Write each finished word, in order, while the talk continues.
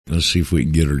Let's see if we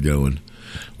can get her going.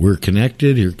 We're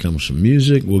connected. Here comes some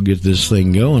music. We'll get this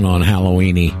thing going on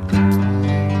Halloweeny.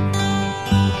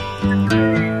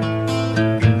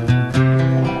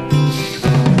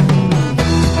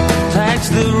 Tax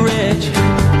the rich,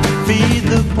 feed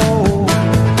the poor,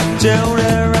 till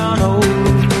there are no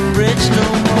rich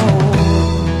no more.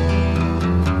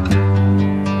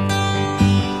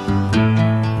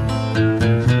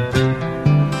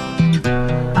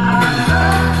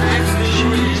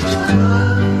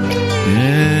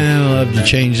 To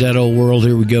change that old world.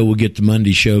 Here we go. We'll get the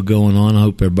Monday show going on. I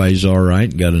hope everybody's all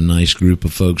right. Got a nice group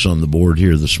of folks on the board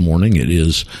here this morning. It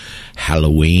is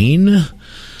Halloween,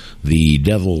 the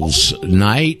Devil's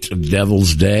Night,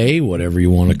 Devil's Day, whatever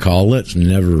you want to call it. It's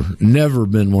never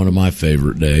been one of my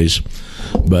favorite days,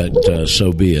 but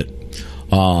so be it.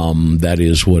 That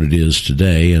is what it is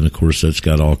today, and of course that's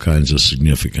got all kinds of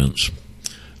significance.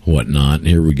 Whatnot. And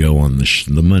here we go on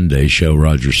the Monday show.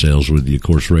 Roger Sales with you, of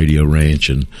course, Radio Ranch,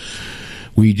 and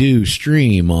we do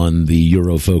stream on the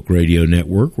Eurofolk Radio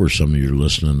Network, where some of you are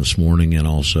listening this morning, and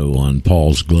also on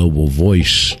Paul's Global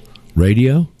Voice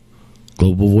Radio.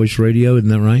 Global Voice Radio, isn't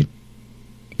that right,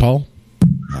 Paul?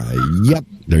 Yep.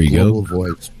 There you Global go.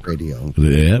 Global Voice Radio.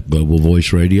 Yeah, Global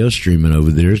Voice Radio, streaming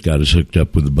over there. It's got us hooked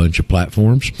up with a bunch of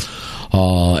platforms.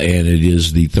 And it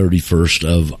is the 31st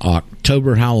of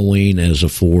October, Halloween, as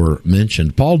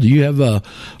aforementioned. Paul, do you have a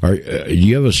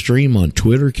stream on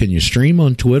Twitter? Can you stream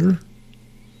on Twitter?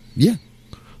 Yeah.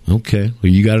 Okay.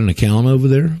 Well, you got an account over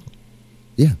there?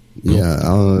 Yeah.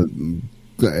 Yeah.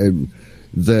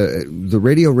 The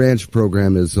Radio Ranch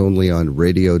program is only on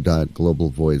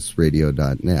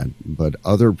radio.globalvoiceradio.net, but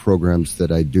other programs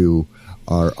that I do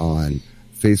are on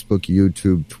Facebook,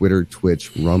 YouTube, Twitter,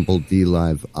 Twitch, Rumble,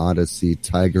 DLive, Odyssey,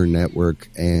 Tiger Network,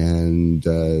 and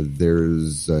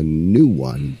there's a new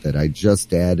one that I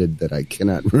just added that I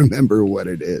cannot remember what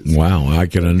it is. Wow, I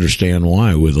can understand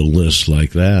why with a list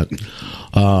like that.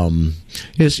 The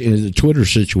Twitter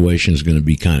situation is going to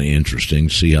be kind of interesting.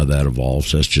 See how that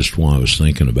evolves. That's just why I was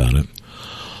thinking about it.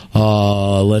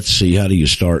 Let's see. How do you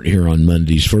start here on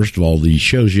Mondays? First of all, the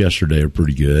shows yesterday are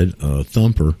pretty good.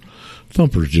 Thumper's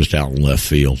just out in left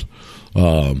field.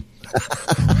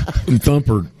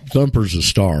 Thumper's a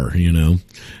star, you know.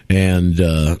 And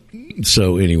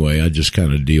so anyway, I just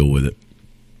kind of deal with it.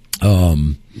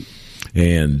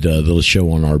 And the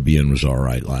show on RBN was all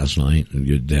right last night.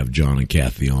 Good to have John and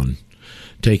Cathie on,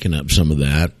 taking up some of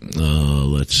that.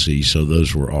 Let's see. So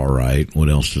those were all right. What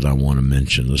else did I want to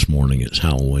mention this morning? It's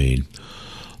Halloween.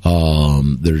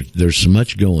 There's so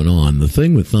much going on. The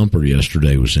thing with Thumper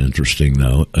yesterday was interesting,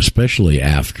 though, especially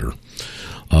after,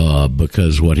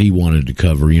 because what he wanted to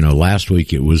cover, you know, last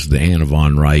week it was the Anna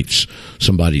Von Wrights.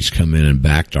 Somebody's come in and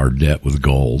backed our debt with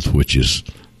gold, which is,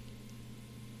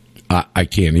 I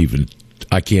can't even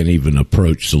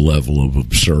approach the level of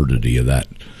absurdity of that.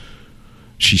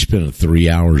 She spent a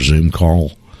 3-hour Zoom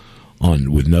call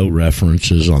with no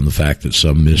references on the fact that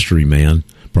some mystery man,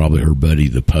 probably her buddy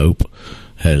the Pope,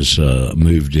 has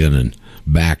moved in and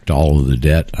backed all of the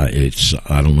debt. I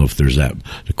don't know if there's that.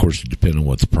 Of course, it depends on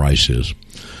what the price is.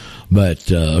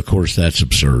 But, of course, that's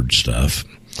absurd stuff.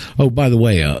 Oh, by the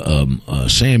way,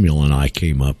 Samuel and I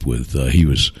came up with, he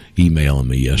was emailing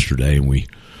me yesterday, and we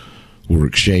were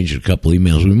exchanging a couple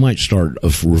emails. We might start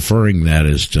referring that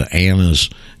as to Anna's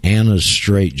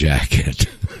straitjacket.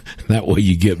 That way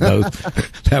you get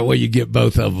both. That way you get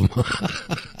both of them.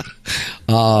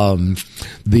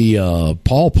 The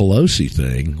Paul Pelosi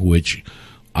thing, which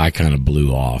I kind of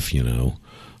blew off, you know.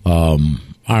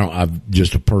 I've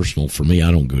just a personal for me.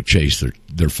 I don't go chase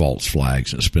their false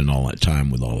flags and spend all that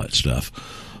time with all that stuff.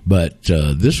 But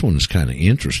this one is kind of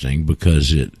interesting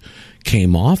because it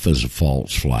came off as a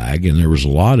false flag, and there was a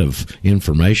lot of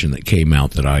information that came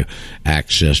out that I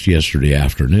accessed yesterday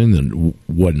afternoon that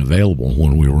wasn't available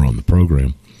when we were on the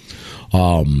program.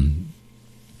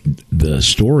 The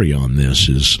story on this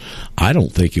is, I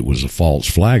don't think it was a false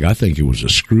flag. I think it was a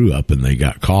screw up and they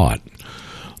got caught.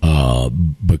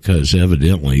 Because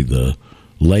evidently the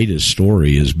latest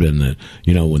story has been that,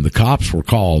 you know, when the cops were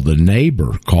called, the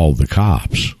neighbor called the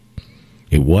cops.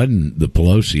 It wasn't the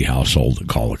Pelosi household that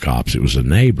called the cops. It was a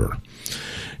neighbor.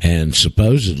 And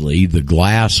supposedly the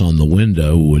glass on the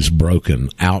window was broken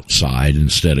outside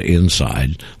instead of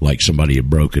inside, like somebody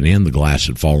had broken in. The glass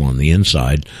had fallen on the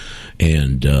inside.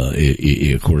 And,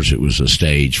 of course, it was a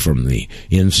stage from the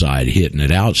inside hitting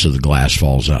it out, so the glass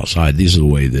falls outside. These are the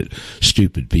way that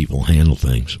stupid people handle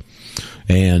things.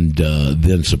 And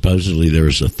then supposedly there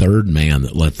was a third man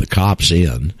that let the cops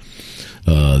in.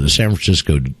 The San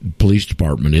Francisco Police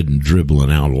Department isn't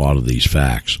dribbling out a lot of these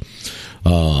facts.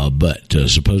 But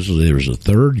supposedly there was a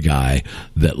third guy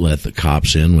that let the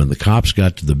cops in. When the cops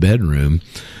got to the bedroom,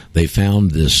 they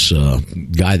found this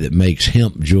guy that makes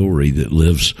hemp jewelry that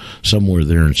lives somewhere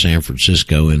there in San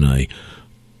Francisco in a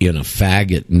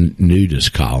faggot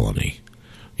nudist colony,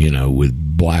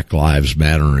 with Black Lives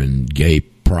Matter and gay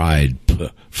pride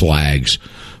flags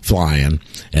flying.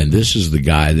 And this is the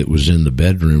guy that was in the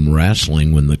bedroom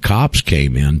wrestling. When the cops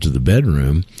came into the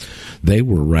bedroom, they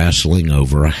were wrestling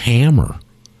over a hammer,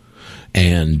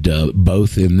 and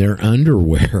both in their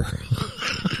underwear.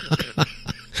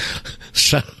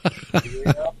 So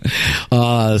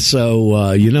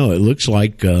it looks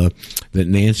like that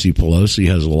Nancy Pelosi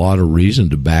has a lot of reason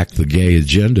to back the gay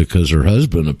agenda because her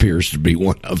husband appears to be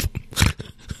one of them.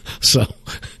 So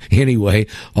anyway,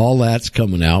 all that's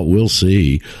coming out. We'll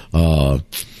see.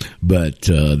 But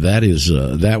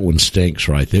that one stinks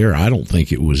right there. I don't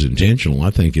think it was intentional.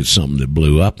 I think it's something that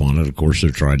blew up on it. Of course,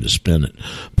 they're trying to spin it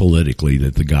politically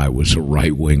that the guy was a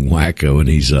right-wing wacko, and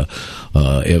he's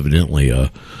evidently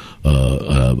a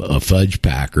fudge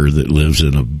packer that lives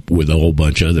with a whole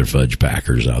bunch of other fudge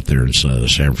packers out there in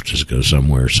San Francisco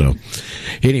somewhere. So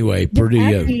anyway, pretty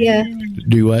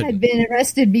do what? Had been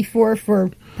arrested before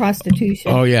for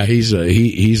prostitution. Oh yeah, he's a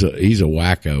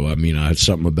wacko. I mean, I had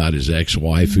something about his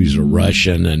ex-wife who's a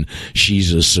Russian and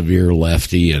she's a severe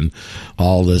lefty and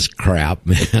all this crap,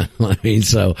 man. I mean,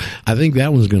 so I think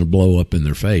that one's going to blow up in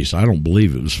their face. I don't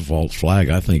believe it was a false flag.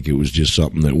 I think it was just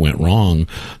something that went wrong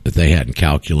that they hadn't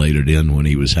calculated in when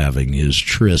he was having his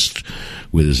tryst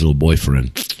with his little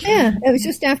boyfriend. Yeah, it was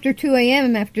just after 2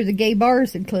 a.m. after the gay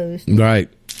bars had closed. Right.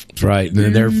 Right.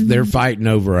 They're fighting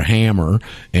over a hammer,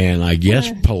 and I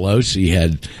guess Pelosi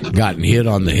had gotten hit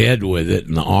on the head with it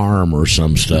in the arm or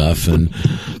some stuff. And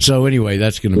so anyway,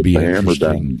 that's going to be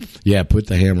interesting. Yeah, put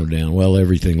the hammer down. Well,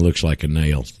 everything looks like a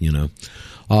nail,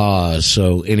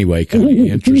 So anyway, kind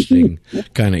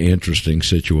of interesting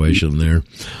situation there.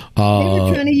 They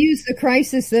were trying to use the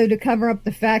crisis though to cover up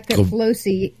the fact that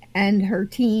Pelosi and her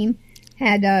team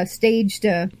had staged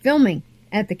filming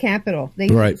at the Capitol. They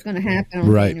knew it was going to happen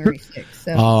on January 6th.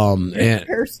 So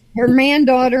her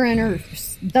manddaughter and her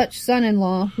Dutch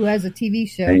son-in-law, who has a TV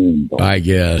show. I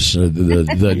guess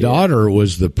the daughter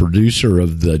was the producer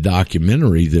of the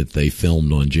documentary that they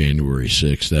filmed on January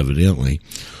 6th, evidently.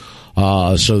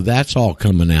 So that's all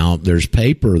coming out. There's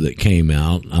paper that came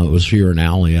out. I was hearing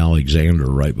Allie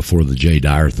Alexander right before the Jay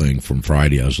Dyer thing from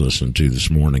Friday I was listening to this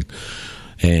morning.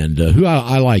 And who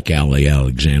I like Allie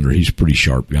Alexander. He's a pretty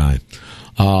sharp guy.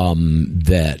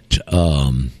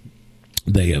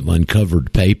 They have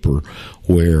uncovered paper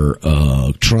where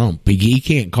Trump, he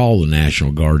can't call the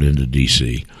National Guard into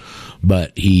D.C.,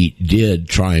 but he did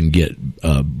try and get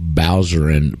Bowser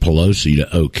and Pelosi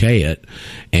to okay it,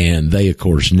 and they, of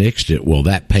course, nixed it. Well,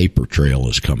 that paper trail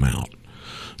has come out.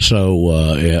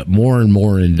 So more and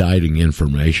more indicting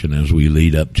information as we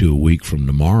lead up to a week from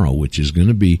tomorrow, which is going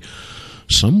to be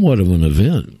somewhat of an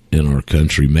event in our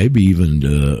country, maybe even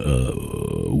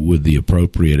with the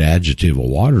appropriate adjective, a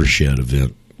watershed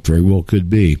event. Very well could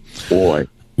be. Boy.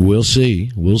 We'll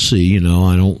see.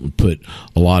 I don't put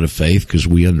a lot of faith because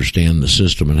we understand the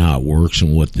system and how it works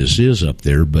and what this is up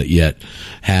there, but yet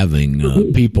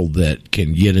having people that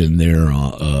can get in there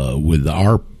with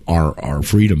our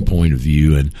freedom point of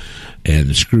view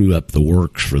and screw up the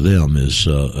works for them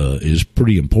is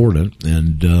pretty important.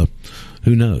 And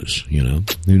who knows?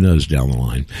 Who knows down the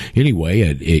line? Anyway,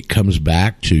 it comes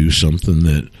back to something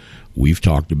that we've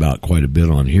talked about quite a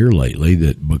bit on here lately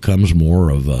that becomes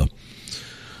more of a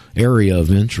area of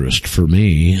interest for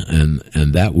me, and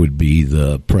that would be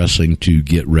the pressing to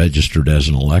get registered as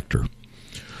an elector.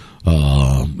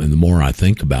 And the more I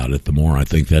think about it, the more I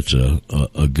think that's a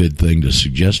good thing to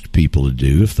suggest to people to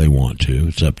do if they want to.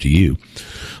 It's up to you.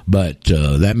 But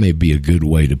that may be a good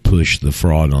way to push the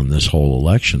fraud on this whole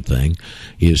election thing,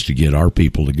 is to get our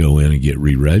people to go in and get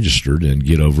re-registered and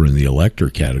get over in the elector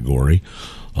category.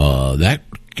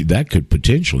 That could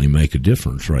potentially make a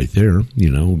difference right there.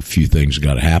 A few things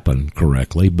got to happen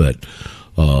correctly, but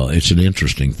it's an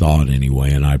interesting thought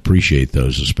anyway, and I appreciate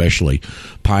those, especially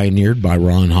pioneered by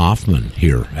Ron Hoffman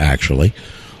here, actually.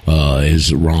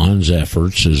 Ron's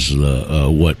efforts is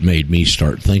what made me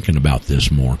start thinking about this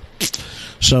more.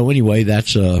 So anyway,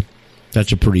 that's a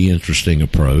pretty interesting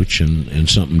approach and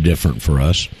something different for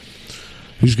us.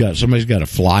 Somebody's got a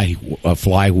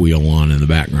flywheel on in the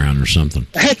background or something.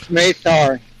 That's me,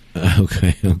 sorry.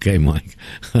 Okay, Mike.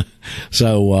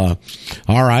 So,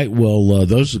 all right. Well,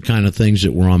 those are the kind of things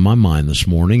that were on my mind this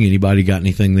morning. Anybody got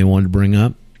anything they wanted to bring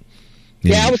up?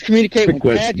 Yeah, I was communicating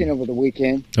with Pageant over the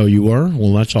weekend. Oh, you were?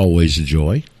 Well, that's always a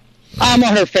joy. I'm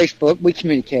on her Facebook. We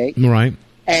communicate. Right.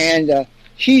 and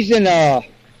she's in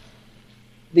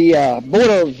the Board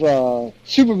of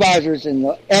Supervisors in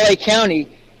the L.A.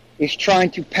 County is trying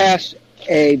to pass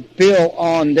a bill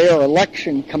on their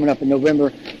election coming up in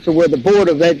November, so where the Board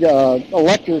of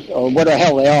Electors, or what the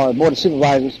hell they are, Board of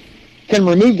Supervisors, can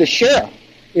remove the sheriff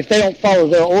if they don't follow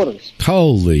their orders.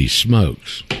 Holy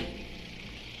smokes.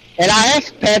 And I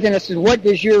asked Pat, and I said, what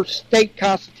does your state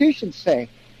constitution say?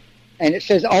 And it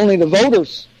says only the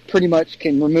voters pretty much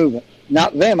can remove it,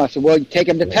 not them. I said, well, you take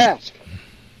them to task.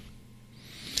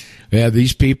 Yeah,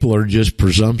 these people are just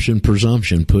presumption,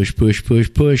 push,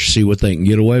 see what they can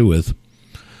get away with.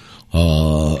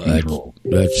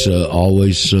 That's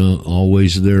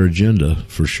always their agenda,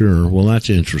 for sure. Well, that's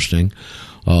interesting.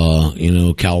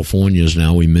 California's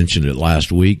now, we mentioned it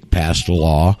last week, passed a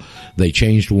law. They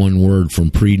changed one word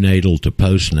from prenatal to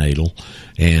postnatal,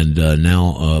 and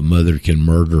now a mother can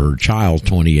murder her child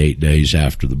 28 days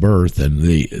after the birth. And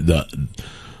the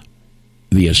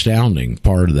astounding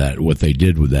part of that, what they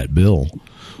did with that bill,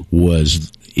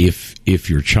 was if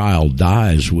your child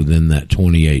dies within that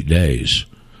 28 days,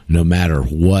 no matter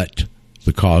what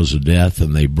the cause of death,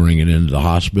 and they bring it into the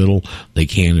hospital, they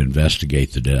can't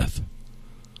investigate the death.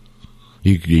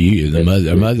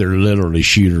 The mother literally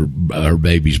shoot her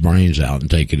baby's brains out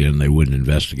and take it in. They wouldn't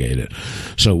investigate it.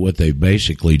 So what they've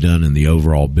basically done in the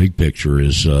overall big picture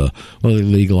is, they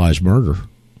legalized murder.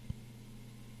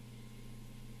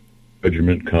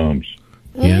 Judgment comes.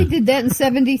 Well, they did that in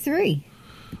 73.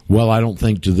 Well, I don't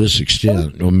think to this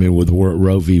extent. I mean, with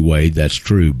Roe v. Wade, that's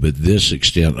true. But this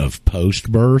extent of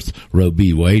post-birth, Roe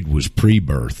v. Wade was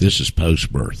pre-birth. This is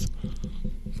post-birth.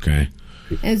 Okay?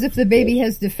 As if the baby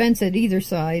has defense at either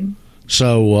side.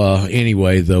 So,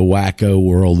 anyway, the wacko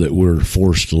world that we're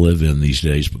forced to live in these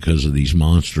days because of these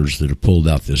monsters that have pulled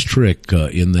out this trick.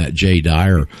 In that Jay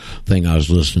Dyer thing I was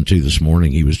listening to this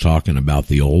morning, he was talking about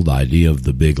the old idea of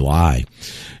the big lie.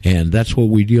 And that's what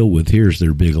we deal with here is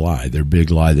their big lie. Their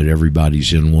big lie that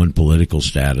everybody's in one political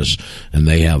status and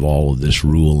they have all of this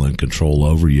rule and control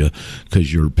over you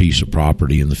because you're a piece of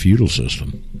property in the feudal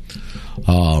system.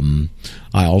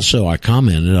 I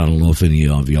commented, I don't know if any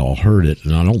of y'all heard it,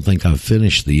 and I don't think I've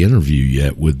finished the interview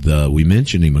yet with, we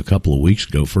mentioned him a couple of weeks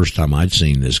ago, first time I'd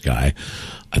seen this guy.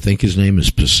 I think his name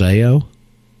is Passio.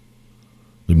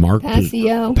 Mark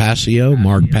Passio.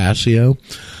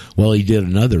 Well, he did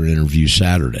another interview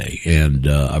Saturday, and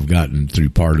I've gotten through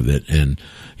part of it, and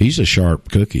he's a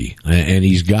sharp cookie, and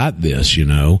he's got this,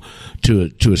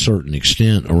 to a certain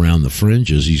extent around the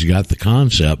fringes. He's got the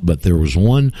concept, but there was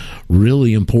one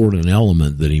really important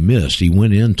element that he missed. He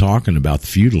went in talking about the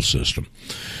feudal system,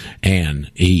 and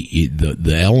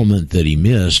the element that he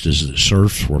missed is that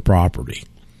serfs were property.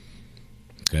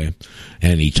 Okay,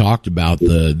 and he talked about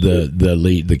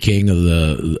the king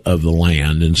of the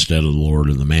land instead of the lord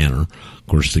of the manor. Of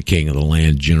course, the king of the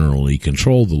land generally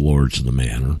controlled the lords of the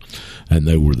manor, and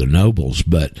they were the nobles.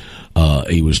 But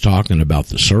he was talking about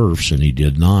the serfs, and he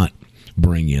did not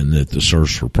bring in that the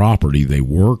serfs were property. They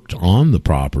worked on the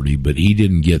property, but he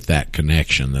didn't get that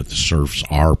connection that the serfs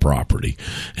are property.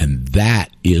 And that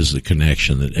is the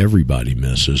connection that everybody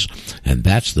misses, and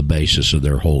that's the basis of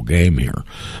their whole game here.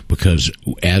 Because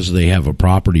as they have a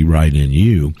property right in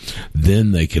you,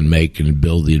 then they can make and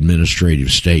build the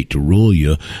administrative state to rule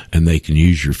you, and they can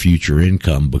use your future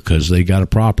income because they got a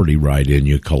property right in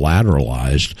you,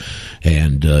 collateralized,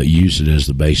 and use it as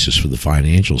the basis for the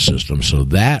financial system. So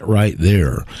that right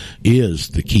there is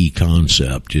the key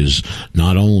concept, is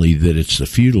not only that it's the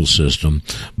feudal system,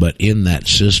 but in that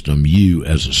system, you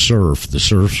as a serf, the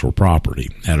serfs were property,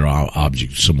 had an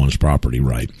object, someone's property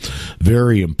right.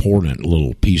 Very important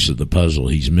little piece of the puzzle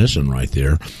he's missing right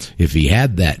there. If he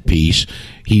had that piece,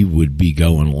 he would be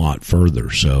going a lot further.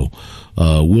 So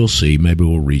we'll see. Maybe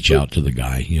we'll reach out to the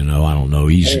guy. I don't know.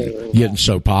 He's getting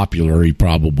so popular, he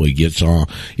probably gets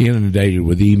inundated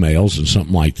with emails, and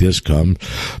something like this comes,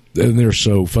 and they're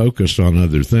so focused on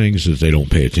other things that they don't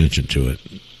pay attention to it.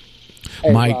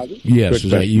 Hey, Mike, Roger. yes,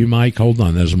 is that you, Mike? Hold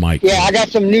on, there's a Mike. Yeah, I got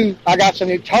some new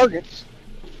targets.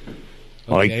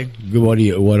 Okay,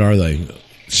 what are they?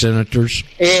 Senators?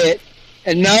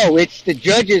 No, it's the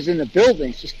judges in the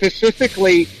buildings,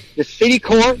 specifically the city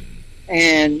court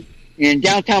and in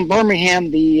downtown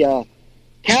Birmingham, the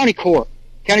county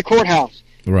courthouse.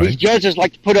 Right. These judges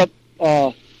like to put up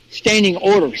standing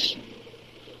orders.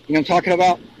 You know what I'm talking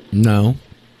about? No.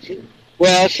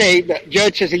 Well, say the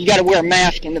judge says you got to wear a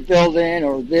mask in the building,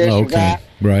 or this or that.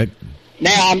 Right.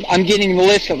 Now I'm getting the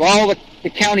list of all the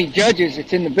county judges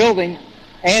that's in the building,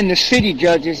 and the city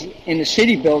judges in the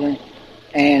city building,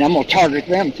 and I'm going to target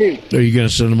them too. Are you going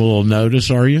to send them a little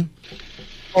notice? Are you?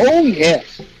 Oh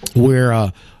yes.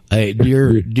 Where Hey,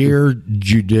 dear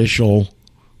judicial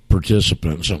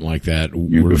participant, something like that.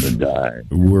 You're going to die.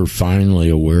 We're finally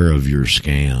aware of your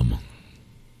scam.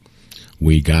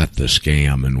 We got the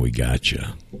scam, and we got you.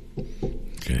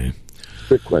 Okay.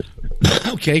 Quick question.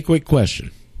 Okay, quick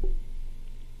question.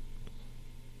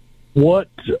 Where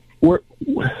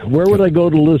would I go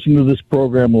to listen to this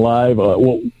program live?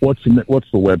 What's the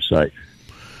website?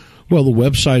 Well, the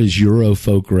website is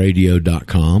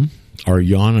eurofolkradio.com. Are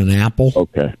you on an Apple?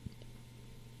 Okay.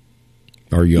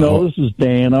 Are you? No, this is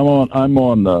Dan. I'm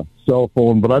on the cell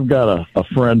phone, but I've got a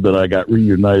friend that I got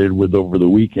reunited with over the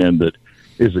weekend that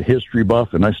is a history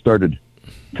buff, and I started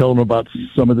telling him about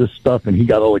some of this stuff, and he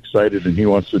got all excited, and he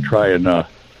wants to try and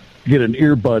get an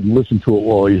earbud and listen to it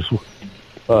while he's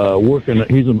working.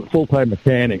 He's a full-time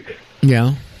mechanic.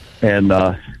 Yeah. And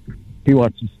he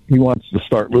wants to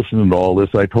start listening to all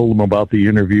this. I told him about the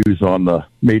interviews on the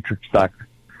Matrix Doc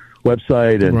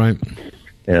website, and right.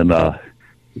 And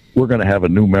we're going to have a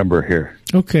new member here.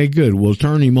 Okay, good. We'll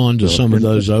turn him on to some of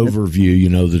those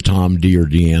overview. The Tom D or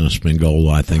Deanna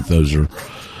Spingola. I think those are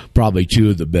probably two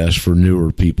of the best for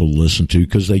newer people to listen to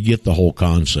because they get the whole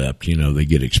concept. They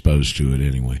get exposed to it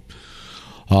anyway.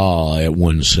 At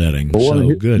one setting.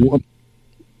 So good.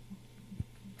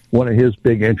 One of his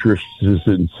big interests is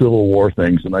in Civil War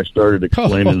things, and I started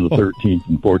explaining the 13th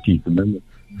and 14th Amendment.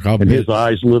 And his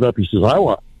eyes lit up. He says,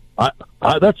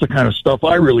 that's the kind of stuff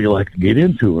I really like to get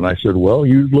into. And I said, well,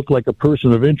 you look like a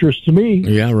person of interest to me.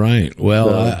 Yeah, right.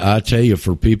 Well, I tell you,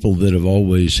 for people that have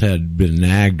always been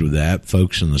nagged with that,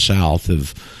 folks in the South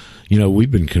have, we've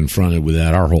been confronted with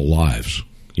that our whole lives,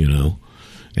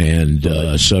 And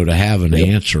so to have an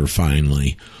answer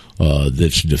finally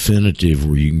that's definitive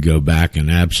where you can go back and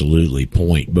absolutely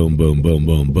point, boom, boom, boom,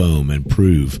 boom, boom, and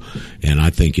prove. And I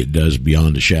think it does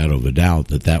beyond a shadow of a doubt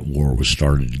that war was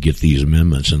started to get these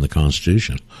amendments in the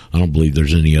Constitution. I don't believe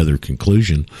there's any other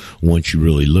conclusion once you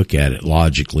really look at it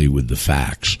logically with the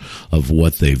facts of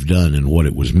what they've done and what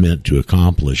it was meant to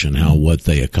accomplish and how what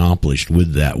they accomplished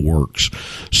with that works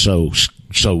so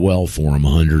well for them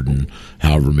 100 and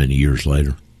however many years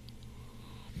later.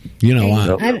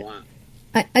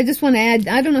 I just want to add,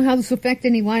 I don't know how this will affect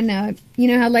anyone now. You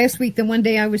know how last week, the one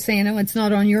day I was saying, it's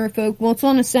not on Eurofolk? Well, it's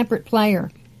on a separate player.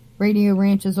 Radio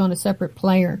Ranch is on a separate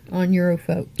player on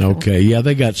Eurofolk. So. Okay, yeah,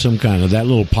 they got some kind of, that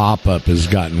little pop-up has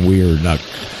gotten weird.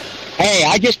 Hey,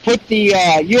 I just put the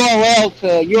URL to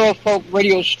Eurofolk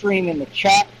radio stream in the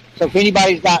chat. So if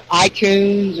anybody's got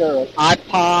iTunes or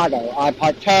iPod or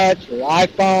iPod Touch or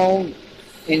iPhone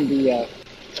in their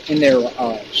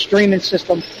streaming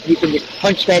system, you can just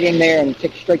punch that in there and it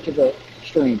takes straight to the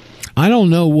stream. I don't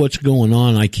know what's going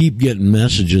on. I keep getting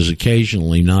messages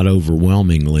occasionally, not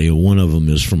overwhelmingly. One of them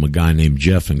is from a guy named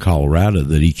Jeff in Colorado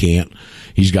that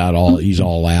he's all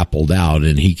appled out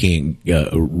and he can't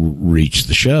reach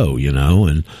the show,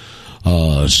 and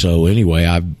so anyway,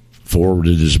 I've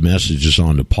forwarded his messages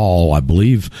on to Paul. I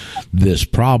believe this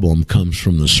problem comes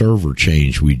from the server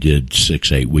change we did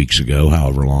 6-8 weeks ago,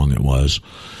 however long it was,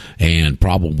 and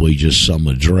probably just some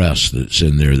address that's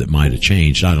in there that might have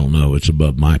changed. I don't know. It's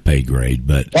above my pay grade,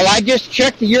 but well, I just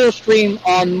checked the Eurostream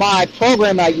on my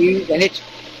program I use, and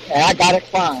I got it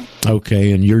fine.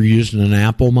 Okay, and you're using an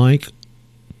Apple, Mike?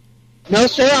 No,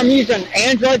 sir. I'm using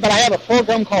Android, but I have a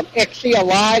program called XC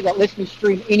Live that lets me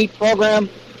stream any program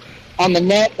on the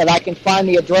net that I can find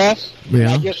the address.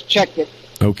 Yeah. I just checked it.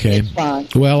 Okay. It's fine.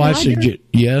 Well, I suggest,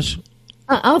 yes?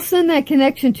 I'll send that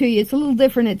connection to you. It's a little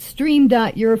different. It's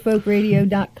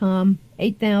stream.eurofolkradio.com,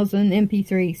 8,000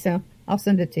 MP3. So I'll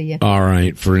send it to you. All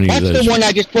right. For any That's of those. the one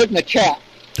I just put in the chat.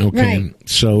 Okay. Right.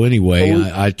 So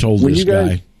anyway, I told this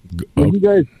guy. Go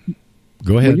ahead.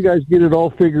 When you guys get it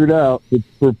all figured out,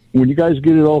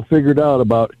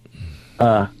 about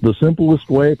the simplest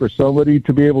way for somebody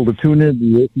to be able to tune in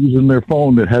to it using their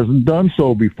phone that hasn't done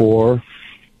so before,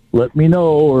 let me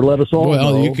know or let us all know.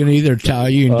 Well, you can either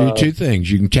you can do two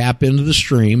things. You can tap into the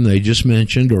stream they just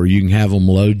mentioned, or you can have them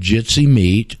load Jitsi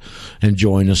Meet and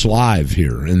join us live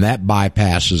here. And that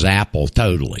bypasses Apple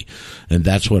totally. And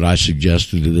that's what I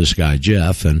suggested to this guy,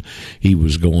 Jeff, and he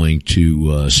was going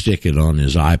to stick it on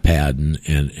his iPad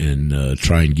and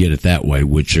try and get it that way,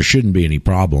 which there shouldn't be any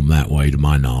problem that way to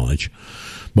my knowledge.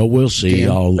 But we'll see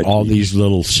all these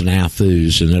little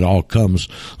snafus, and it all comes.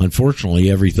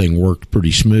 Unfortunately, everything worked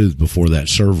pretty smooth before that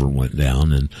server went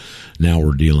down, and now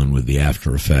we're dealing with the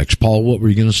after effects. Paul, what were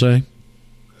you going to say?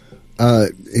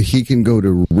 He can go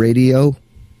to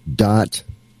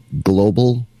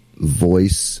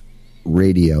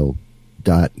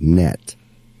radio.globalvoiceradio.net,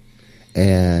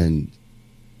 and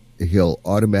he'll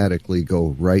automatically go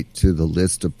right to the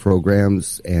list of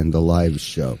programs and the live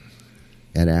show.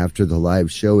 and after the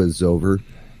live show is over,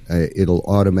 it'll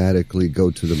automatically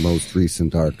go to the most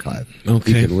recent archive.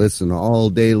 Okay. He can listen all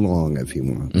day long if he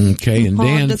wants. Okay, and Paul,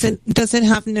 Dan, does it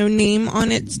have no name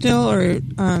on it still, or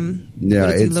yeah,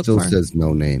 it still says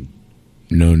no name.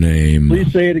 No name.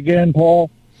 Please say it again, Paul.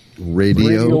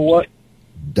 Radio what?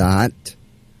 Dot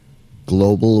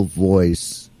global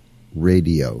voice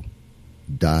radio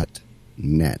dot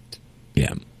net.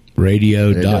 Yeah,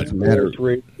 radio dot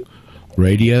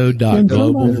radio dot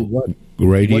global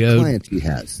radio. What client he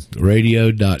has?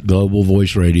 Radio dot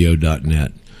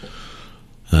globalvoiceradio.net.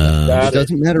 It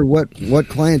doesn't matter what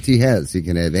client he has. He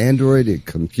can have Android, a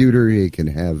computer, he can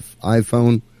have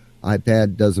iPhone,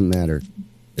 iPad, doesn't matter.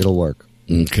 It'll work.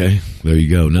 Okay, there you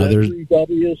go. Now there's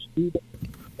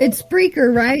It's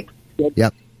Spreaker, right?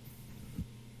 Yep.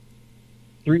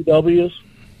 3 W's?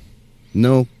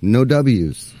 No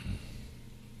W's.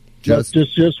 Just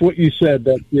what you said.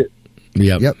 That's it.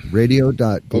 Yep.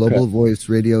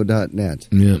 Radio.globalvoiceradio.net.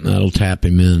 Yeah, that'll tap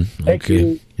him in. Thank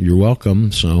you. You're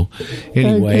welcome. So,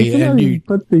 anyway,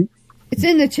 it's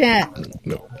in the chat.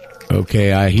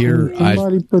 Okay, I hear.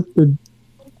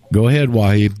 Go ahead,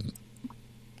 Wahib.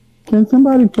 Can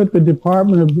somebody put the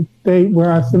Department of State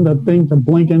where I send a thing to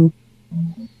Blinken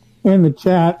in the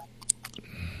chat?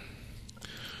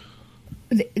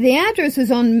 The address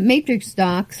is on Matrix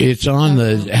Docs. It's on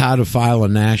the how to file a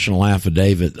national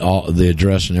affidavit. All the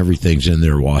address and everything's in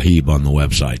there, Wahib, on the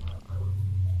website.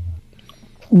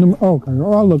 Okay,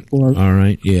 I'll look for it. All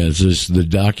right, yeah, the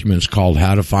document's called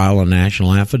How to File a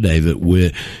National Affidavit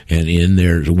with, and in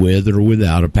there with or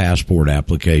without a passport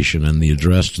application, and the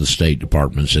address to the State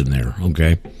Department's in there.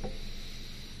 Okay.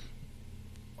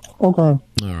 Okay. All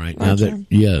right. Now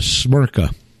yes,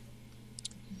 Smirka.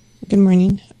 Good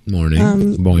morning.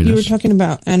 Morning. You were talking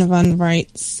about Anavan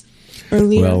rights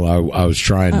earlier. Well, I was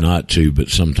trying not to, but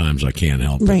sometimes I can't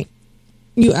help it. Right.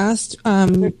 You asked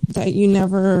that you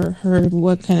never heard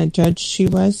what kind of judge she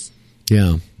was.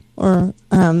 Yeah. Or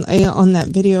on that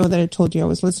video that I told you I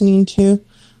was listening to,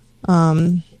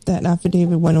 that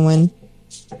Affidavit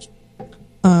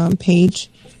 101 page,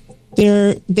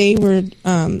 they were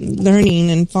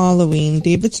learning and following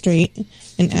David Strait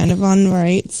and Anavan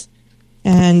Rights,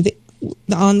 and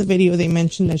on the video they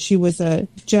mentioned that she was a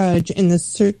judge in the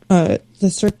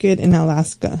circuit in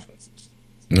Alaska.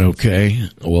 Okay.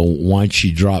 Well, why'd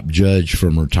she drop judge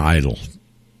from her title?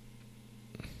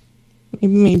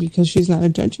 Maybe because she's not a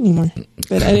judge anymore.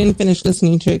 But I didn't finish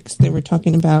listening to it because they were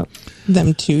talking about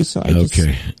them too. So I just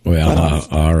well,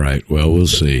 all right. Well, we'll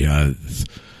see.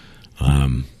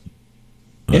 Anavan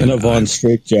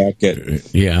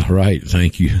straitjacket. Yeah, right.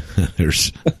 Thank you.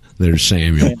 There's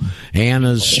Samuel.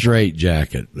 Anna's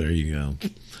straitjacket. There you go.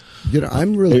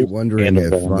 I'm really wondering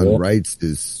if Ron Wrights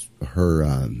is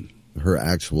her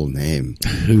actual name.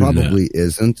 Probably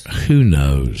isn't. Who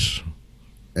knows?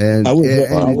 And it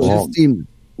just seemed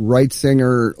Right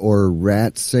Singer or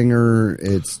Rat Singer.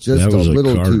 It's just a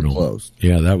little too close.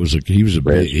 Yeah, he was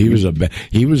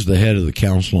the head of the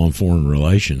Council on Foreign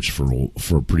Relations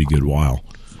for a pretty good while.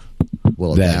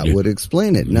 Well, that would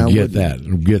explain it. Now get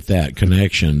that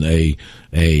connection.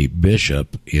 A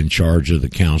bishop in charge of the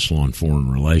Council on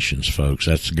Foreign Relations, folks.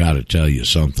 That's got to tell you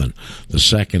something. The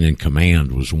second in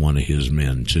command was one of his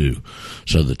men too.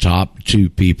 So the top two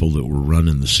people that were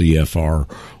running the CFR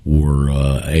were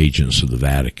agents of the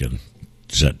Vatican.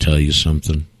 Does that tell you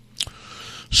something?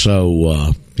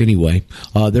 So anyway,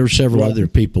 there were several other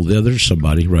people there. There's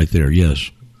somebody right there. Yes,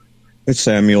 it's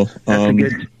Samuel.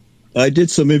 I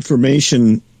did some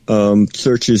information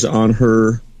searches on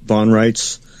her Von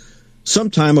Rights some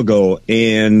time ago,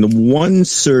 and one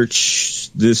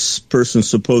search, this person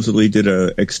supposedly did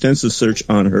an extensive search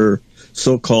on her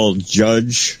so-called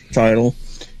judge title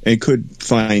and could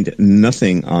find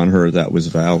nothing on her that was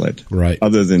valid, right?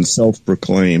 Other than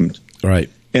self-proclaimed, right?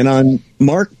 And on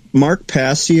Mark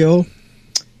Passio,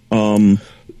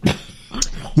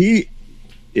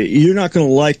 you're not going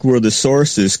to like where the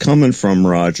source is coming from,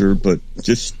 Roger, but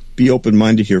just be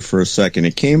open-minded here for a second.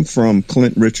 It came from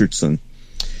Clint Richardson.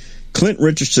 Clint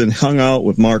Richardson hung out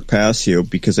with Mark Passio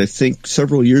because I think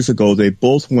several years ago they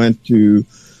both went to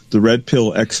the Red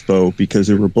Pill Expo because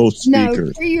they were both speakers.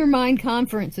 No, Free Your Mind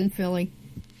conference in Philly.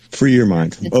 Free Your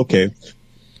Mind. Okay.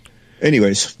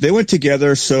 Anyways, they went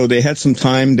together, so they had some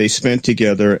time they spent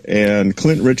together, and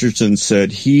Clint Richardson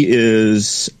said he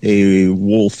is a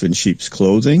wolf in sheep's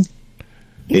clothing.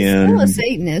 He's still a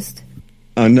Satanist.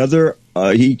 Another,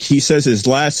 he says his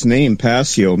last name,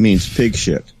 Passio, means pig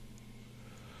shit.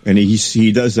 And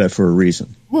he does that for a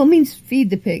reason. Well, it means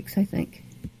feed the pigs, I think.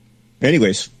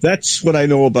 Anyways, that's what I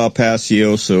know about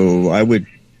Passio, so I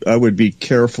would be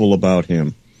careful about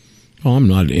him. Oh, I'm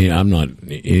not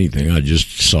anything. I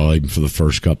just saw him for the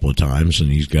first couple of times,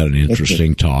 and he's got an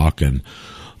interesting talk. And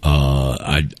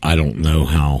I don't know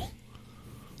how.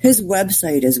 His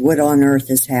website is What on Earth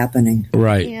is Happening.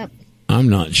 Right. Yep. I'm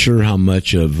not sure how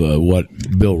much of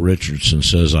what Bill Richardson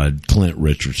says, Clint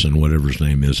Richardson, whatever his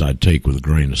name is, I'd take with a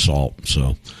grain of salt.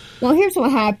 So. Well, here's what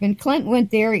happened. Clint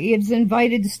went there. He was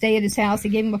invited to stay at his house. He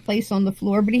gave him a place on the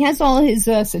floor, but he has all his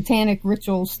satanic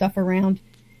ritual stuff around.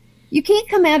 You can't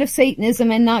come out of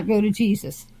Satanism and not go to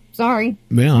Jesus. Sorry.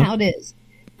 Yeah. That's how it is.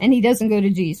 And he doesn't go to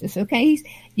Jesus, okay?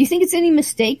 You think it's any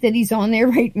mistake that he's on there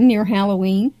right near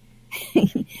Halloween?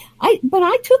 I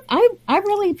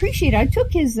really appreciate it. I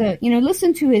took his,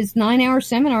 listened to his 9-hour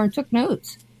seminar and took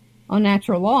notes on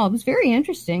natural law. It was very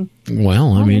interesting.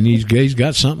 Well, I mean, he's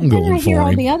got something going for him. I hear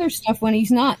all the other stuff when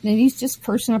he's not, and he's just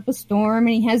cursing up a storm.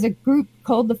 And he has a group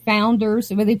called the Founders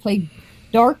where they play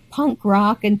dark punk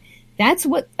rock, and that's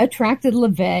what attracted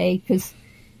LaVey. Because,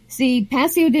 see,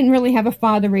 Passio didn't really have a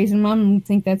father raising him. I don't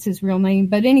think that's his real name,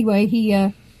 but anyway, he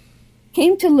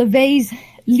came to LaVey's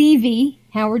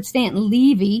Howard Stanton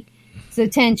Levy's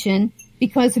attention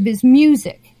because of his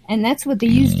music, and that's what they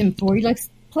used him for. He likes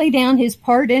to play down his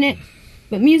part in it,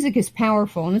 but music is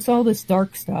powerful, and it's all this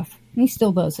dark stuff, and he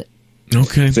still does it.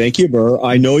 Okay. Thank you, Burr.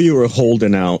 I know you were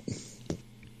holding out.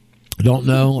 Don't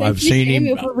know. I've seen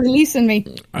him for releasing me.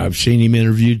 I've seen him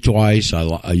interviewed twice.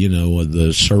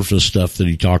 The surface stuff that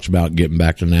he talks about getting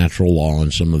back to natural law,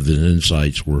 and some of his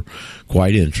insights were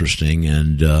quite interesting,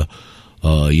 and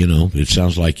it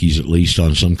sounds like he's at least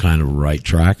on some kind of right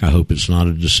track. I hope it's not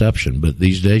a deception, but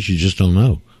these days you just don't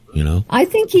know, I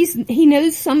think he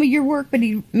knows some of your work, but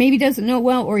he maybe doesn't know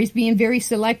well, or he's being very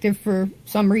selective for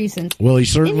some reason. Well, he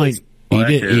certainly he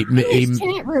did. In his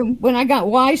chat room, when I got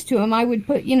wise to him, I would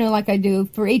put, like I do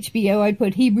for HBO, I'd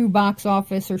put Hebrew Box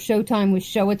Office or Showtime with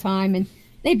Show-a-Time, and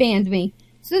they banned me.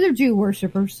 So they're Jew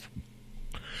worshippers.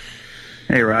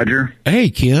 Hey, Roger. Hey,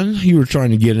 Ken. You were trying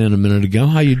to get in a minute ago.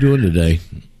 How you doing today?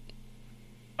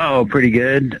 Oh, pretty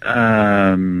good.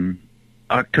 October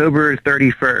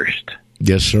 31st.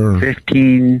 Yes, sir.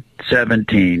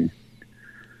 1517.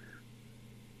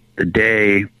 The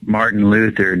day Martin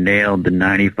Luther nailed the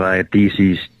 95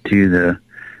 Theses to the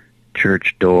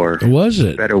church door. Was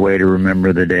it? Better way to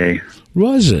remember the day.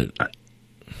 Was it?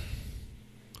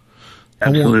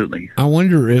 Absolutely. I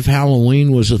wonder if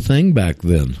Halloween was a thing back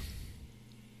then.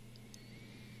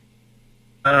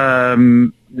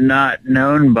 Not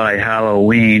known by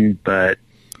Halloween, but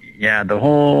yeah, the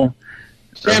whole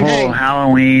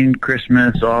Halloween,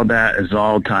 Christmas, all that is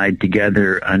all tied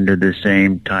together under the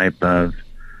same type of,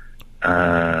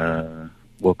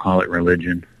 we'll call it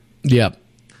religion. Yep.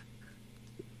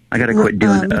 I got to quit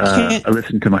doing, I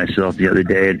listened to myself the other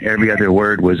day and every other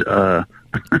word was,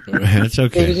 That's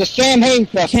okay. It was a Samhain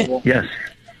festival. Yes.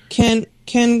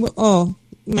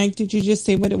 Mike, did you just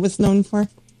say what it was known for?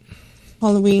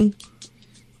 Halloween?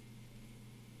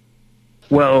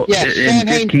 Well, yes, in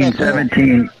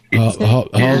 1517...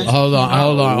 hold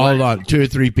on. 2 or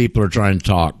 3 people are trying to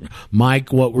talk.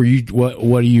 Mike, what are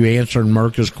you answering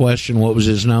Merca's question? What was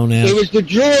it known as? It was the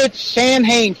Druids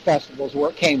Samhain Festival is where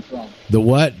it came from. The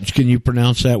what? Can you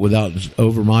pronounce that without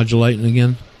over-modulating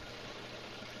again?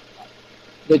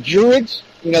 The Druids,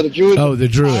 the Druids. Oh, the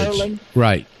Druids. Ireland.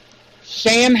 Right.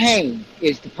 Samhain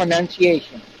is the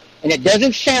pronunciation. And it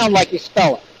doesn't sound like you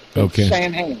spell it. Okay.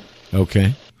 Samhain.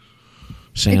 Okay.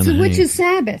 It's a witch's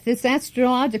Sabbath. It's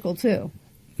astrological, too.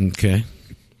 Okay.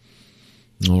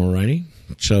 All righty.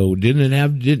 So wouldn't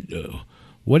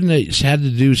it had to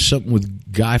do something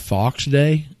with Guy Fawkes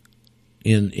Day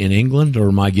in England, or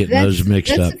am I getting those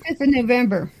mixed up? That's the 5th of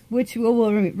November, which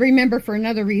we'll remember for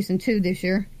another reason, too, this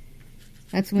year.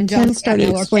 That's when John started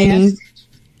explaining.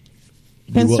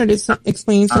 Ken started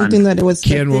explaining something that it was.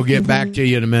 Ken, we'll get back to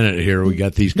you in a minute here. We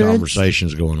got these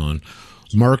conversations going on.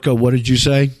 Merca, what did you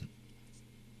say?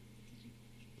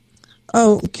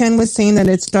 Oh, Ken was saying that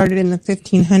it started in the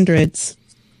 1500s.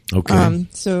 Okay.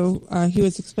 So he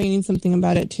was explaining something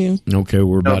about it too. Okay,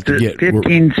 we're about to get...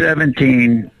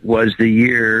 1517 was the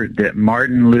year that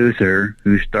Martin Luther,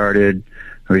 who is credited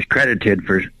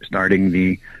for starting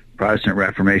the Protestant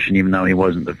Reformation, even though he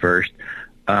wasn't the first,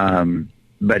 but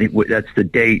that's the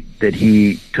date that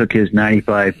he took his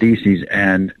 95 Theses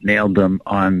and nailed them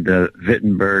on the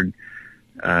Wittenberg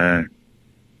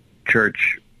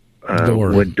church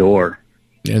wood door.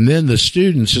 And then the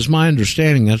students, is my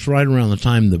understanding, that's right around the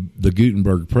time the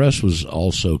Gutenberg press was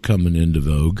also coming into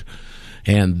vogue.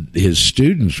 And his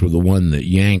students were the one that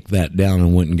yanked that down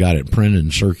and went and got it printed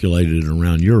and circulated it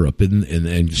around Europe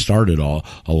and started a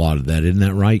lot of that. Isn't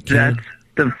that right, Ken? That's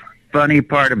the funny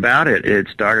part about it. It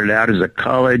started out as a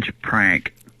college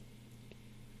prank.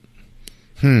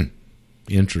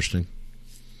 Interesting.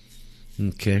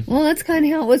 Okay. Well, that's kind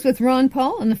of how it was with Ron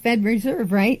Paul and the Fed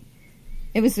Reserve, right?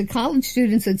 It was the college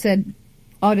students that said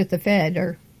audit the Fed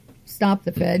or stop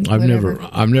the Fed. I've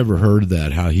never heard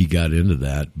that, how he got into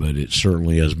that, but it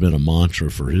certainly has been a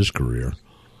mantra for his career.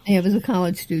 Yeah, it was the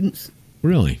college students.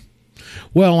 Really?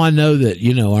 Well, I know that,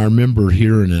 I remember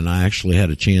hearing, and I actually had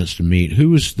a chance to meet,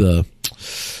 who was the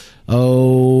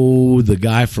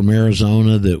guy from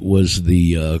Arizona that was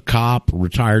the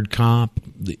retired cop,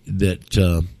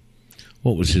 that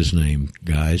what was his name,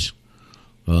 guys?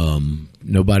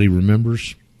 Nobody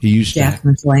remembers? He used Jack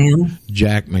McLam.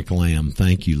 Jack McLam.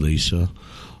 Thank you, Lisa.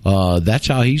 That's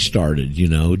how he started.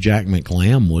 Jack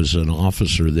McLam was an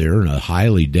officer there, and a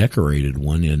highly decorated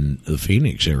one in the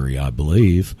Phoenix area, I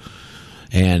believe.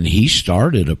 And he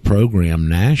started a program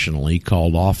nationally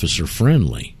called Officer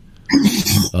Friendly,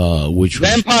 which was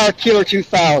Vampire Killer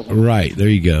 2000. Right, there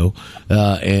you go.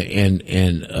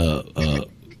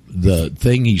 The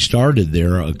thing he started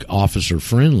there, Officer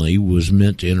Friendly, was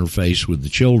meant to interface with the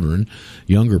children,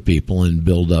 younger people, and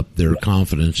build up their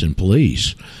confidence in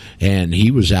police. And he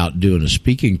was out doing a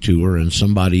speaking tour, and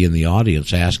somebody in the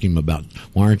audience asked him about,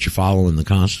 why aren't you following the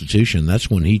Constitution? That's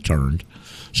when he turned.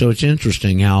 So it's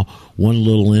interesting how one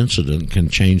little incident can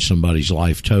change somebody's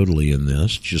life totally in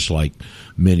this, just like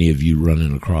many of you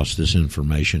running across this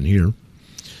information here.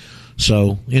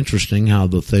 So interesting how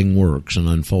the thing works and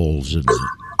unfolds, isn't it?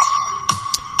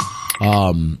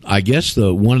 I guess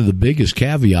one of the biggest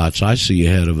caveats I see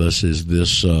ahead of us is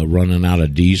this running out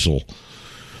of diesel.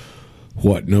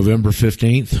 What, November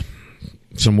 15th?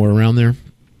 Somewhere around there?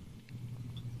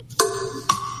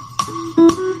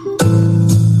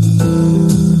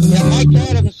 Yeah, Mike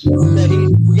Adams said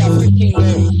we got 15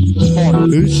 days this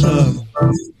morning.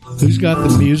 Who's got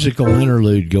the musical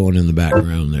interlude going in the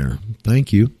background there?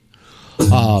 Thank you.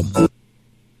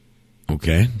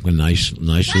 Okay, nice.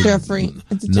 Jeffrey.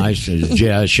 Nice.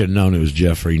 Yeah, I should have known it was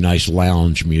Jeffrey. Nice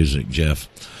lounge music, Jeff.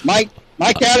 Mike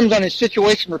Adams on his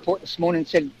situation report this morning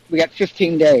said we got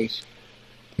 15 days.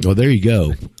 Well, there you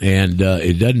go. And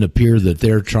it doesn't appear that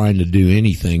they're trying to do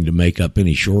anything to make up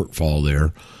any shortfall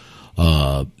there.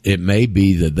 It may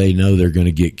be that they know they're going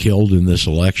to get killed in this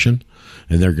election,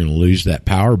 and they're going to lose that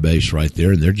power base right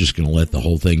there, and they're just going to let the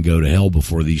whole thing go to hell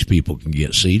before these people can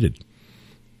get seated.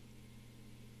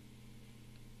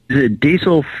 Is it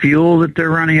diesel fuel that they're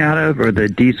running out of, or the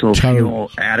diesel fuel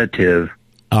additive?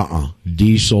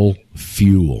 Diesel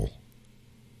fuel.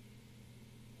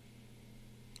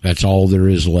 That's all there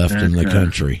is left in the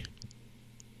country.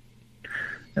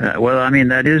 Well, I mean,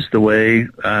 that is the way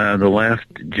the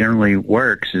left generally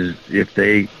works, is if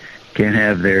they can't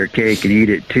have their cake and eat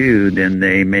it too, then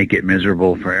they make it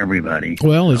miserable for everybody.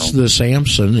 Well, it's the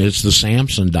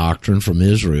Samson doctrine from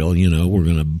Israel.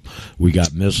 We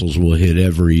got missiles, we'll hit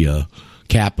every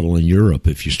capital in Europe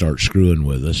if you start screwing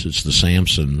with us. It's the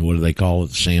Samson, what do they call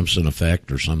it? The Samson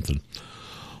effect or something.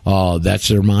 That's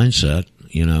their mindset.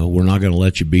 We're not going to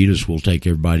let you beat us. We'll take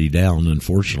everybody down.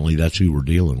 Unfortunately, that's who we're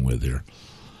dealing with here.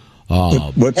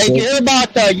 Hey, you hear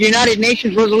about the United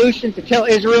Nations resolution to tell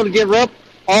Israel to give up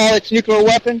all its nuclear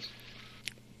weapons?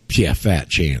 Yeah, fat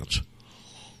chance.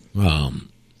 Who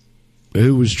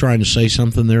was trying to say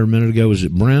something there a minute ago? Was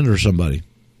it Brent or somebody?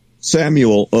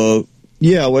 Samuel.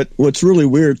 Yeah, what's really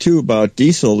weird, too, about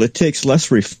diesel, it takes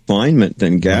less refinement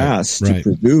than gas to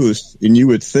produce, and you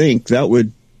would think that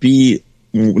would be,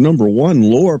 number one,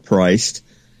 lower priced,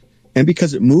 and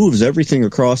because it moves everything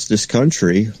across this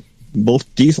country,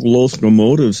 both diesel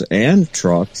locomotives and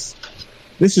trucks,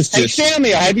 this is just... Hey,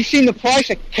 Samuel, have you seen the price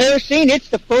of kerosene? It's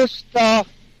the first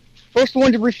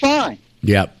one to refine.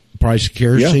 Yep. Price of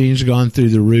kerosene's gone through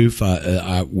the roof.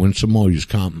 When someone was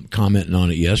commenting on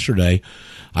it yesterday,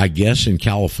 I guess in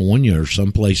California or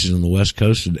some places in the West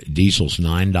Coast, diesel's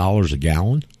 $9 a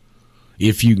gallon,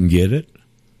 if you can get it.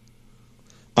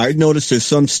 I noticed there's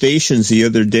some stations the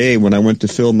other day when I went to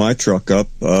fill my truck up,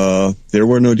 there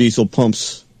were no diesel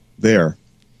pumps there.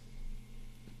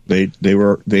 They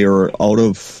were out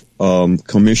of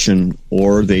commission,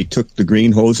 or they took the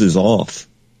green hoses off.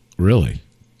 Really?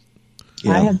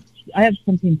 Yeah. I have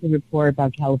something to report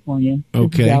about California.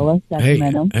 Okay. Ella,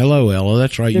 Sacramento. Hey, hello, Ella.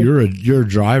 That's right. You're a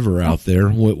driver out there.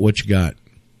 What you got?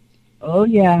 Oh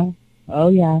yeah.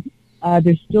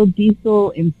 There's still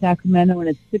diesel in Sacramento, and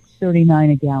it's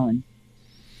 $6.39 a gallon.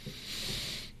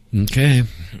 Okay.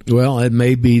 Well, it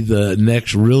may be the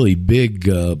next really big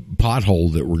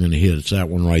pothole that we're going to hit. It's that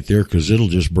one right there, because it'll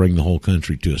just bring the whole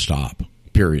country to a stop.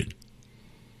 Period.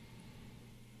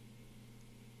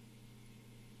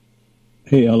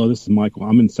 Hey, Ella, this is Michael.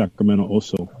 I'm in Sacramento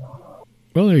also.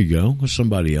 Well, there you go. With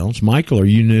somebody else. Michael, are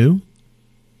you new?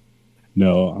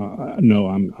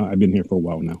 No, I've been here for a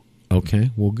while now.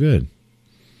 Okay, well, good.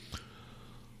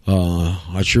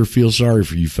 I sure feel sorry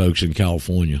for you folks in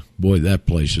California. Boy, that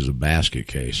place is a basket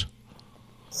case.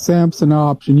 Samson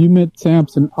option. You meant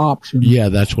Samson option. Yeah,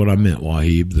 that's what I meant,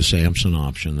 Wahib, the Samson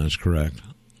option. That's correct.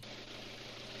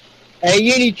 Hey,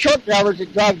 you need truck drivers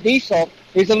that drive diesel.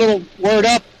 Here's a little word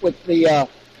up with the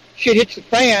shit hits the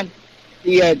fan.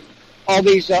 All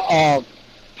these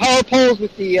power poles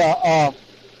with the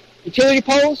utility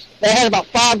poles, they had about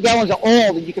 5 gallons of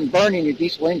oil that you can burn in your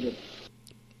diesel engine.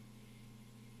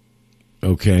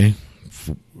 Okay.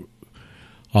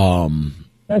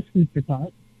 That's food for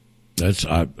thought. That's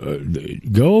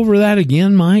go over that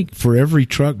again, Mike. For every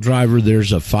truck driver,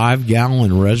 there's a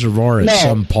 5-gallon reservoir at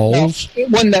some poles. No.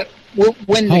 When the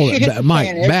shit hits the Mike,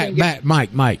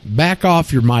 fan, Mike, back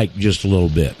off your mic just a little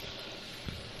bit.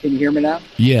 Can you hear me now?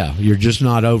 Yeah, you're just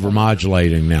not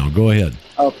over-modulating now. Go ahead.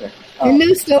 Okay. Your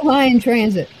news still high in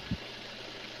transit.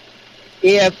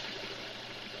 If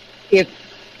the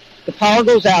power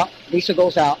goes out, diesel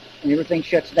goes out, and everything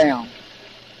shuts down,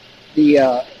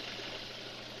 the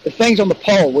things on the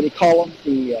pole, what do you call them?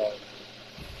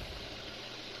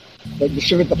 That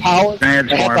distribute the power?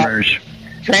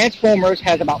 Transformers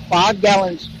has about 5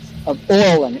 gallons of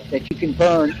oil in it that you can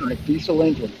burn in a diesel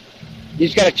engine. You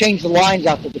just got to change the lines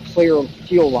out to the clear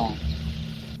fuel lines.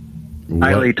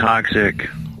 Highly toxic.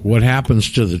 What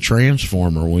happens to the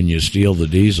transformer when you steal the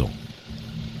diesel?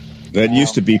 That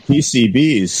used to be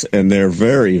PCBs, and they're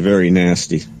very, very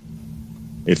nasty.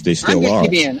 If they still are. I'm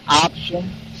just giving you an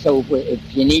option. So if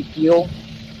you need fuel.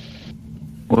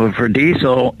 Well, for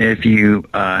diesel, if you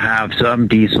have some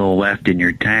diesel left in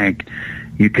your tank,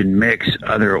 you can mix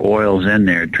other oils in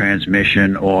there,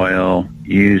 transmission oil,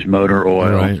 used motor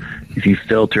oil. Right. If you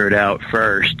filter it out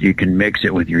first, you can mix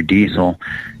it with your diesel.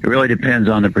 It really depends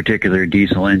on the particular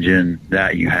diesel engine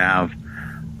that you have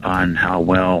on how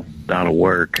well that'll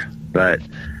work. But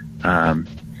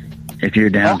if you're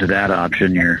down to that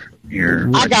option, you're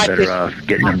much better off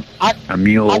getting a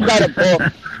mule. I got a book.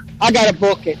 I got a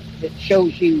book that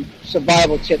shows you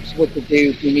survival tips, what to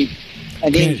do if you need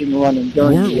an engine running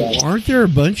during Aren't there a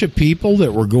bunch of people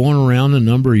that were going around a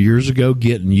number of years ago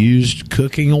getting used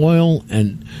cooking oil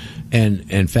and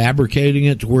fabricating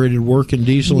it to where it'd work in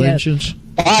diesel engines?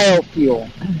 Biofuel.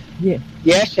 Yes.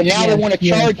 Yes, and now they want to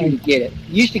charge you to get it.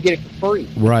 You used to get it for free.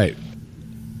 Right.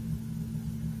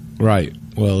 Right.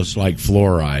 Well, it's like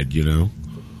fluoride, you know.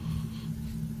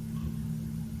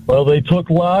 Well, they took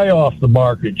lye off the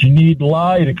market. You need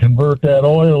lye to convert that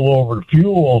oil over to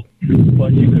fuel,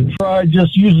 but you can try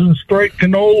just using straight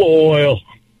canola oil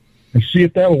and see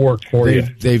if that'll work for you.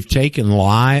 They've taken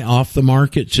lye off the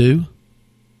market, too?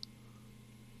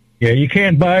 Yeah, you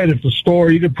can't buy it at the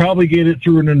store. You could probably get it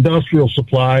through an industrial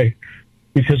supply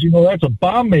because, that's a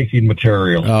bomb-making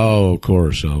material. Oh, of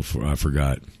course. Oh, I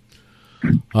forgot.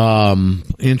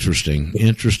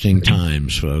 Interesting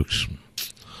times, folks.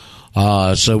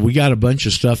 So we got a bunch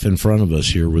of stuff in front of us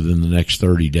here within the next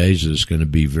 30 days that's going to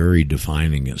be very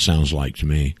defining, it sounds like to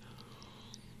me.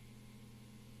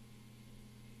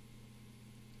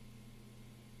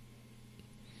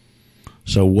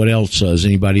 So what else? Has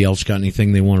anybody else got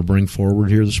anything they want to bring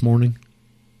forward here this morning?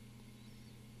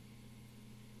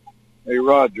 Hey,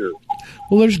 Roger.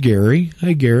 Well, there's Gary.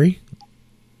 Hey, Gary.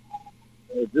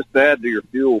 Just to add to your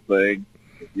fuel thing,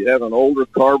 if you have an older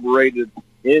carbureted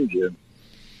engine,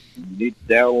 you need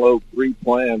to download 3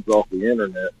 plans off the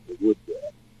internet for wood gas.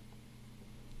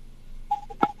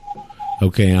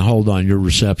 Okay, now hold on. Your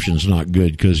reception's not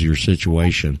good because of your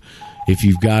situation. If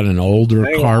you've got an older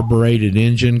carbureted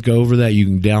engine, go over that. You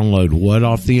can download what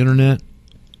off the internet?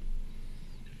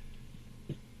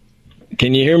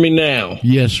 Can you hear me now?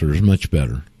 Yes, sir. It's much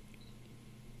better.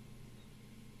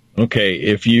 Okay,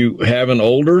 if you have an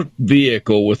older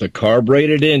vehicle with a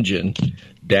carbureted engine,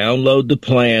 download the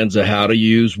plans of how to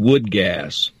use wood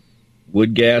gas.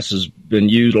 Wood gas has been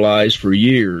utilized for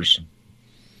years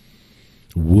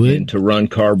to run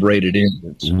carbureted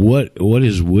engines. What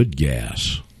is wood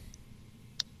gas?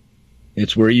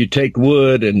 It's where you take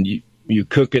wood and you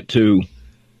cook it to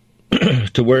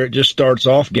where it just starts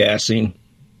off gassing,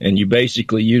 and you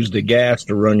basically use the gas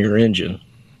to run your engine.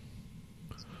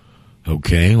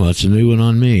 Okay, well, that's a new one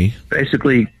on me.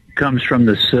 Basically comes from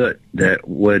the soot that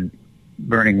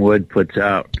burning wood puts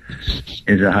out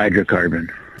is a hydrocarbon.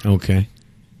 Okay.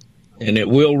 And it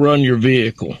will run your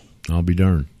vehicle. I'll be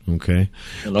darned. Okay.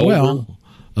 Well,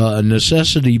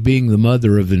 necessity being the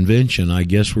mother of invention, I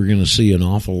guess we're going to see an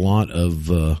awful lot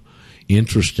of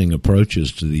interesting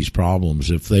approaches to these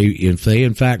problems. If they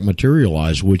in fact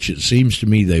materialize, which it seems to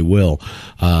me they will,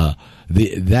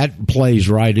 that plays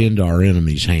right into our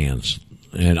enemy's hands,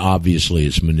 and obviously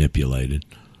it's manipulated.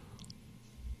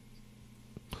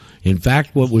 In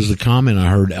fact, what was the comment I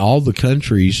heard? All the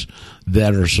countries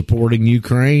that are supporting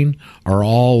Ukraine are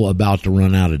all about to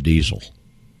run out of diesel.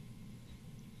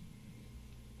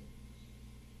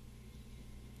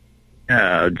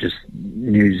 Just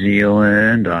New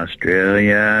Zealand,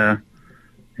 Australia,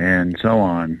 and so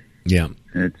on. Yeah.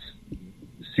 It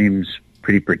seems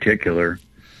pretty particular.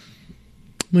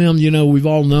 Well, we've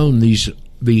all known these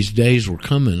days were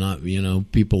coming.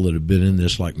 People that have been in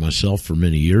this like myself for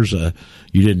many years, you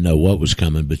didn't know what was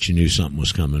coming, but you knew something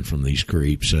was coming from these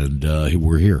creeps, and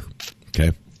we're here.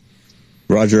 Okay.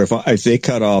 Roger, if they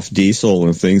cut off diesel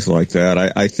and things like that,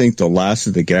 I think the last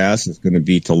of the gas is going to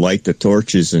be to light the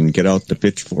torches and get out the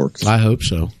pitchforks. I hope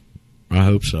so.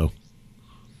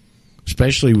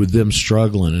 Especially with them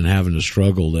struggling and having to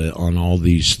struggle on all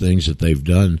these things that they've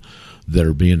done that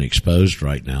are being exposed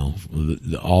right now.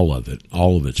 All of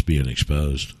it's being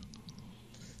exposed.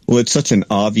 Well, it's such an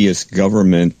obvious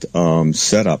government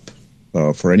setup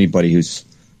for anybody who's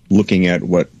looking at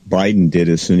what Biden did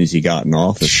as soon as he got in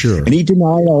office. Sure. And he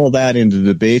denied all that in the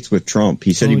debates with Trump.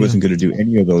 He said he wasn't going to do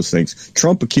any of those things.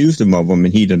 Trump accused him of them,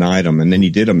 and he denied them, and then he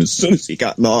did them as soon as he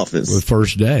got in office. The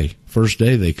first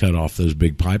day they cut off those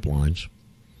big pipelines.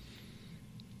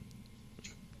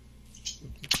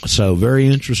 So, very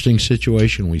interesting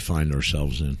situation we find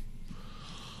ourselves in.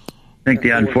 I think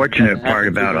the unfortunate part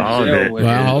about all of it...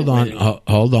 Well, hold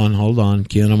on.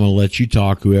 Ken, I'm going to let you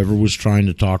talk. Whoever was trying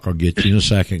to talk, I'll get you in a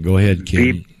second. Go ahead,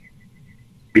 Ken.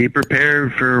 Be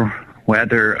prepared for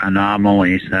weather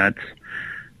anomalies. That's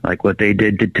like what they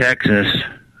did to Texas.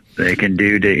 They can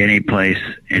do to any place,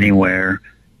 anywhere,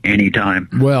 anytime.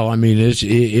 Well, I mean, it's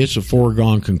a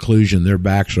foregone conclusion. Their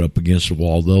backs are up against the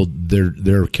wall.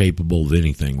 They're capable of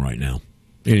anything right now.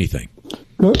 Anything.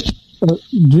 Good.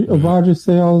 Roger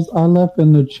Sales, I left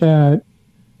in the chat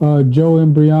Joe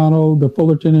Imbriano, the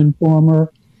Fullerton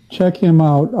Informer. Check him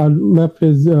out. I left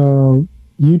his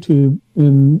YouTube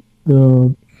in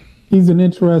the. He's an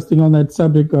interesting on that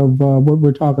subject of what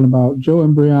we're talking about. Joe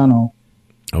Imbriano.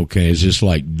 Okay, is this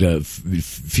like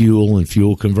fuel and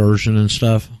fuel conversion and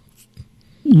stuff?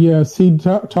 Yes, he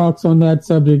talks on that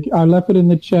subject. I left it in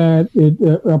the chat.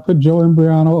 I put Joe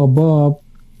Imbriano above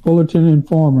Fullerton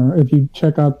Informer, if you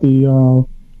check out the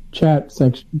chat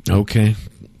section. Okay,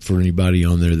 for anybody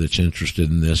on there that's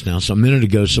interested in this. Now, so a minute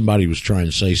ago, somebody was trying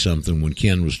to say something when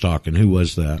Ken was talking. Who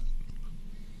was that?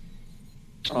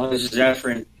 Oh, this is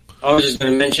Efren. I was just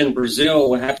going to mention Brazil,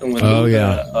 what happened with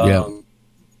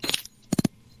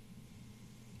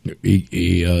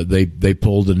They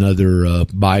pulled another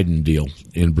Biden deal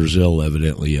in Brazil,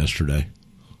 evidently, yesterday.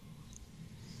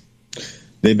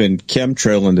 They've been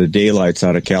chemtrailing the daylights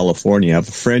out of California. I have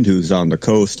a friend who's on the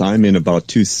coast. I'm in about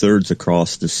 2/3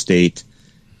 across the state,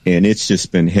 and it's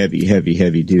just been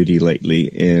heavy duty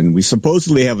lately. And we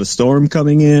supposedly have a storm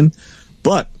coming in,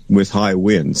 but with high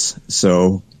winds.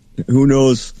 So who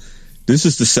knows? This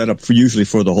is the setup usually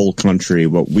for the whole country.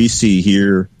 What we see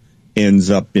here ends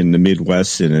up in the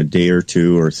Midwest in a day or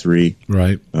 2 or 3.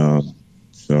 Right.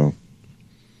 So.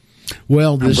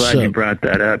 Well, I'm glad you brought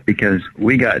that up because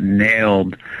we got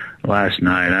nailed last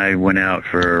night. I went out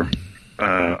for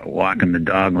walking the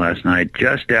dog last night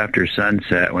just after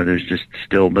sunset where there's just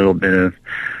still a little bit of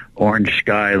orange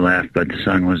sky left, but the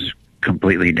sun was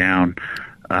completely down.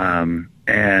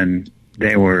 And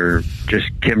they were just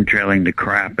chemtrailing the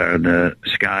crap out of the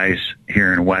skies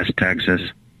here in West Texas.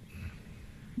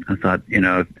 I thought,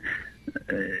 it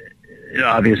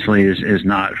obviously is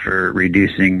not for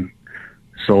reducing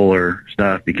solar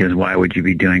stuff because why would you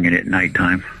be doing it at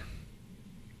nighttime?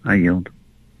 I yield.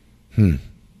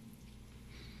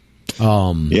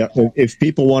 If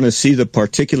people want to see the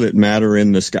particulate matter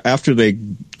in the sky after they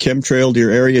chemtrailed your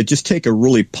area, just take a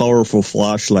really powerful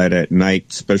flashlight at night,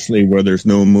 especially where there's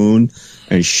no moon,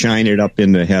 and shine it up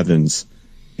in the heavens.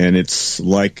 And it's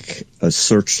like a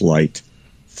searchlight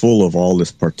full of all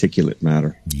this particulate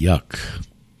matter. Yuck.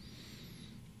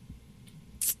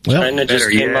 Well, China just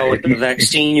came out with the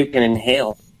vaccine you can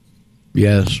inhale.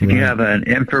 Yes. If you have an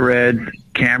infrared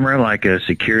camera, like a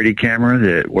security camera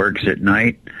that works at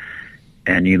night,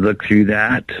 and you look through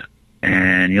that,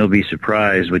 and you'll be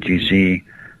surprised what you see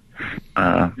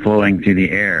flowing through the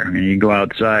air. And you go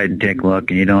outside and take a look,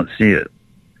 and you don't see it.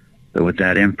 But with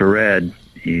that infrared,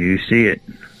 you see it.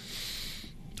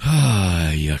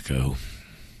 Yucko.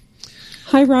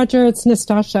 Hi, Roger. It's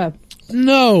Nastasha.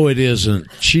 No, it isn't.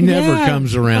 She never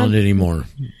comes around anymore.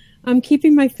 I'm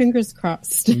keeping my fingers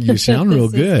crossed. You sound real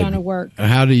good. It's going to work.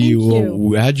 How'd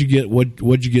you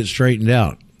get straightened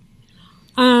out?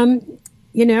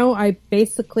 I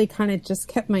basically kind of just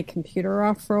kept my computer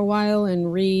off for a while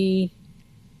and restarted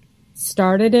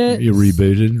it. You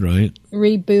rebooted, right?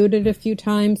 Rebooted a few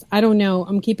times. I don't know.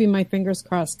 I'm keeping my fingers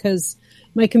crossed because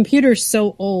my computer's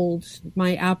so old,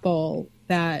 my Apple,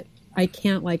 that I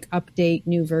can't update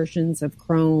new versions of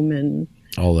Chrome and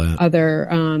all that other.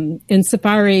 And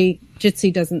Safari,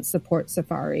 Jitsi doesn't support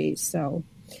Safari, so.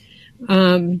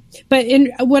 But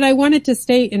in what I wanted to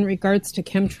state in regards to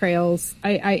chemtrails,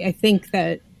 I think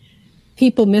that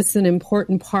people miss an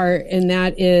important part, and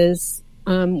that is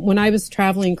when I was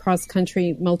traveling cross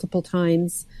country multiple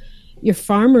times, your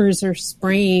farmers are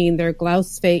spraying their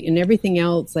glyphosate and everything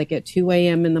else at 2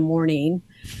 a.m. in the morning.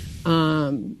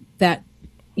 That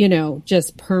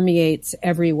just permeates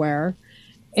everywhere.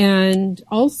 And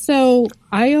also,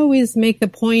 I always make the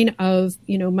point of,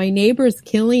 my neighbors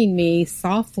killing me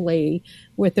softly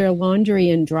with their laundry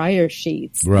and dryer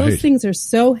sheets. Right. Those things are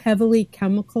so heavily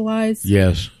chemicalized.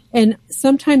 Yes. And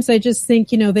sometimes I just think,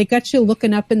 they got you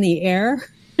looking up in the air.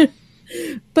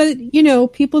 But,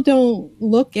 people don't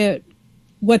look at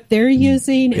what they're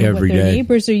using and what their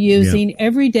neighbors are using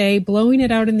every day, blowing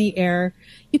it out in the air.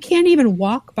 You can't even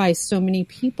walk by so many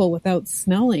people without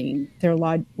smelling their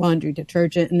laundry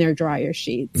detergent and their dryer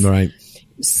sheets. Right.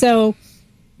 So,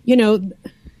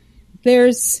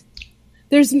 there's,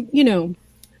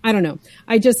 I don't know.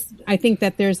 I think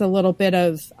that there's a little bit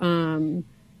of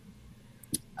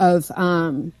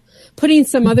putting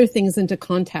some other things into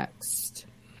context,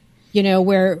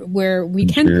 where we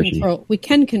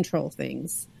can control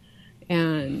things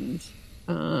and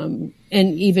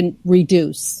even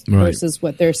reduce versus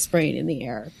what they're spraying in the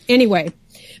air. Anyway,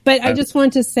 but I just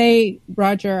want to say,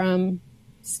 Roger, I'm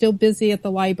still busy at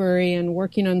the library and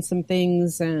working on some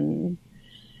things. And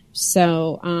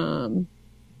so,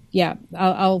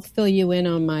 I'll fill you in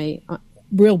on my,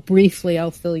 real briefly,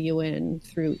 I'll fill you in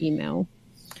through email.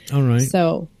 All right.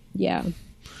 So, yeah.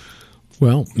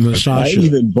 Well, Nastasha, I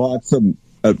even bought some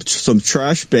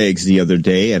trash bags the other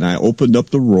day, and I opened up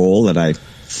the roll and I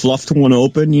fluffed one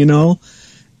open, and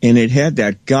it had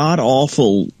that god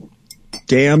awful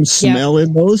damn smell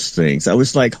in those things. I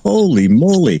was like, holy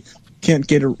moly, can't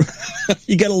get you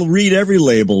got to read every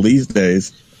label these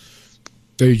days.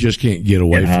 You just can't get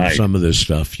away from some of this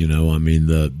stuff, I mean,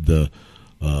 the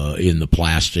in the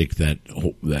plastic, that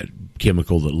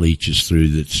chemical that leaches through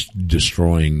that's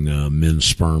destroying men's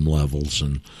sperm levels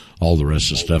and all the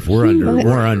rest of the stuff. We're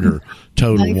under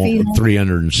total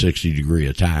 360-degree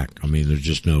attack. I mean, there's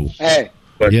just no. Hey.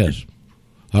 Yes.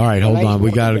 All right, hold on.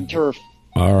 We got to.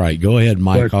 All right, go ahead,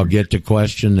 Mike. I'll get to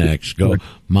question next. Go,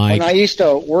 Mike. When I used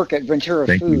to work at Ventura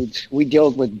Foods, we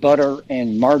dealt with butter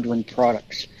and margarine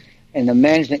products, and the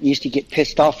management used to get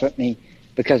pissed off at me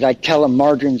because I tell them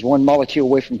margarine's one molecule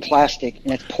away from plastic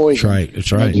and it's poison.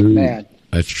 That's right. Mad.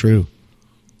 That's true.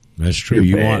 That's true.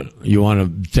 You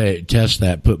want to test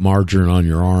that? Put margarine on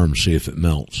your arm, see if it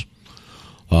melts.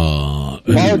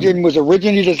 Margarine was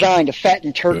originally designed to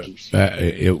fatten turkeys.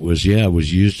 It was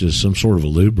used as some sort of a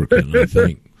lubricant, I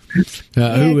think.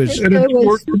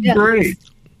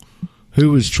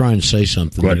 Who was trying to say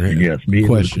something? Question, yes, me.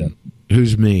 Question.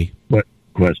 Who's me? What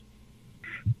question?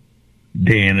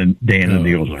 Dan and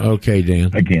the Ozarks. Okay,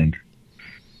 Dan. Again,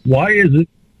 why is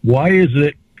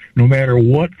it no matter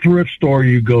what thrift store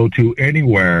you go to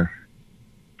anywhere,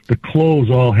 the clothes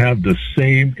all have the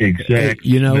same exact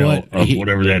smell of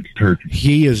whatever that turkey?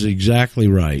 He is exactly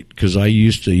right, because I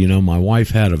used to, my wife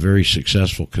had a very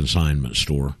successful consignment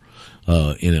store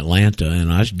in Atlanta,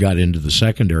 and I got into the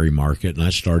secondary market, and I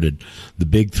started the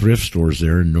big thrift stores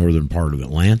there in northern part of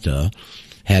Atlanta.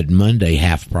 Had Monday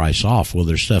half price off. Well,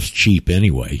 their stuff's cheap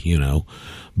anyway,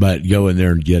 but go in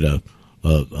there and get a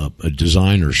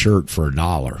designer shirt for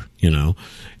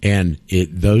 $1, and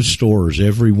those stores,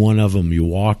 every one of them you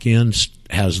walk in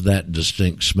has that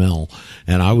distinct smell.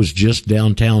 And I was just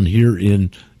downtown here in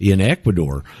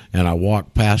Ecuador, and I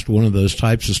walked past one of those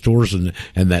types of stores, and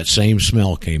that same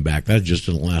smell came back. That's just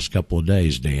in the last couple of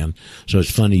days, Dan. So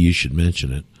it's funny you should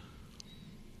mention it.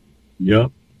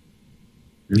 Yep.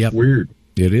 It's weird.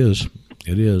 It is.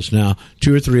 It is. Now,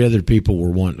 2 or 3 other people were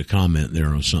wanting to comment there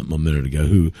on something a minute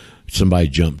ago. Somebody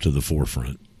jumped to the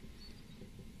forefront.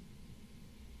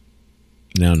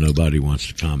 Now nobody wants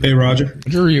to comment. Hey, Roger.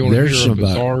 You want to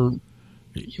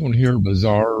hear a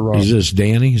bizarre? Is this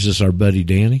Danny? Is this our buddy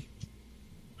Danny?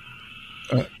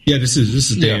 Yeah, this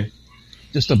is Dan. Yeah.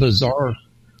 Just a bizarre.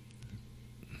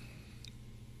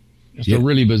 A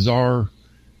really bizarre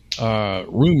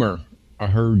rumor I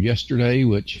heard yesterday,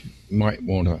 which you might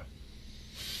want to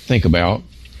think about.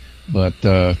 But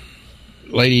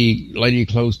lady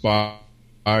close by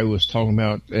I was talking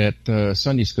about at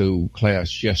Sunday school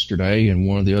class yesterday, and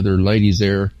one of the other ladies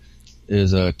there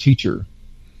is a teacher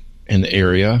in the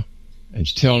area, and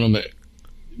she's telling them that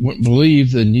wouldn't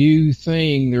believe the new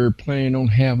thing they're planning on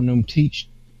having them teach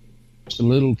the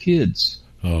little kids.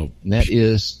 Oh, and that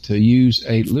is to use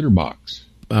a litter box.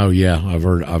 Oh yeah, I've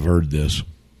heard this.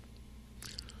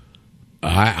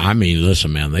 I mean,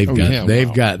 listen, man, they've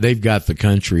got the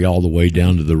country all the way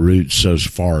down to the roots so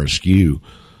far askew.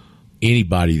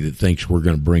 Anybody that thinks we're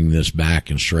going to bring this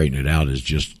back and straighten it out is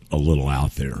just a little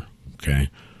out there. Okay.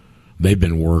 They've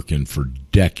been working for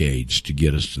decades to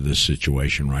get us to this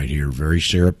situation right here, very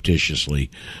surreptitiously,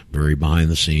 very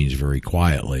behind the scenes, very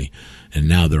quietly, and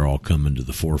now they're all coming to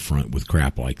the forefront with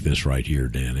crap like this right here,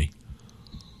 Danny.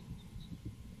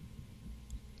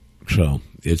 So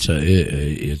it's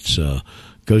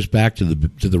goes back to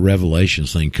the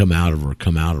Revelations thing. Come out of her.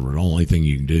 The only thing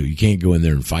you can do, you can't go in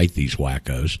there and fight these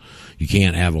wackos. You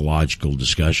can't have a logical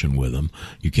discussion with them.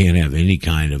 You can't have any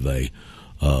kind of a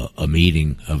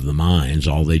meeting of the minds.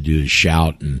 All they do is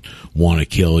shout and want to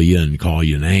kill you and call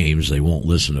you names. They won't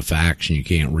listen to facts, and you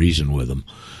can't reason with them.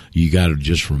 You got to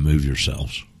just remove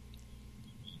yourselves.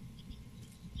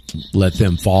 Let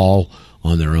them fall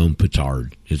on their own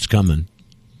petard. It's coming.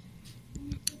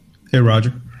 Hey,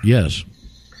 Roger. Yes.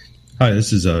 Hi,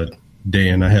 this is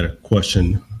Dan. I had a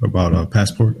question about a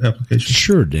passport application.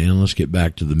 Sure, Dan. Let's get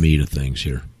back to the meat of things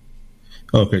here.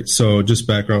 Okay, so just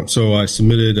background. So I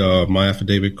submitted my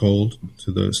affidavit cold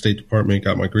to the State Department,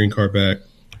 got my green card back.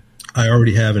 I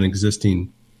already have an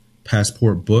existing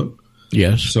passport book.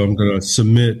 Yes. So I'm going to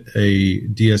submit a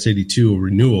DS-82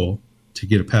 renewal to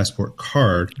get a passport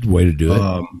card. Way to do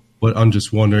it. But I'm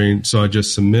just wondering, so I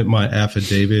just submit my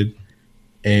affidavit,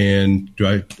 and do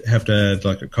I have to add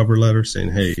like a cover letter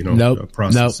saying, hey,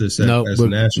 process this as a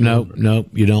national? No,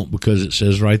 you don't, because it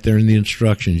says right there in the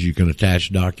instructions you can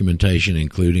attach documentation,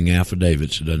 including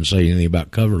affidavits. It doesn't say anything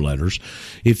about cover letters.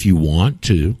 If you want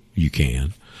to, you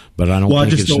can, but I don't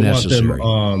think it's necessary.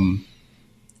 Want them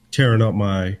tearing up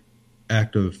my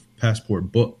active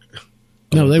passport book.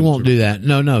 No, they won't do that.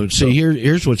 No. See,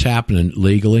 here's what's happening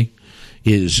legally.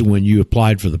 Is when you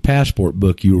applied for the passport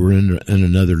book, you were in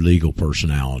another legal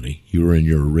personality. You were in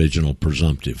your original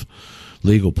presumptive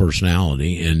legal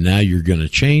personality, and now you're going to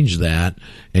change that,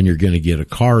 and you're going to get a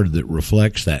card that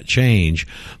reflects that change.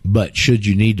 But should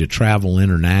you need to travel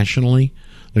internationally,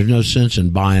 there's no sense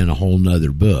in buying a whole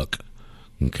nother book,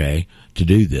 okay, to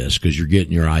do this, because you're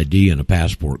getting your ID in a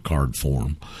passport card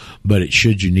form. But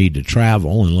should you need to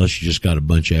travel, unless you just got a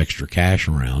bunch of extra cash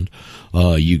around,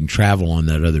 you can travel on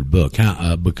that other book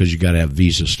because you got to have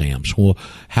visa stamps. Well,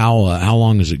 how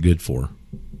long is it good for?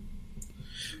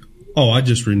 Oh, I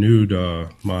just renewed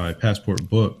my passport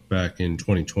book back in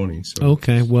 2020. So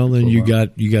okay, well then you got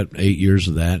 8 years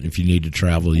of that. If you need to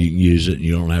travel, you can use it, and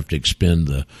you don't have to expend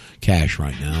the cash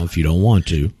right now if you don't want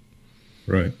to.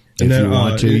 Right. If you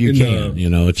want to, you can.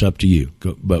 It's up to you.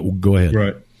 But go ahead.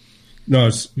 Right. No, I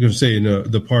was going to say in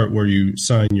the part where you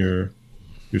sign your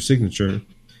signature,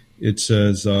 it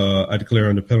says, I declare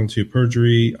under penalty of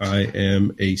perjury, I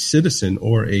am a citizen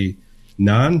or a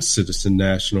non-citizen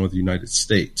national of the United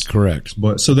States. Correct.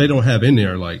 But so they don't have in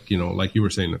there like you were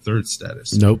saying, the third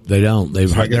status. Nope, they don't.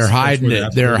 They're hiding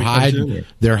it.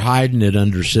 They're hiding it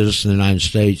under citizen of the United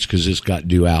States because it's got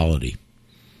duality.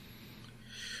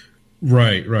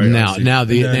 Right. Now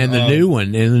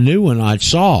the new one I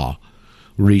saw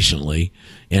recently,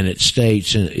 and it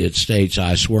states,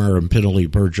 I swear on penalty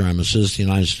of perjury, I'm a citizen of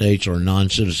the United States or a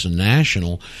non-citizen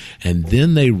national, and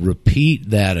then they repeat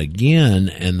that again,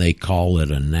 and they call it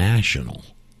a national.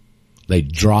 They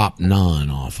drop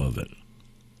non off of it.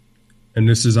 And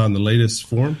this is on the latest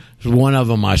form? One of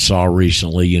them I saw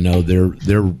recently.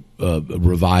 They're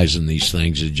revising these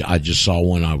things. I just saw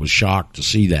one. I was shocked to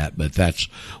see that, but that's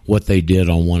what they did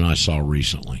on one I saw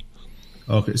recently.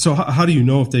 Okay, so how do you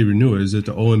know if they renew it? Is it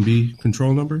the OMB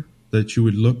control number that you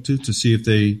would look to see if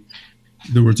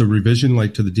there was a revision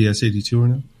like to the DS-82 or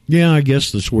not? Yeah, I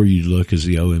guess that's where you look, is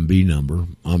the OMB number.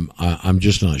 I'm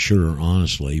just not sure,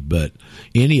 honestly, but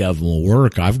any of them will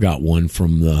work. I've got one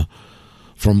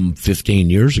from 15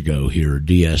 years ago here,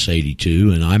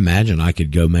 DS-82, and I imagine I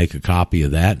could go make a copy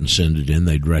of that and send it in.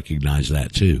 They'd recognize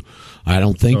that too. I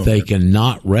don't think they can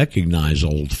not recognize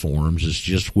old forms. It's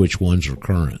just which ones are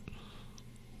current.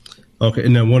 Okay,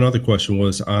 and then one other question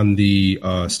was on the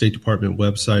State Department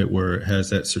website where it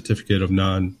has that certificate of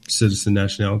non-citizen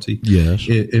nationality. Yes.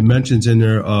 It mentions in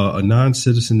there a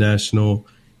non-citizen national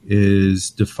is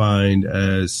defined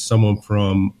as someone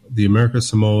from the American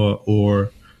Samoa or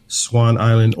Swan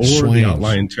Island or the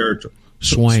outlying territory.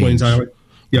 Swains Island?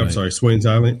 Yeah, I'm sorry, Swains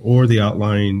Island or the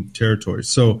outlying territories.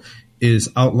 So is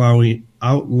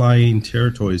outlying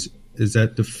territories, is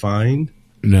that defined?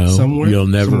 No, somewhere? You'll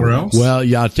never. Somewhere else? Well,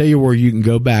 yeah, I'll tell you where you can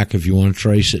go back if you want to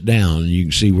trace it down. You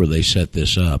can see where they set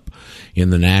this up in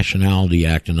the Nationality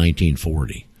Act of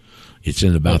 1940. It's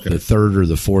in about the third or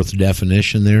the fourth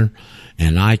definition there,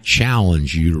 and I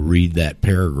challenge you to read that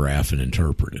paragraph and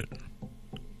interpret it.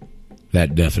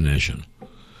 That definition.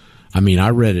 I mean, I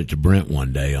read it to Brent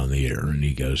one day on the air, and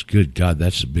he goes, "Good God,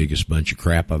 that's the biggest bunch of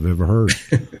crap I've ever heard."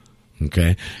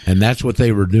 Okay, and that's what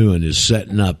they were doing, is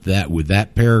setting up that with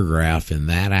that paragraph in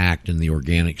that act and the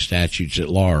organic statutes at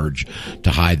large to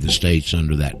hide the states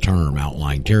under that term,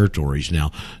 outlying territories.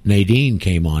 Now, Nadine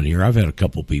came on here. I've had a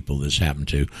couple people this happened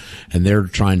to, and they're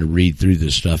trying to read through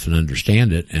this stuff and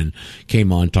understand it, and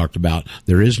came on, talked about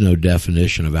there is no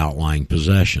definition of outlying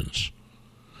possessions.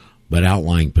 But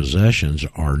outlying possessions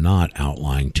are not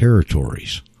outlying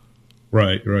territories.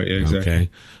 Right, exactly. Okay.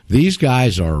 These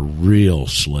guys are real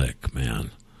slick, man.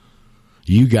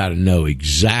 You got to know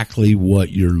exactly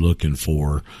what you're looking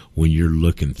for when you're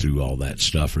looking through all that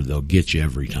stuff, or they'll get you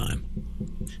every time.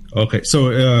 Okay,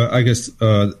 so I guess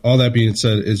all that being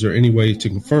said, is there any way to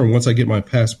confirm, once I get my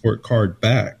passport card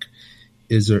back,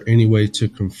 is there any way to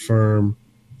confirm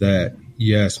that,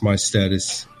 yes, my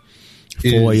status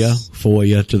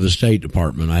FOIA to the State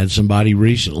Department. I had somebody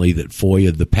recently that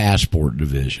FOIA'd the Passport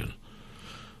Division.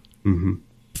 Mm-hmm.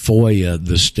 FOIA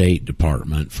the State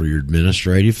Department for your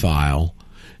administrative file,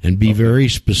 and be very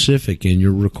specific in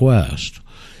your request.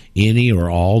 Any or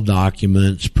all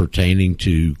documents pertaining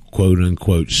to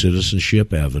quote-unquote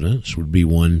citizenship evidence would be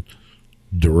one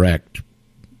direct,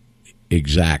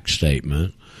 exact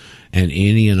statement, and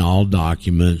any and all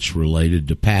documents related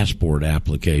to passport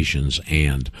applications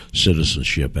and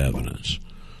citizenship evidence.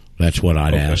 That's what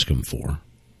I'd ask them for.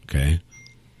 Okay.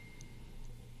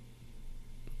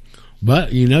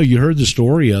 But, you know, you heard the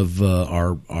story of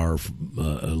our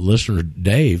listener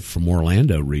Dave from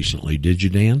Orlando recently. Did you,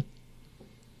 Dan?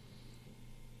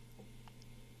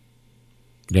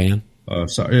 Dan?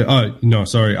 Sorry. No,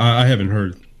 sorry. I haven't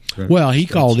heard. Well, he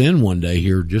called in one day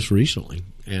here just recently,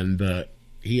 and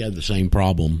he had the same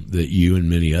problem that you and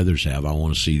many others have. I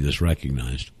want to see this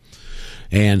recognized.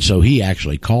 And so he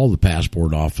actually called the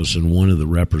passport office, and one of the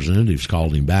representatives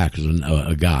called him back as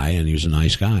a guy, and he was a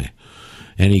nice guy.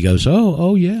 And he goes,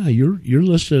 oh yeah, you're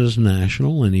listed as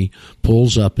national. And he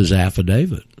pulls up his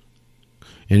affidavit.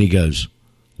 And he goes,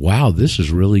 wow, this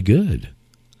is really good.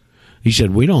 He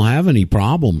said, we don't have any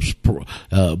problems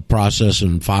processing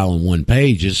and filing one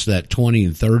page. It's that 20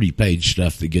 and 30 page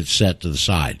stuff that gets set to the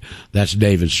side. That's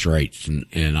David Straight's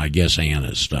and I guess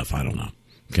Anna's stuff. I don't know.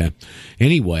 Okay.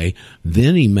 Anyway,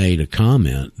 then he made a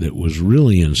comment that was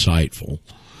really insightful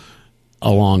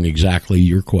along exactly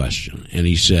your question. And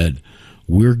he said,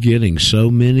 we're getting so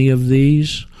many of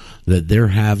these that they're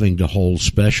having to hold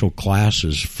special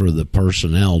classes for the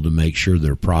personnel to make sure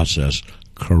they're processed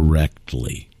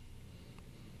correctly.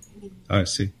 I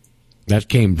see. That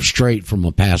came straight from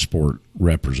a passport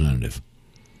representative.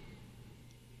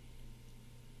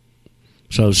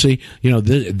 So, see, you know,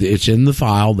 it's in the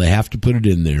file. They have to put it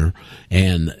in there.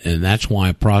 And that's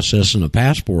why processing a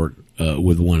passport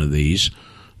with one of these,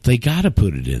 they got to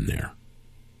put it in there.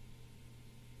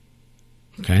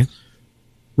 Okay.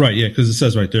 Right, yeah, because it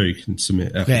says right there you can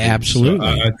submit. Okay, absolutely.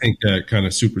 So I think that kind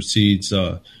of supersedes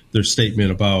their statement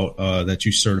about that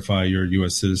you certify you're a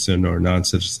U.S. citizen or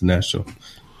non-citizen national.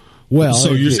 Well,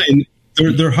 so you're saying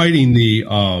they're hiding the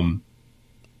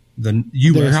U.S.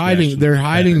 They're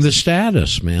hiding the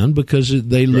status, man, because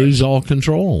they lose all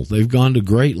control. They've gone to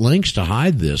great lengths to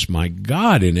hide this. My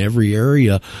God, in every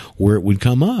area where it would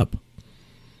come up.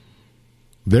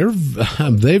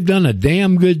 They've done a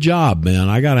damn good job, man.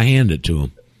 I got to hand it to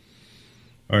them.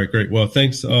 All right, great. Well,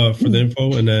 thanks for the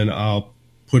info, and then I'll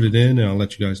put it in, and I'll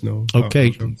let you guys know.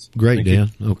 Okay, great, Dan.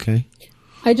 Okay.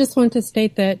 I just want to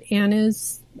state that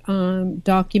Anna's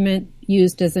document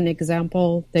used as an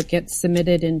example that gets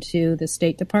submitted into the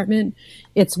State Department.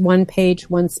 It's one page,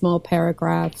 one small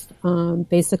paragraph,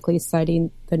 basically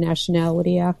citing the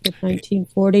Nationality Act of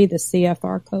 1940, the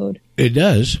CFR code. It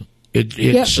does.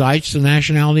 It cites the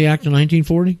Nationality Act of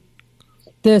 1940?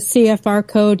 The CFR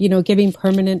code, you know, giving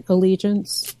permanent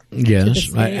allegiance. Yes,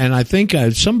 and I think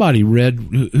somebody read,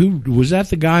 who was that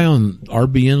the guy on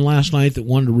RBN last night that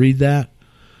wanted to read that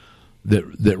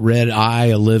read I,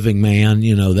 a living man,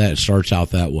 you know, that starts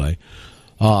out that way.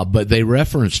 But they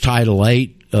reference Title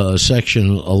 8,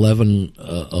 Section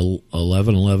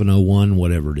 1101,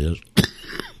 whatever it is.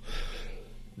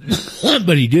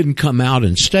 But he didn't come out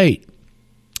and state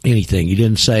anything. He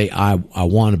didn't say, I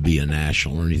want to be a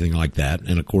national or anything like that.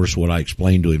 And, of course, what I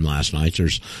explained to him last night,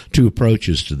 there's two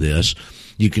approaches to this.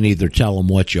 You can either tell them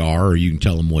what you are or you can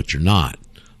tell them what you're not.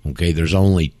 Okay, there's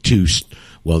only two.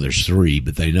 Well, there's three,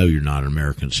 but they know you're not an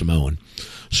American Samoan.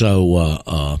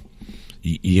 So,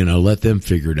 let them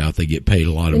figure it out. They get paid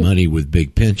a lot of money with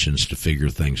big pensions to figure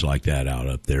things like that out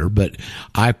up there. But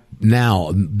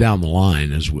now, down the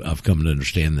line, as I've come to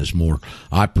understand this more,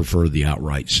 I prefer the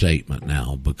outright statement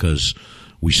now because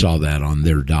we saw that on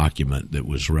their document that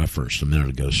was referenced a minute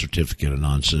ago, Certificate of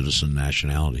Non-Citizen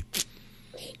Nationality.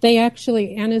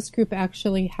 Anna's group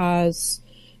actually has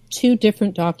two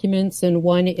different documents, and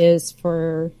one is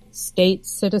for state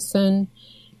citizen,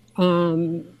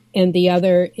 and the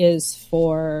other is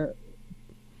for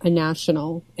a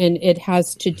national, and it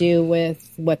has to do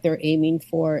with what they're aiming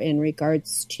for in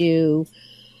regards to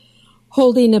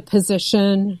holding a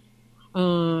position,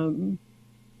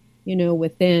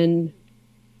 within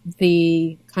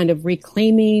the kind of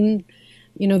reclaiming,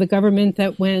 the government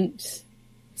that went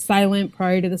silent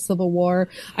prior to the Civil War.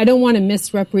 I don't want to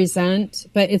misrepresent,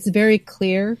 but it's very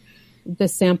clear, the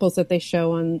samples that they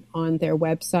show on their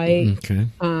website. Okay.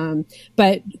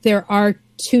 But there are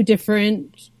two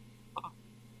different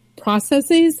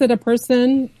processes that a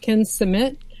person can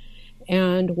submit.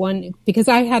 And one, because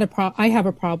I have a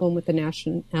problem with the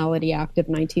Nationality Act of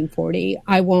 1940.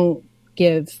 I won't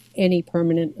give any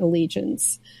permanent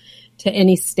allegiance to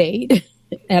any state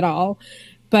at all.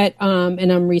 But,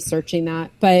 and I'm researching that.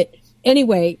 But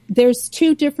anyway, there's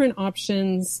two different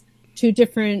options, two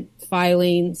different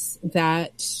filings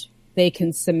that they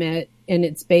can submit. And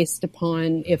it's based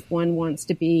upon if one wants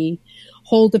to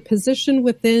hold a position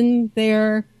within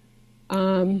their,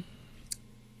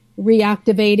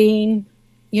 reactivating,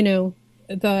 I'm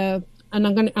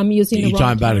using the wrong You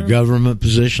talking about term. a government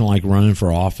position like running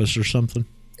for office or something?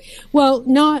 Well,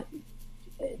 not,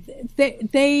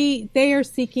 they are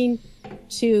seeking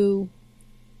to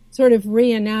sort of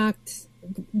bring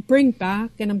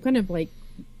back, and I'm going to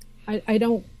I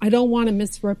don't want to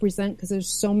misrepresent because there's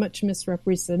so much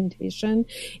misrepresentation,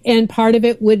 and part of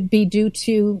it would be due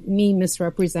to me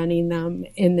misrepresenting them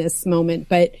in this moment.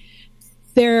 But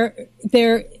there's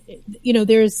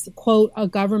quote a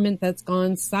government that's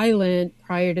gone silent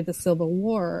prior to the Civil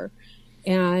War,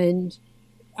 and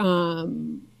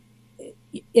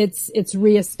it's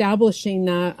reestablishing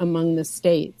that among the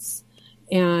states.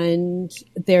 And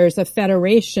there's a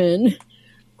federation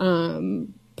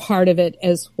part of it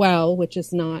as well, which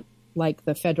is not like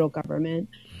the federal government.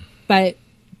 But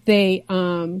they,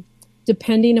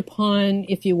 depending upon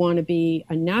if you want to be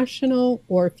a national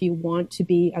or if you want to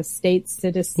be a state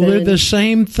citizen. Well, they're the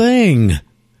same thing.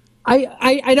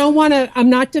 I don't want to, I'm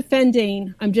not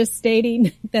defending. I'm just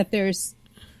stating that there's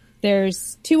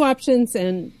two options,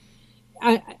 and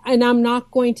I'm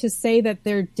not going to say that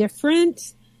they're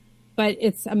different, but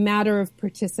it's a matter of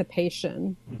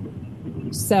participation.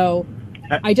 So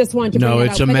I just wanted to bring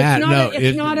it up.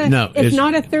 It's not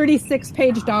a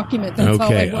 36-page document. That's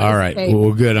okay, all right.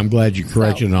 Well, good. I'm glad you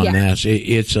corrected on that.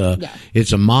 It's a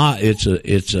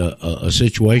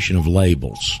situation of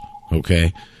labels.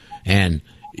 Okay, and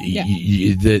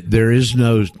there is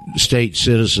no state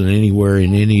citizen anywhere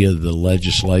in any of the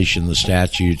legislation, the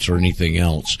statutes, or anything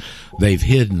else. They've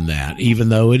hidden that, even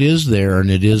though it is there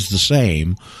and it is the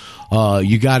same.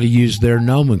 You got to use their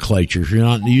nomenclature. If you're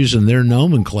not using their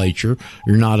nomenclature,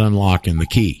 you're not unlocking the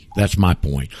key. That's my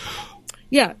point.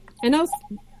 Yeah, and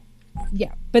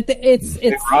but it's.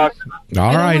 All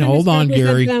right, hold on,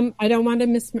 Gary. I don't want to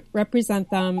misrepresent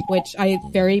them, which I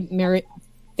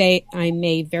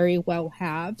may very well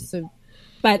have. So,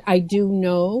 but I do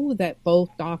know that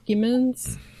both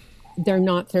documents, they're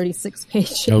not 36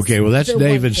 pages. Okay, well, that's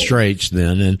David Straits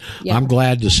then, and I'm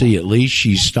glad to see at least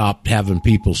she's stopped having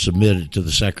people submit it to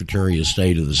the Secretary of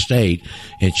State of the state,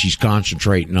 and she's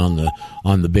concentrating on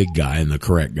the big guy and the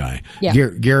correct guy. Yeah.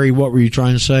 Gary, what were you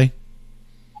trying to say?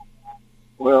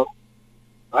 Well,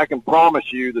 I can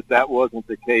promise you that wasn't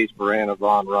the case for Anna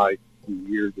Von Wright 2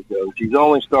 years ago. She's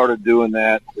only started doing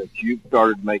that since you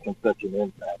started making such an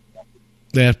impact.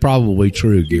 That's probably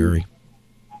true, Gary.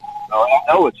 I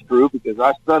know it's true because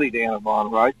I studied Anna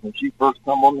Von Wright when she first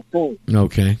come on the scene.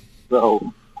 Okay.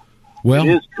 So, well,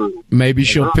 it is true. Maybe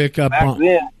she'll pick up on.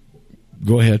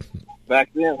 Go ahead. Back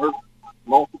then, her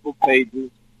multiple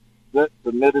pages that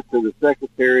submitted to the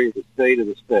Secretary of the State of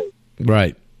the state.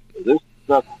 Right. So this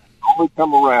stuff has only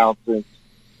come around since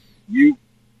you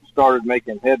started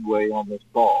making headway on this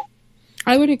call.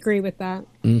 I would agree with that.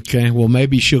 Okay. Well,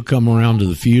 maybe she'll come around to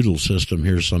the feudal system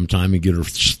here sometime and get her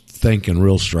thinking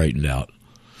real straightened out.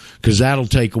 because that'll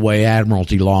take away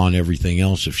admiralty law and everything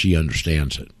else if she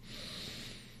understands it.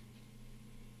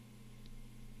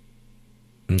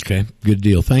 Okay, good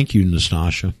deal. Thank you,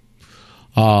 Nastasha,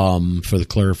 for the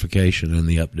clarification and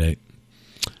the update.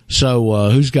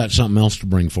 So, who's got something else to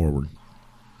bring forward?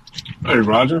 Hey,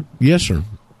 Roger. Yes, sir.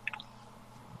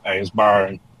 Hey, it's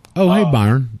Byron. Oh, hey,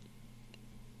 Byron.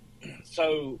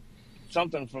 So,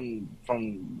 something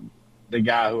from the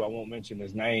guy who I won't mention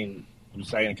his name was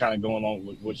saying, kind of going along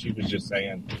with what she was just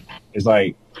saying, is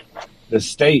like the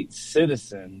state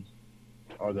citizen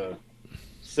or the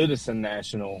citizen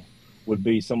national would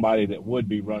be somebody that would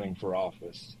be running for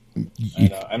office.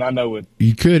 And I know it.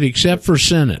 You could, except for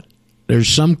Senate. There's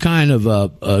some kind of a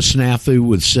snafu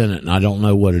with Senate, and I don't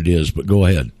know what it is, but go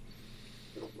ahead.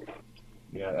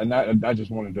 Yeah, and I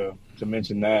just wanted to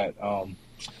mention that.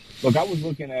 Look, I was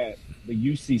looking at the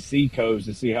UCC codes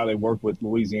to see how they work with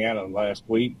Louisiana last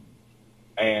week,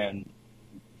 and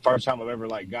first time I've ever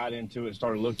got into it,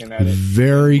 started looking at it.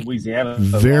 Louisiana,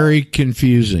 very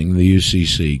confusing. The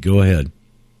UCC. Go ahead.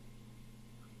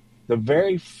 The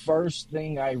very first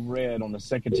thing I read on the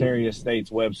Secretary of State's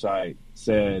website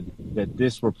said that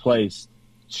this replaced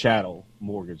chattel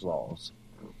mortgage laws.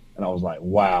 And I was like,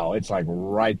 wow, it's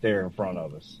right there in front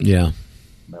of us. Yeah.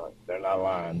 They're not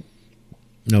lying.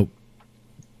 Nope.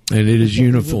 And it is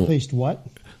uniform. Replaced what?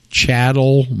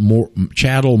 Chattel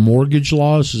mortgage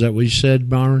laws. Is that what you said,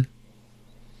 Byron?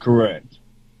 Correct.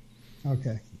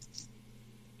 Okay.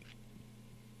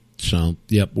 So,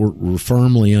 yep, we're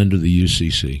firmly under the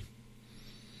UCC.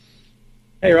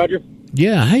 Hey, Roger.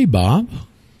 Yeah, hey, Bob.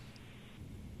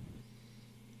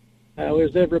 How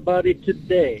is everybody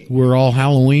today? We're all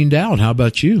Halloweened out. How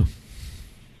about you?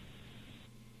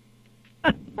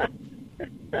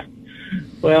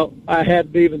 Well, I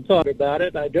hadn't even thought about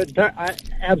it. I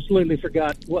absolutely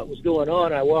forgot what was going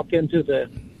on. I walk into the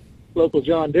local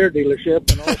John Deere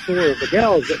dealership, and all four of the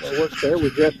gals that worked there were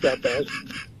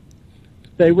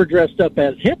dressed up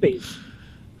as hippies,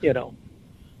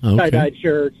 Okay. Tie-dyed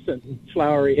shirts and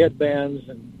flowery headbands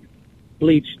and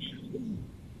bleached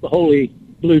holy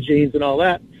blue jeans and all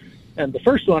that. And the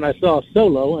first one I saw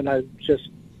solo, and I just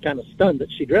kind of stunned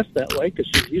that she dressed that way because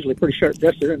she's usually a pretty sharp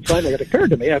dresser. And finally it occurred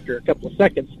to me after a couple of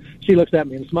seconds, she looks at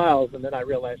me and smiles, and then I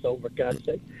realized, oh, for God's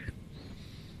sake.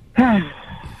 And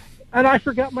I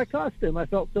forgot my costume. I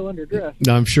felt so underdressed.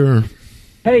 I'm sure.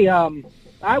 Hey,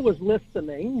 I was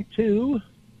listening to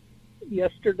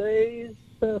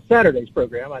Saturday's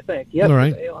program, I think,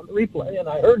 yesterday on the replay, and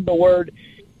I heard the word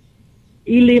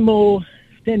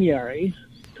Ilimosteniari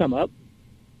come up.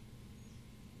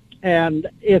 And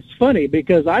it's funny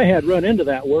because I had run into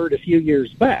that word a few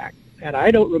years back, and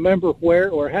I don't remember where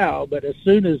or how, but as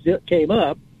soon as it came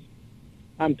up,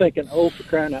 I'm thinking, oh, for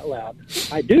crying out loud.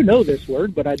 I do know this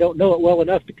word, but I don't know it well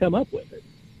enough to come up with it.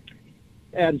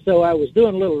 And so I was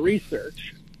doing a little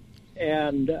research,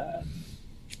 and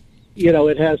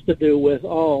it has to do with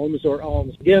alms or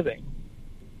alms giving.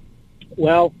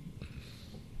 Well,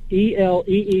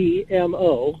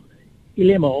 Eleemo,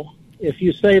 Ilimo, if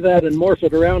you say that and morph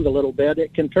it around a little bit,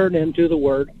 it can turn into the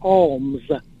word alms,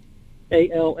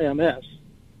 A-L-M-S.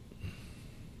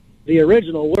 The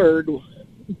original word,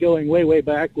 going way, way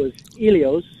back, was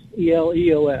Elios,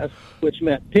 E-L-E-O-S, which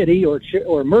meant pity or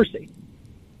mercy.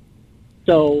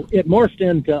 So it morphed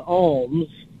into alms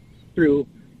through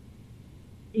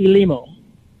Ilimo.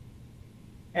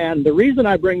 And the reason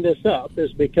I bring this up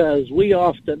is because we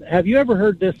often, have you ever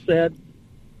heard this said?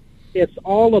 It's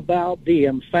all about the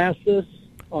emphasis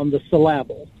on the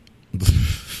syllable.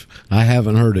 I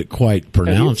haven't heard it quite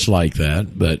pronounced like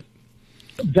that, but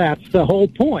that's the whole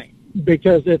point,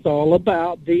 because it's all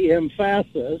about the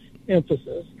emphasis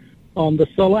on the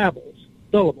syllables.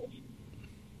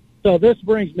 So this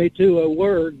brings me to a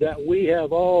word that we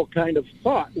have all kind of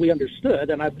thought we understood,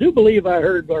 and I do believe I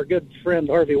heard our good friend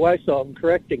Harvey Weishaupt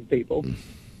correcting people,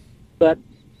 but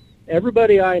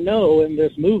everybody I know in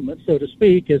this movement, so to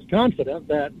speak, is confident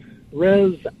that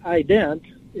res ident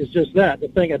is just that, the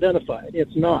thing identified.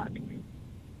 It's not.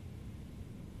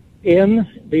 In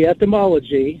the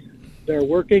etymology, they're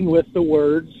working with the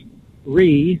words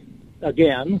tibier,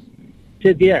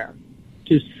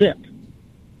 to sit.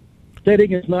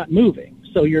 Sitting is not moving,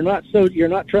 so you're not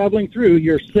traveling through.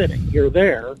 You're sitting. You're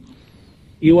there.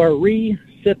 You are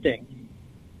re-sitting.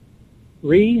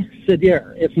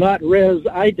 Re-sidier. It's not res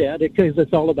ident because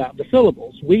it's all about the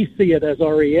syllables. We see it as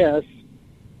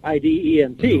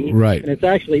R-E-S-I-D-E-N-T, right? And it's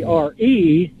actually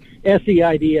R-E-S-E-I-D-N-T.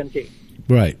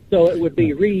 Right. So it would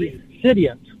be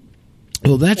re-sidient.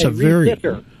 Well, that's a very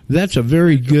That's a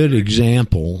very good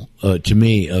example to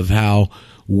me of how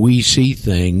we see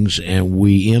things and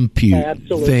we impute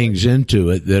things into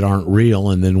it that aren't real,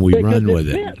 and then we run with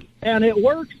it. And it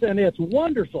works, and it's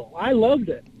wonderful. I loved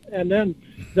it. And then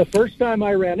the first time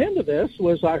I ran into this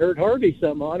was I heard Harvey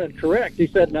come on and correct. He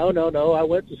said, no, I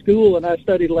went to school and I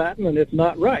studied Latin, and it's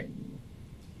not right.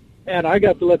 And I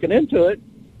got to looking into it,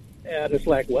 and it's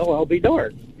like, well, I'll be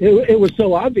darned. It was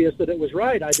so obvious that it was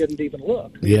right, I didn't even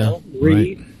look.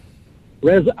 Read.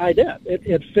 Right. I did.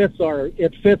 It fits our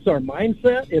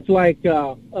mindset. It's like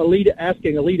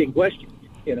asking a leading question.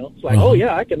 It's like, oh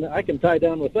yeah, I can tie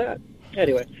down with that.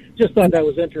 Anyway, just thought that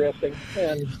was interesting.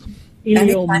 And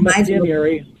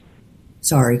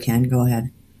Sorry, Ken, go ahead.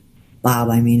 Bob,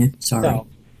 I mean it. Sorry.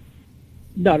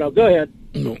 No, go ahead.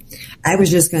 I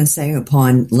was just going to say,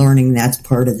 upon learning that's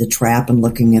part of the trap and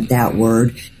looking at that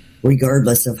word,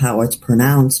 regardless of how it's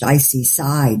pronounced, I see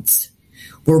sides.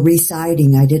 We're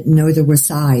reciting. I didn't know there were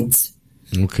sides.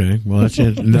 Okay. Well, that's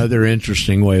another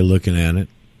interesting way of looking at it.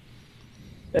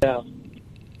 Yeah.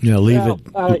 Yeah, leave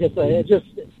it. Like I say,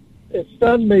 it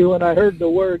stunned me when I heard the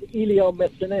word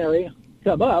elio-missionary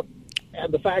come up,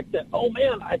 and the fact that, oh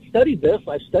man, I studied this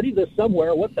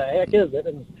somewhere. What the heck is it?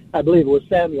 And I believe it was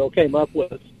Samuel came up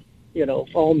with,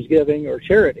 almsgiving or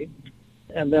charity.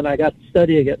 And then I got to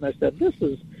studying it, and I said, this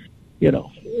is,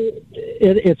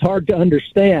 it's hard to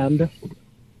understand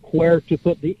where to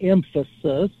put the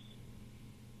emphasis.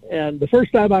 And the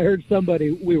first time I heard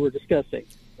somebody, we were discussing,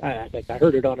 I think I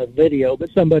heard it on a video, but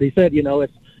somebody said,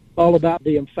 it's all about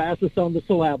the emphasis on the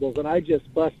syllables, and I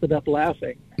just busted up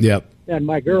laughing. Yep. And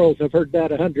my girls have heard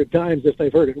that 100 times if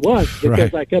they've heard it once,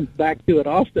 because I come back to it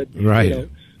often. Right.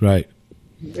 Right.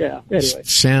 Yeah. Anyway.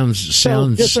 Sounds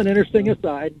just an interesting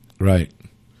aside. Right.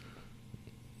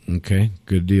 Okay.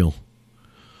 Good deal.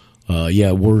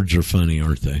 Yeah, words are funny,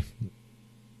 aren't they?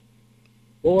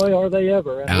 Boy, are they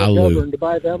ever. And we're governed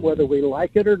by them whether we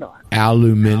like it or not.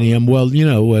 Aluminium. Well,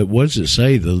 what does it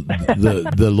say?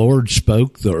 The Lord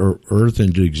spoke the earth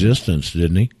into existence,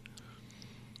 didn't he?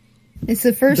 It's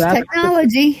the first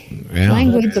technology.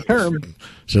 Language. The term.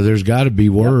 So there's got to be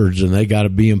words, and they got to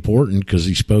be important because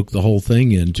he spoke the whole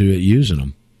thing into it using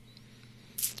them.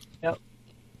 Yep.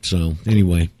 So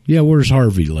anyway, yeah, where's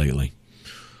Harvey lately?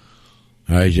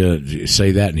 I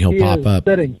say that and he'll pop up.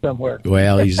 Sitting somewhere.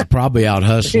 Well, he's probably out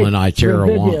hustling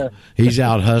Itera Wands. He's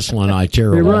out hustling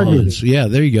Itera Wands. Yeah,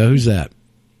 there you go. Who's that?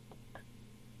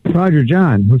 Roger,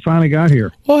 John. We finally got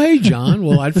here. Oh, hey, John.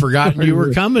 Well, I'd forgotten you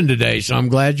were coming today, so I'm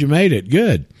glad you made it.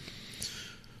 Good.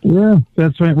 Yeah,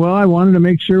 that's right. Well, I wanted to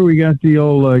make sure we got the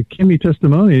old Kimmy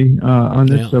testimony on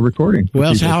this recording.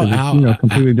 Well, how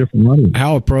completely different money.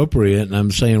 How appropriate. And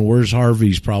I'm saying, where's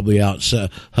Harvey's probably out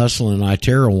hustling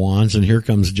Itera Wands, and here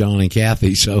comes John and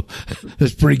Cathie. So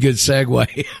that's a pretty good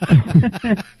segue.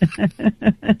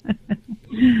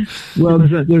 Well,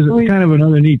 there's kind of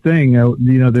another neat thing.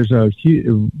 There's a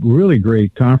really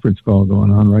great conference call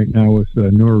going on right now with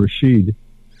Noor Rashid,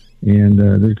 and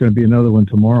there's going to be another one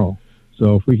tomorrow.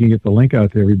 So if we can get the link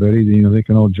out to everybody, they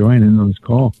can all join in on this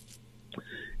call.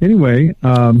 Anyway,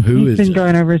 he's been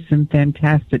going over some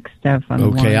fantastic stuff on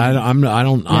okay, I'm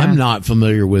not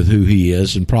familiar with who he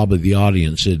is, and probably the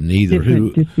audience isn't either.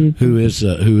 Who is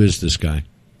this guy?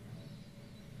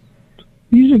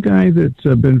 He's a guy that's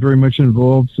been very much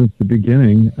involved since the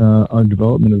beginning on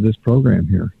development of this program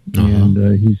here,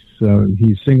 and he's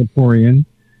Singaporean,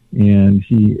 and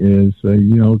he is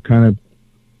kind of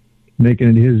making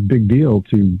it his big deal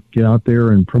to get out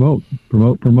there and promote,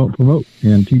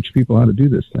 and teach people how to do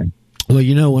this thing. Well,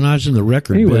 when I was in the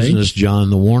record business,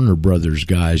 John, the Warner Brothers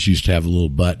guys used to have a little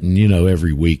button.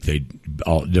 Every week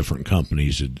all different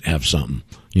companies would have something.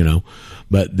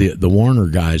 But the Warner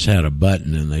guys had a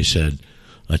button, and they said,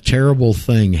 "A terrible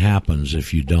thing happens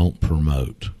if you don't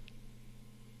promote.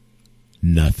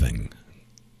 Nothing."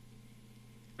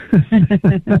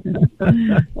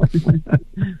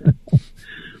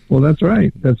 Well, that's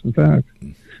right. That's the fact.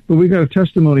 But we got a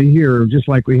testimony here, just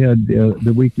like we had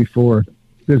the week before,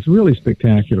 that's really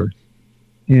spectacular.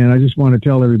 And I just want to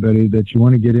tell everybody that you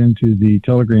want to get into the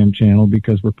Telegram channel,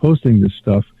 because we're posting this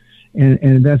stuff.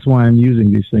 And that's why I'm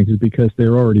using these things, is because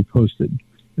they're already posted.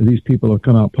 These people have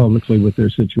come out publicly with their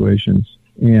situations.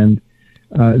 And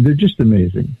they're just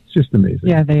amazing. It's just amazing.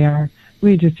 Yeah, they are.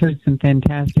 We just heard some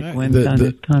fantastic ones on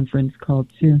this conference call,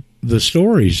 too. The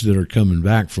stories that are coming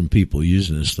back from people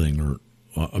using this thing are,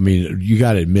 you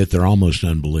got to admit, they're almost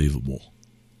unbelievable.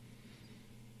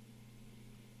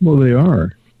 Well, they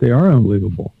are. They are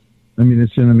unbelievable.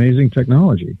 It's an amazing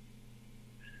technology.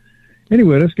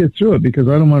 Anyway, let's get through it, because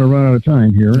I don't want to run out of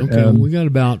time here. Okay, we got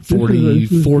about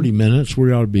 40 minutes.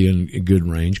 We ought to be in a good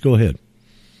range. Go ahead.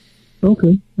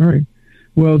 Okay, all right.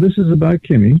 Well, this is about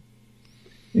Kimmy,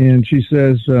 and she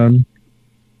says,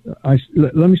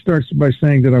 let me start by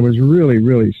saying that I was really,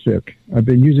 really sick. I've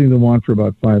been using the wand for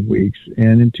about 5 weeks,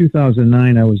 and in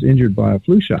 2009, I was injured by a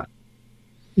flu shot.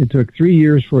 It took 3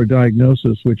 years for a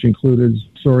diagnosis, which included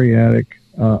psoriatic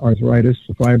arthritis,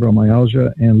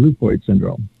 fibromyalgia, and leukoid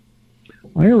syndrome.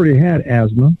 I already had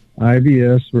asthma,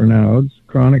 IBS, Raynaud's,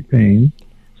 chronic pain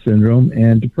syndrome,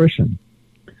 and depression.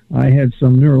 I had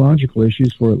some neurological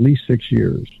issues for at least 6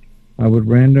 years. I would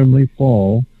randomly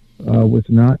fall with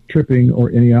not tripping or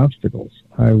any obstacles.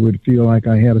 I would feel like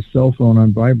I had a cell phone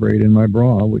on vibrate in my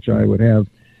bra, which I would have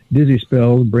dizzy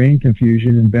spells, brain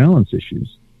confusion, and balance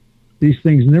issues. These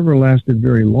things never lasted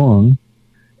very long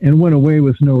and went away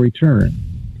with no return.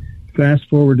 Fast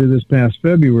forward to this past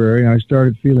February, I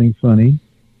started feeling funny,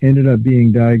 ended up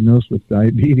being diagnosed with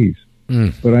diabetes.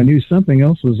 But I knew something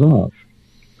else was off.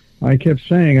 I kept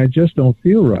saying, I just don't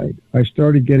feel right. I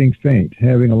started getting faint,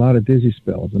 having a lot of dizzy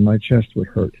spells, and my chest would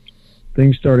hurt.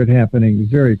 Things started happening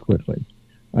very quickly.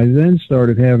 I then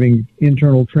started having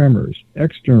internal tremors,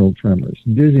 external tremors,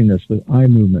 dizziness with eye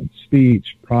movement,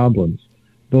 speech, problems,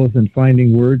 both in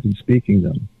finding words and speaking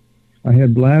them. I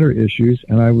had bladder issues,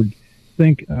 and I would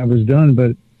think I was done,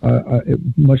 but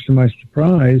much to my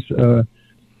surprise,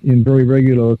 in very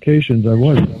regular occasions, I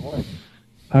wasn't.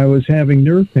 I was having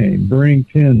nerve pain, burning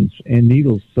pins and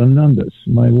needles, numbness.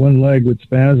 My one leg would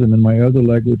spasm and my other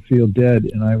leg would feel dead,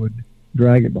 and I would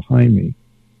drag it behind me.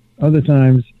 Other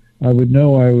times, I would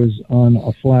know I was on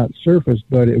a flat surface,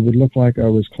 but it would look like I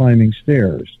was climbing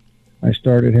stairs. I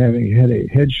started having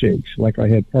head shakes, like I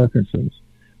had Parkinson's.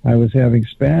 I was having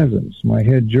spasms. My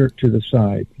head jerked to the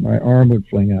side. My arm would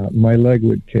fling out. My leg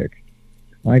would kick.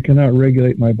 I cannot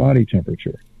regulate my body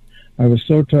temperature. I was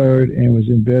so tired and was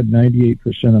in bed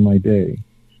 98% of my day.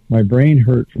 My brain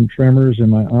hurt from tremors and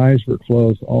my eyes were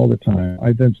closed all the time.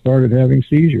 I then started having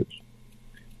seizures.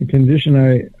 The condition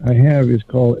I have is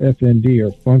called FND,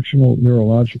 or functional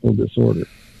neurological disorder.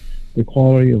 The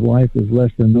quality of life is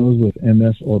less than those with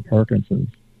MS or Parkinson's.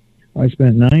 I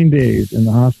spent 9 days in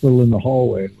the hospital in the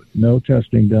hallway with no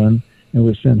testing done and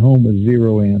was sent home with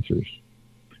 0 answers.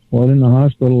 While in the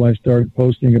hospital, I started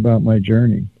posting about my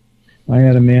journey. I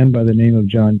had a man by the name of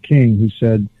John King who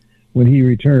said when he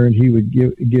returned, he would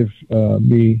give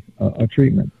me a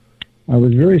treatment. I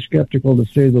was very skeptical, to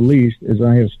say the least, as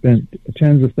I have spent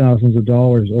tens of thousands of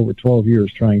dollars over 12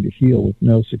 years trying to heal with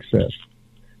no success.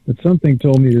 But something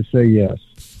told me to say yes.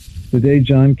 The day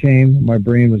John came, my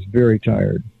brain was very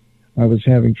tired. I was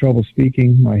having trouble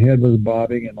speaking, my head was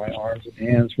bobbing, and my arms and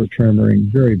hands were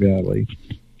tremoring very badly.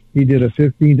 He did a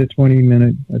 15 to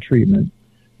 20-minute treatment,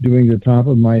 doing the top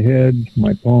of my head,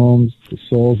 my palms, the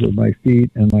soles of my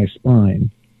feet, and my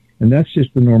spine. And that's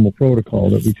just the normal protocol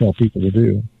that we tell people to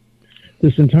do.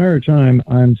 This entire time,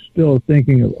 I'm still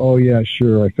thinking of, oh yeah,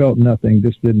 sure, I felt nothing,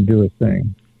 this didn't do a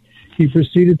thing. He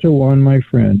proceeded to warn my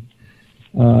friend,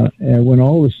 and when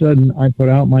all of a sudden I put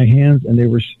out my hands and they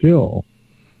were still,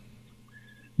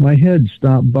 my head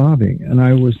stopped bobbing and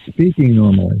I was speaking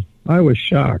normally. I was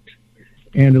shocked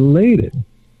and elated.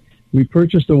 We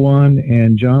purchased a wand,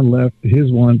 and John left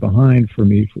his wand behind for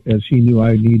me as he knew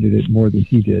I needed it more than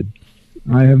he did.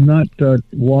 I have not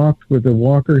walked with a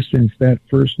walker since that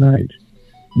first night.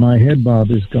 My head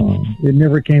bob is gone. It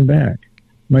never came back.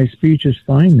 My speech is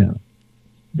fine now.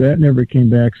 That never came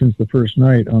back since the first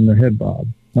night on the head bob.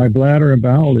 My bladder and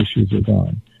bowel issues are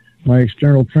gone. My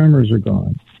external tremors are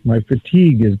gone. My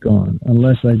fatigue is gone,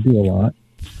 unless I do a lot.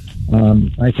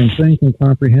 I can think and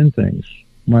comprehend things.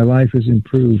 My life has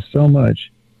improved so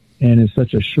much and in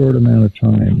such a short amount of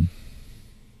time.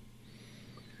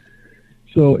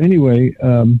 So anyway,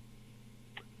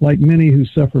 like many who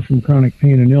suffer from chronic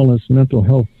pain and illness, mental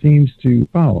health seems to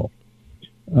follow.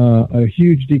 A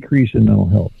huge decrease in mental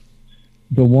health.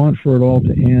 The want for it all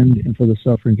to end and for the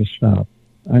suffering to stop.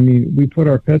 I mean, we put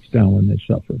our pets down when they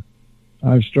suffer.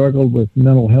 I've struggled with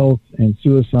mental health and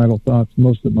suicidal thoughts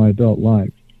most of my adult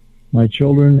life. My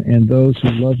children and those who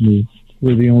love me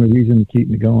were the only reason to keep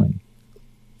me going.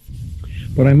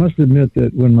 But I must admit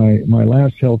that when my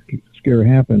last health scare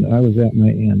happened, I was at my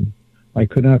end. I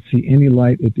could not see any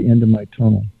light at the end of my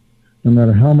tunnel. No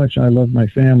matter how much I loved my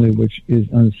family, which is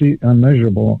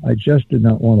unmeasurable, I just did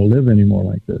not want to live anymore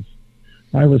like this.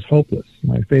 I was hopeless.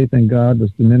 My faith in God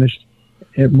was diminished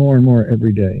more and more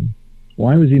every day.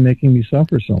 Why was he making me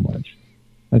suffer so much?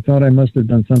 I thought I must have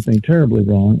done something terribly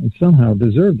wrong and somehow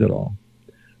deserved it all.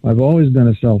 I've always been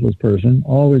a selfless person,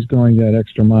 always going that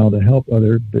extra mile to help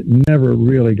others, but never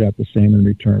really got the same in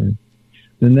return.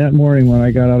 Then that morning when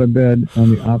I got out of bed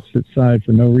on the opposite side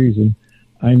for no reason,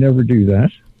 I never do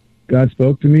that, God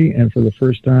spoke to me, and for the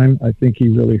first time, I think He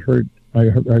really heard. I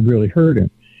really heard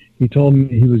Him. He told me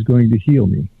He was going to heal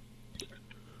me.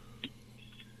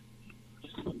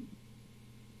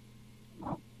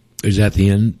 Is that the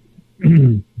end?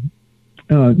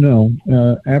 No.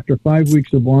 After 5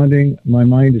 weeks of bonding, my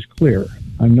mind is clear.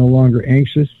 I'm no longer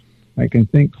anxious. I can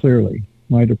think clearly.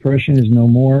 My depression is no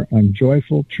more. I'm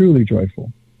joyful, truly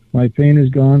joyful. My pain is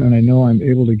gone, and I know I'm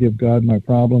able to give God my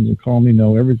problems and calmly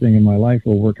know everything in my life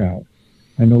will work out.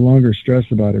 I no longer stress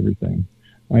about everything.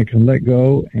 I can let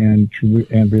go and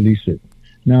release it.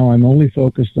 Now I'm only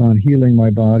focused on healing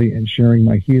my body and sharing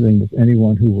my healing with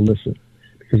anyone who will listen.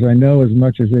 Because I know as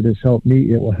much as it has helped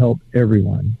me, it will help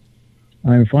everyone.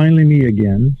 I'm finally me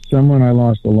again, someone I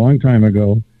lost a long time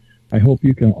ago. I hope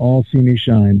you can all see me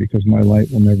shine because my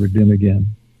light will never dim again.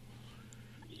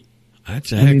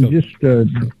 That's a heck of...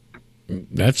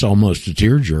 that's almost a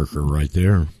tearjerker right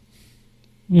there.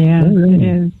 Yeah, it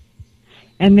is.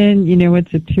 And then, you know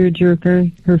what's a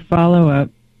tearjerker? Her follow-up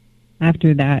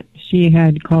after that. She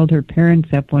had called her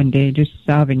parents up one day just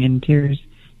sobbing in tears.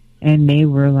 And they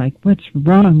were like, what's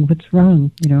wrong? What's wrong?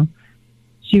 You know,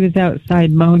 she was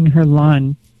outside mowing her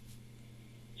lawn.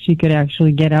 She could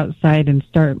actually get outside and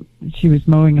she was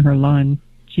mowing her lawn.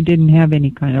 She didn't have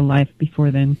any kind of life before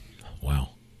then. Wow.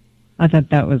 I thought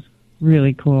that was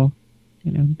really cool.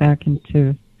 You know, back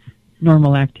into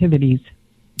normal activities.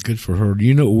 Good for her.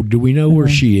 Do we know where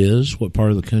she is? What part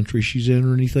of the country she's in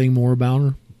or anything more about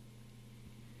her?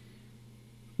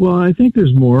 Well, I think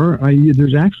there's more.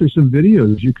 There's actually some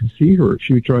videos. You can see her.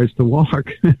 She tries to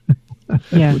walk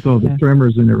with all the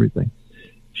tremors and everything.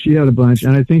 She had a bunch,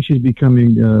 and I think she's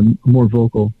becoming more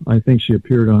vocal. I think she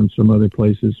appeared on some other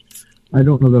places. I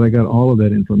don't know that I got all of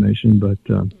that information, but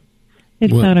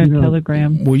it's on our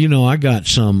Telegram. Well, I got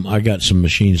some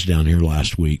machines down here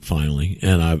last week finally,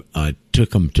 and I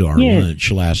took them to our lunch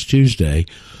last Tuesday,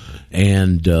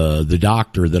 and the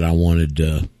doctor that I wanted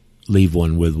to leave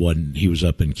one with he was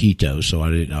up in Quito, so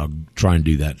I'll try and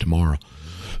do that tomorrow.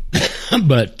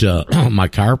 But my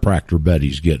chiropractor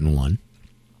buddy's getting one.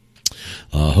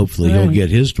 Hopefully he'll get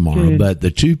his tomorrow. Good. But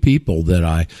the two people that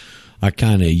I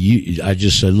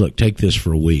just said, look, take this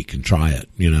for a week and try it,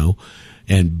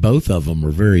 and both of them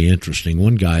are very interesting.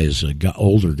 One guy is an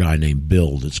older guy named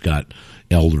Bill that's got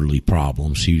elderly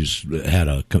problems. He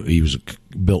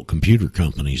built computer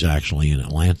companies actually in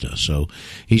Atlanta. So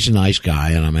he's a nice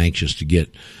guy, and I'm anxious to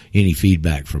get any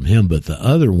feedback from him. But the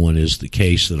other one is the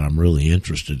case that I'm really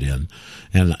interested in.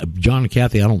 And John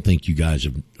Cathie, I don't think you guys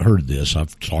have heard this.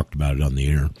 I've talked about it on the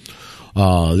air.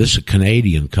 This is a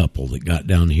Canadian couple that got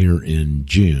down here in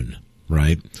June,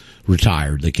 right?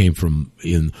 Retired. They came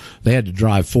they had to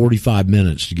drive 45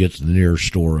 minutes to get to the nearest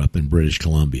store up in British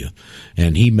Columbia.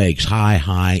 And he makes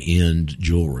high-end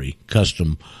jewelry,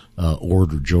 custom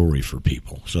order jewelry for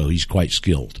people. So he's quite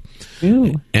skilled.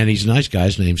 Ooh. And he's a nice guy.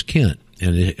 His name's Kent.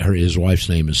 And his wife's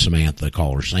name is Samantha. They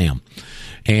call her Sam.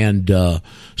 And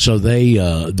so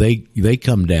they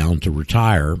come down to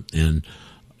retire, and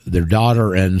their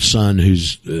daughter and son,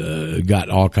 who's got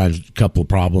all kinds of couple of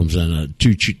problems, and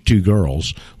two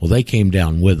girls. Well, they came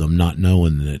down with them, not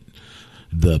knowing that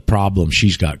the problem,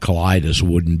 she's got colitis,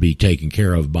 wouldn't be taken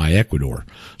care of by Ecuador.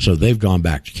 So they've gone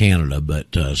back to Canada,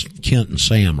 but Kent and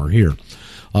Sam are here.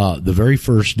 The very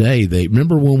first day,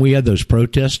 remember when we had those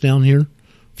protests down here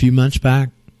a few months back?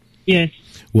 Yes.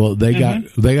 Well, they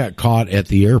got caught at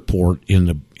the airport in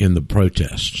the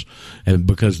protests, and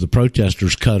because the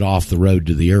protesters cut off the road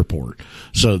to the airport,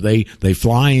 so they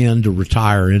fly in to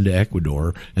retire into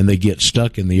Ecuador, and they get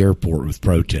stuck in the airport with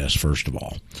protests. First of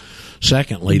all,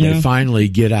 secondly, they finally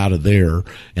get out of there,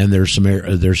 and there's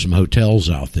some hotels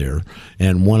out there,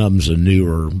 and one of them's a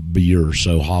newer year or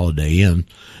so Holiday Inn.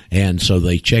 And so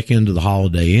they check into the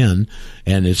Holiday Inn,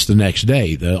 and it's the next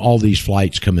day. All these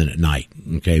flights come in at night,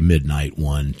 midnight,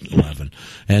 1, 11.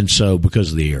 And so,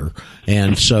 because of the air.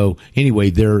 And so, anyway,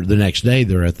 the next day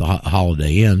they're at the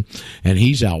Holiday Inn, and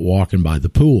he's out walking by the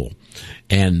pool.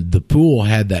 And the pool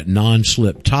had that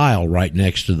non-slip tile right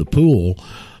next to the pool,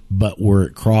 but where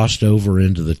it crossed over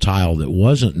into the tile that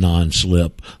wasn't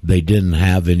non-slip, they didn't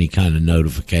have any kind of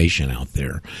notification out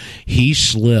there. He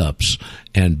slips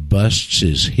and busts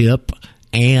his hip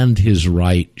and his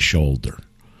right shoulder.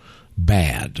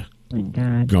 Bad. Oh my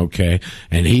God. Okay.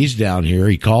 And he's down here.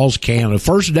 He calls Canada.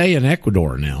 First day in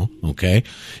Ecuador now. Okay.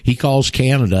 He calls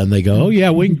Canada, and they go, oh,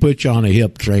 yeah, we can put you on a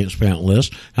hip transplant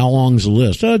list. How long's the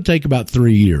list? It'll take about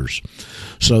 3 years.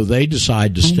 So they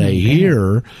decide to stay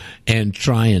here and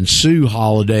try and sue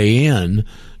Holiday Inn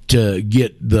to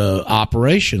get the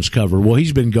operations covered. Well,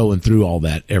 he's been going through all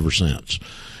that ever since.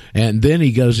 And then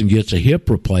he goes and gets a hip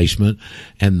replacement,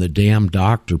 and the damn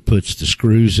doctor puts the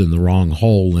screws in the wrong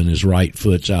hole, and his right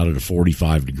foot's out at a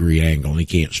 45-degree angle, and he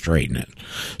can't straighten it.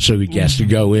 So he has to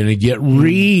go in and get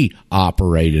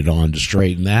re-operated on to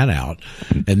straighten that out.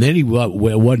 And then he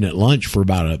wasn't at lunch for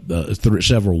about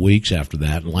several weeks after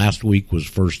that, and last week was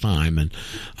the first time, and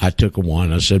I took him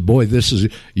one. I said, boy,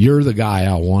 you're the guy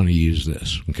I want to use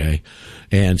this, okay?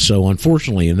 And so,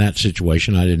 unfortunately, in that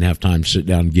situation, I didn't have time to sit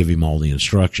down and give him all the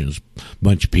instructions.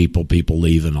 Bunch of people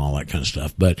leaving, all that kind of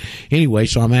stuff. But anyway,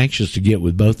 so I'm anxious to get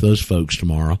with both those folks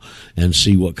tomorrow and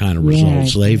see what kind of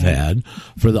results they've had.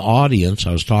 For the audience,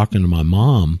 I was talking to my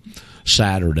mom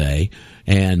Saturday,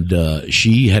 and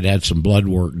she had some blood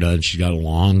work done. She's got a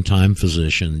long-time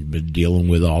physician, been dealing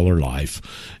with all her life.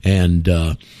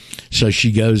 And so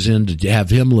she goes in to have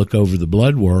him look over the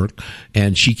blood work,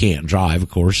 and she can't drive, of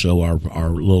course, so our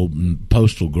little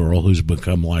postal girl, who's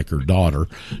become like her daughter,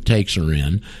 takes her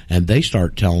in, and they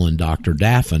start telling Dr.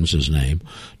 Daffin's his name,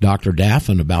 Dr.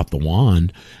 Daffin, about the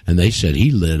wand, and they said he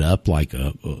lit up like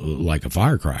a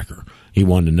firecracker. He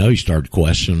wanted to know. He started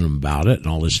questioning him about it and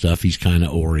all this stuff. He's kind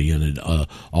of oriented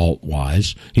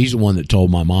alt-wise. He's the one that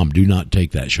told my mom, do not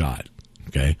take that shot,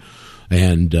 okay?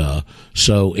 And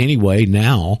so anyway,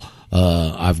 now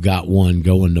I've got one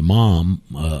going to Mom.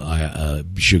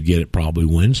 She'll get it probably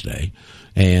Wednesday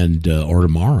and or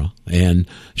tomorrow, and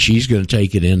she's going to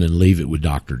take it in and leave it with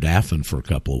Dr. Daffin for a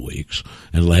couple of weeks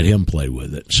and let him play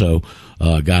with it. So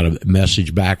got a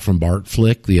message back from Bart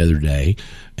Flick the other day,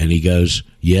 and he goes,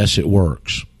 yes, it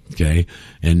works. Okay,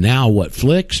 and now what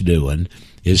Flick's doing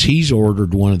is he's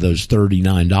ordered one of those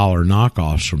 $39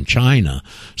 knockoffs from China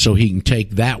so he can take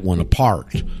that one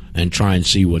apart and try and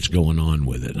see what's going on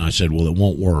with it. And I said, well, it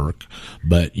won't work,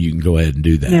 but you can go ahead and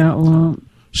do that. Yeah, well,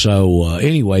 so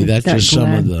anyway, that's just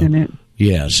some of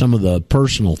the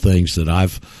personal things that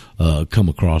I've come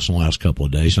across in the last couple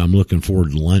of days. I'm looking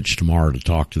forward to lunch tomorrow to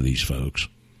talk to these folks.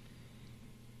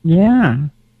 Yeah.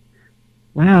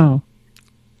 Wow.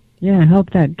 Yeah, help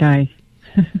that guy.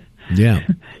 Yeah.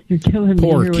 You're killing me.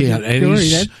 Poor here kid. With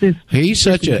story. He's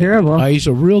such a terrible. He's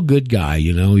a real good guy,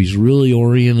 you know. He's really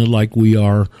oriented like we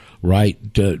are, right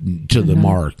to the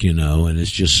mark, you know. And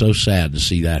it's just so sad to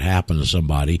see that happen to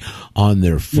somebody on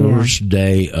their first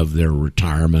day of their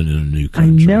retirement in a new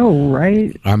country. I know,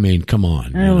 right? I mean, come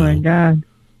on. Oh my God!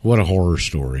 What a horror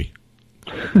story.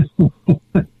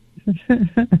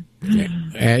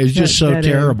 It's just so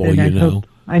terrible, you know.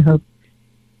 I hope.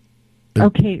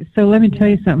 Okay, so let me tell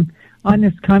you something. On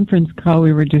this conference call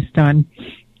we were just on,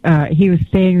 he was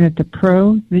saying that the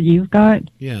Pro that you've got,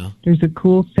 there's a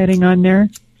cool setting on there,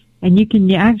 and you can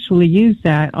actually use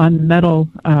that on metal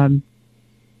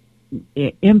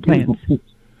implants.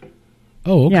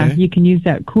 Oh, okay. Yeah, you can use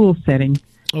that cool setting.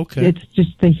 Okay. It's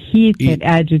just the heat that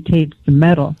agitates the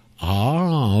metal.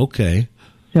 Ah, okay.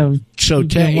 So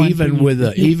even with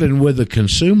a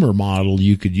consumer model,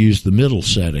 you could use the middle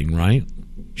setting, right?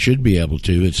 Should be able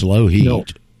to. It's low heat.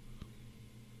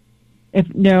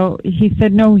 He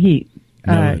said no heat.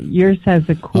 No. Yours has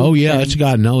a cool. Oh yeah, it's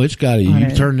got. You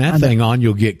turn that thing on,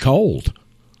 you'll get cold.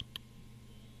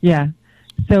 Yeah.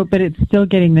 So, but it's still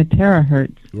getting the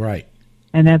terahertz. Right.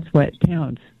 And that's what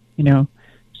counts. You know.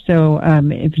 So,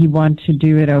 if you want to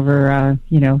do it over,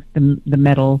 the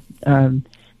metal,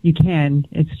 you can.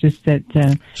 It's just that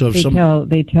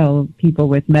they tell people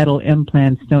with metal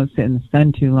implants don't sit in the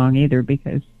sun too long either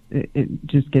because it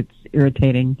just gets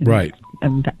irritating, right?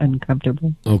 And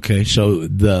uncomfortable. Okay, so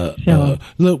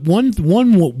one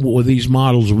of these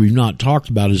models we've not talked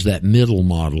about is that middle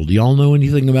model. Do y'all know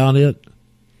anything about it?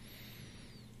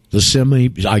 The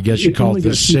semi, I guess you call it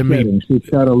the semi. It's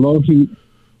got a low heat.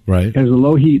 Right. It has a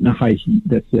low heat and a high heat.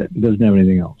 That's it. It doesn't have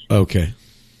anything else. Okay.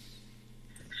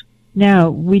 Now,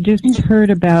 we just heard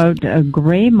about a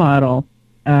gray model.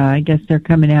 I guess they're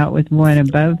coming out with one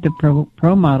above the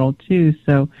Pro model, too.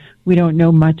 So we don't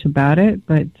know much about it,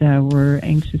 but we're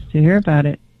anxious to hear about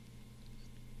it.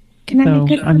 Can I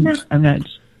make a comment? I'm not...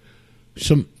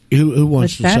 Who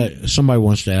wants to say... Somebody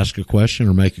wants to ask a question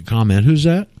or make a comment. Who's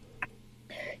that?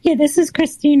 Yeah, this is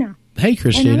Christina. Hey,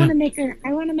 Christina. And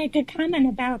I want to make a comment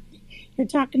about... You're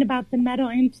talking about the metal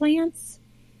implants.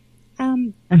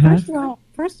 First of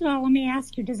all, let me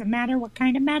ask you, does it matter what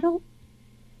kind of metal?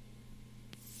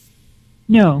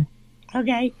 No.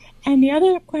 Okay. And the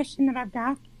other question that I've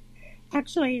got,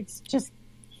 actually, it's just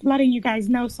letting you guys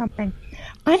know something.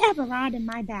 I have a rod in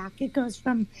my back. It goes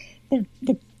from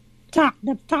the top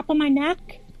of my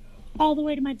neck all the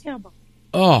way to my tailbone.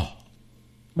 Oh.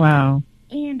 Wow.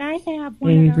 And I have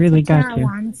one of those really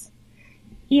ones.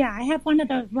 Yeah, I have one of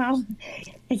those. Well,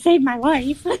 it saved my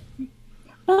life.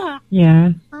 But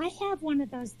yeah, I have one of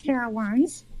those Itera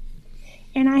ones,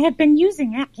 and I have been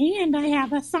using it, and I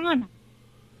have a sauna.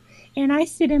 And I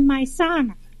sit in my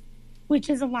sauna, which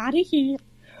is a lot of heat,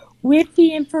 with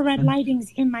the infrared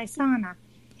lightings in my sauna.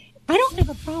 I don't have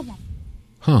a problem.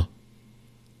 Huh.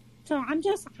 So I'm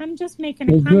just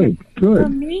making a comment. Good. For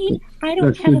me, I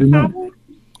don't have a problem,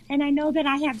 and I know that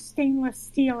I have stainless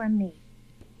steel in me.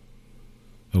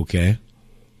 Okay.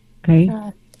 Okay.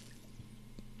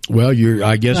 Well,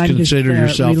 I guess so consider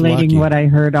just, yourself relating lucky. what I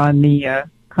heard on the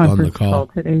conference call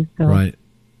today. So. Right.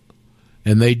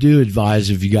 And they do advise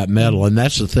if you got metal, and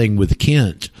that's the thing with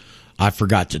Kent. I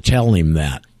forgot to tell him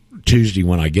that Tuesday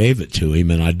when I gave it to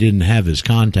him, and I didn't have his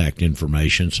contact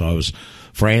information, so I was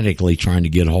frantically trying to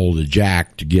get a hold of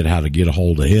Jack to get how to get a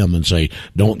hold of him and say,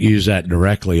 don't use that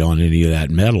directly on any of that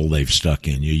metal they've stuck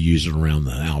in. You use it around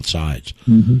the outsides.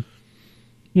 Mm-hmm.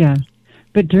 Yeah.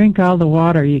 But drink all the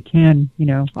water you can,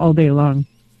 all day long.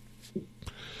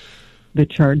 The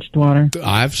charged water.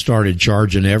 I've started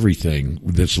charging everything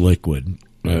that's liquid.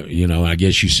 I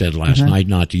guess you said last night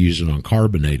not to use it on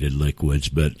carbonated liquids,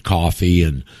 but coffee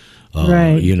and,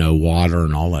 water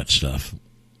and all that stuff.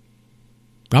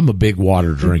 I'm a big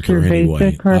water drinker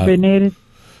anyway. Carbonated?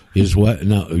 Is what?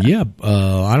 No, yeah.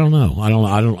 I don't know.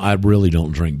 I really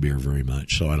don't drink beer very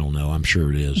much, so I don't know. I'm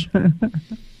sure it is.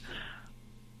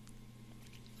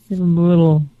 Give them a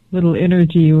little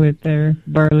energy with their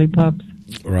barley pops.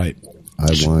 Right.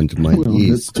 I wand my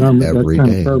yeast every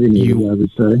day. I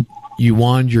would say. You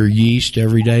wand your yeast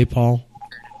every day, Paul?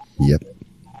 Yep.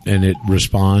 And it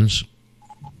responds?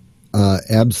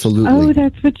 Absolutely. Oh,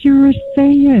 that's what you were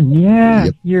saying. Yeah.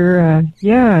 Yep. You're,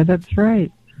 that's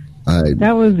right.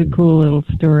 That was a cool little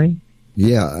story.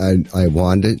 Yeah, I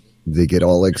wand it. They get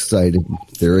all excited.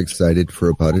 They're excited for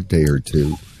about a day or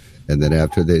two. And then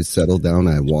after they settle down,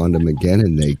 I wand them again,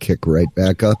 and they kick right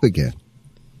back up again.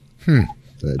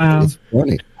 Wow. It's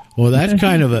funny. Well, that's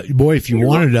kind of boy. If you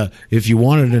wanted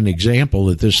an example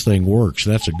that this thing works,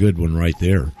 that's a good one right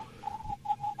there.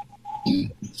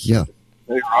 Yeah.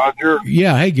 Hey, Roger.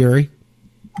 Yeah. Hey, Gary.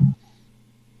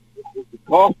 Does the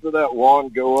cost of that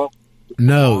wand go up?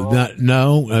 No.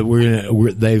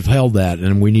 They've held that,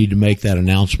 and we need to make that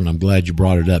announcement. I'm glad you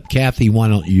brought it up, Cathie. Why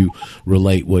don't you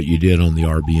relate what you did on the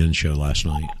RBN show last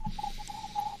night?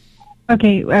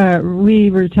 Okay, we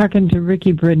were talking to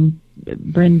Ricky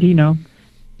Brandino,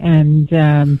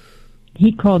 and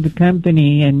he called the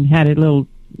company and had a little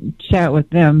chat with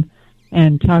them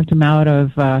and talked them out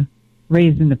of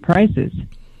raising the prices.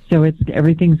 So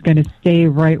everything's going to stay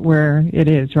right where it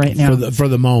is right now. For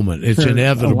the moment, it's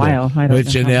inevitable. A while.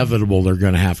 It's inevitable. They're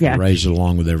going to have to raise it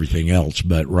along with everything else.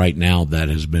 But right now, that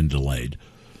has been delayed.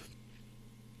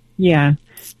 Yeah,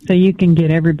 so you can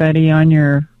get everybody on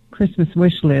your Christmas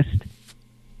wish list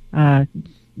the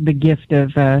gift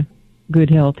of good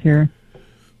health here.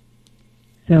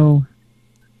 So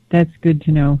that's good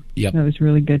to know. Yep. That was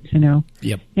really good to know.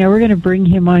 Yep. Now we're going to bring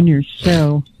him on your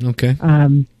show. Okay.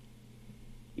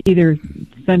 Either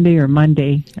Sunday or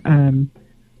Monday.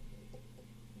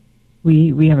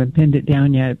 We haven't pinned it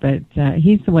down yet, but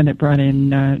he's the one that brought in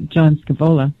John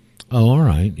Scavola. Oh, all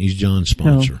right. He's John's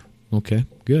sponsor. So, okay,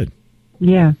 good.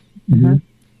 Yeah. Mm-hmm.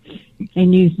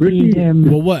 And you see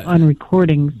him on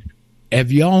recordings.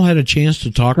 Have you all had a chance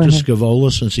to talk to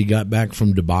Scavola since he got back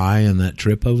from Dubai and that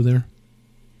trip over there?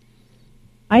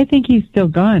 I think he's still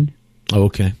gone. Oh,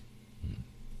 okay.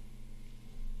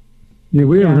 Yeah,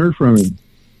 we haven't heard from him.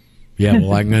 Yeah,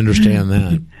 well, I can understand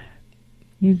that.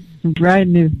 He's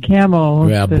riding his camel.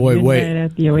 Yeah, boy, wait.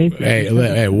 At the Oasis.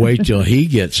 Hey, wait till he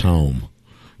gets home.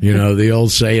 You know, the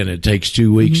old saying, it takes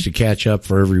 2 weeks to catch up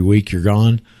for every week you're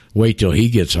gone. Wait till he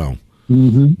gets home.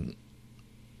 Mm-hmm.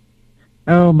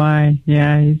 Oh, my.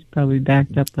 Yeah, he's probably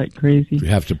backed up like crazy. You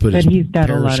have to put but he's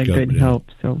got a lot of good help.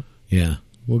 So yeah,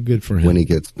 well, good for him. When he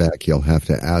gets back, you'll have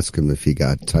to ask him if he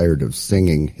got tired of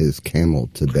singing his camel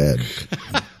to bed.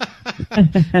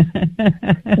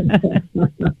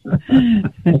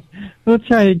 We'll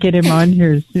try to get him on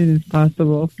here as soon as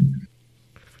possible.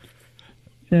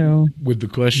 So, with the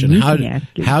question, how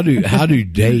do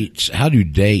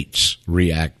dates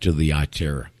react to the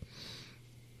Itera?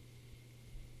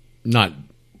 Not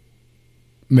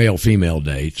male-female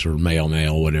dates or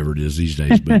male-male, whatever it is these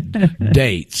days, but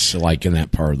dates, like in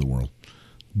that part of the world.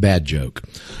 Bad joke.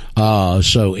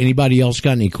 So anybody else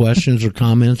got any questions or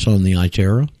comments on the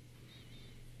Itera?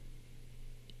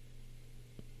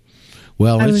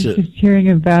 Well, I was just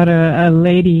hearing about a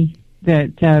lady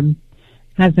that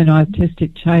has an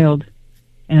autistic child,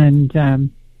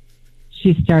 and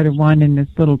she started wanting this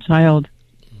little child,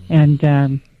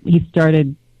 and he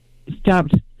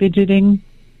stopped fidgeting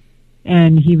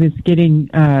and he was getting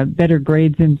better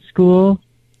grades in school,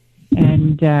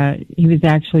 and he was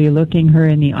actually looking her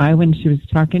in the eye when she was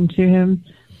talking to him,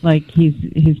 like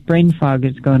his brain fog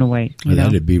is going away.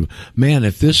 That'd be, man,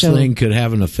 if this thing could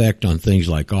have an effect on things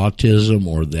like autism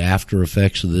or the after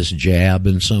effects of this jab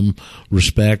in some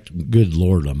respect, good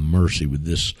Lord of mercy with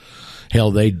this.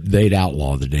 Hell, they'd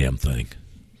outlaw the damn thing.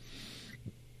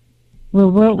 Well,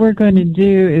 what we're going to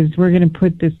do is we're going to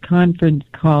put this conference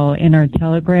call in our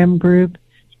Telegram group,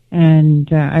 and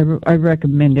I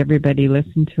recommend everybody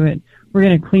listen to it. We're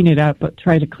going to clean it up, but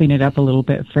try to clean it up a little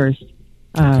bit first.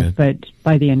 Okay. But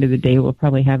by the end of the day, we'll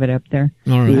probably have it up there.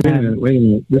 All right. Wait a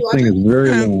minute. This thing is very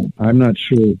long. I'm not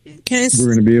sure we're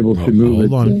going to be able to move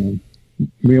it. On.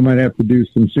 We might have to do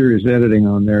some serious editing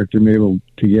on there to be able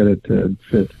to get it to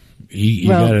fit. You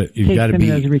got to be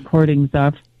those recordings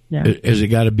off. Yeah. Has it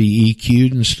got to be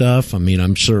EQ'd and stuff? I mean,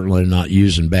 I'm certainly not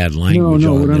using bad language.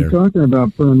 No. on What there. I'm talking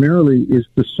about primarily is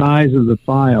the size of the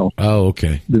file. Oh,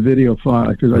 okay. The video file,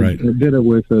 because Right. I did it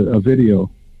with a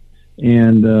video,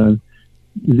 and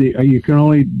you can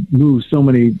only move so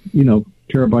many,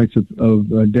 terabytes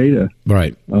of data.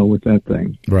 Right. With that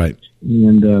thing. Right.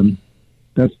 And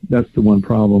that's the one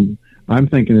problem. I'm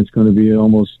thinking it's going to be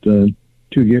almost 2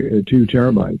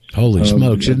 terabytes. Holy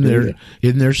smokes!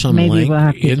 Isn't there some Maybe link? We'll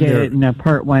have to get it in a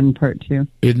part 1, part 2.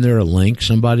 Isn't there a link?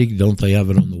 Don't they have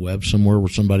it on the web somewhere where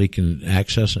somebody can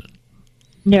access it?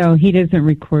 No, he doesn't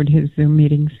record his Zoom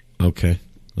meetings. Okay.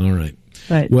 All right.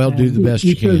 But, do the best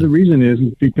you Because can. the reason is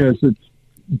because it's,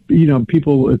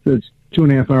 people, if it's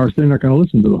 2.5 hours, they're not going to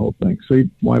listen to the whole thing. So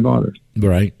why bother?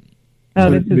 Right. Oh,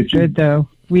 this is good, though.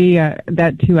 We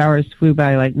that 2 hours flew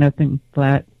by like nothing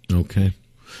flat. Okay.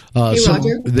 Hey,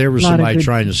 Roger. There was somebody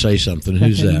trying to say something.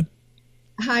 Who's that?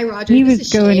 Hi, Roger. He This was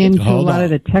is going Shay. into a lot of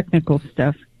the technical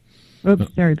stuff.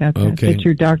 Oops, sorry about that. Okay. That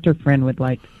your doctor friend would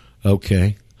like.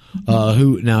 Okay.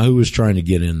 Who was trying to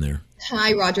get in there?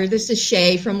 Hi, Roger. This is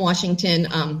Shay from Washington.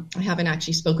 I haven't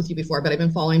actually spoke with you before, but I've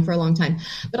been following for a long time.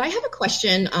 But I have a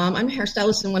question. I'm a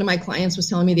hairstylist, and one of my clients was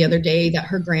telling me the other day that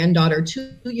her granddaughter,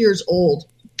 2 years old,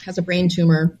 has a brain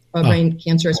tumor,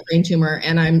 cancerous brain tumor.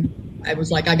 And I was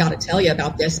like, I got to tell you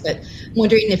about this, but I'm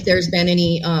wondering if there's been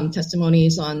any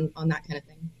testimonies on that kind of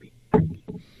thing.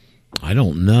 I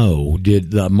don't know.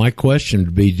 My question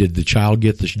would be, did the child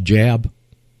get the jab?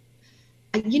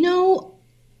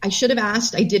 I should have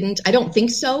asked. I didn't. I don't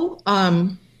think so.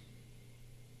 I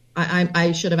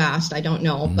should have asked. I don't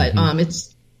know, but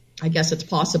I guess it's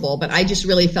possible. But I just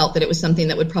really felt that it was something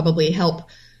that would probably help.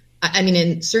 I mean,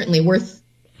 and certainly worth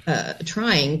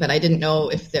trying, but I didn't know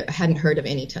if I hadn't heard of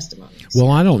any testimonies.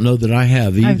 Well, I don't know that I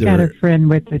have either. I've got a friend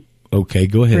with a Okay,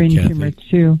 go ahead, brain Kathy. tumor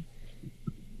too.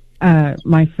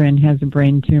 My friend has a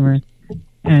brain tumor,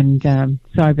 and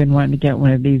so I've been wanting to get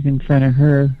one of these in front of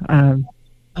her.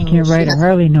 She can't ride a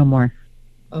Harley no more.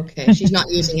 Okay, she's not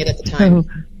using it at the time.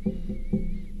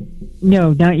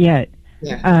 No, not yet.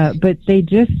 Yeah. But they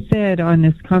just said on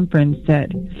this conference that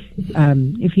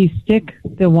if you stick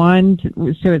the wand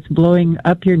so it's blowing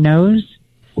up your nose,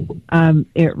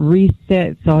 it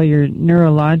resets all your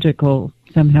neurological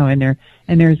somehow in there.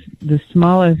 And there's the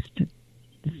smallest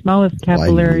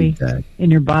capillary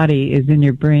in your body is in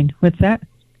your brain. What's that?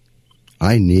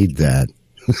 I need that.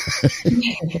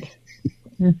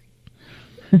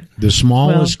 The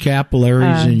smallest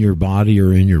capillaries in your body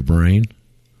are in your brain?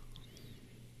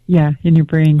 Yeah, in your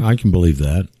brain. I can believe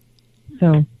that.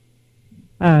 So,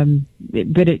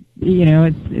 but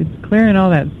it's clearing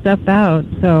all that stuff out,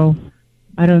 so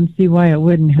I don't see why it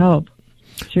wouldn't help.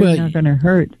 Sure, it's not going to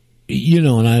hurt.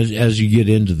 And as you get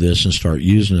into this and start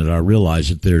using it, I realize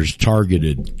that there's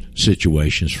targeted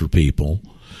situations for people.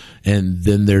 And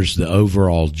then there's the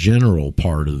overall general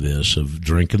part of this of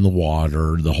drinking the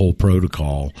water, the whole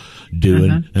protocol,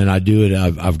 and I do it.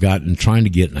 I've gotten trying to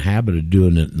get in the habit of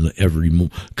doing it every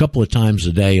couple of times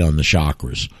a day on the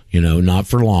chakras. Not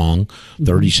for long,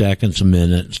 30 seconds, a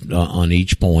minute on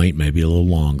each point, maybe a little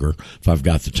longer if I've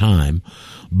got the time.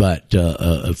 But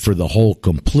for the whole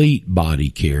complete body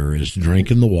care is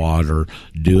drinking the water,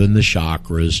 doing the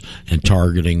chakras, and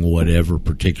targeting whatever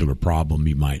particular problem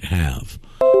you might have.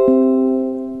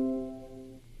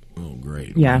 Oh,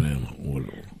 great. Yeah.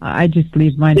 I just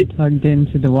leave mine plugged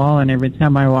into the wall, and every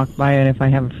time I walk by it, if I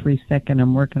have a free second,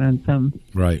 I'm working on something.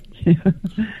 Right.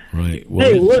 Right. Well,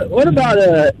 hey, what about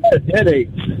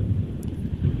headaches?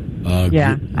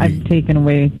 Yeah, I've taken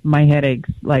away my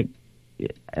headaches, like,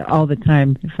 all the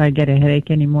time. If I get a headache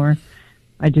anymore,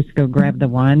 I just go grab the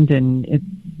wand, and it's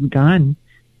gone,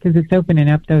 because it's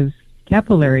opening up those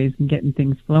capillaries and getting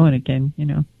things flowing again,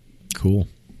 Cool.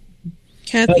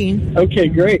 Kathy. Okay,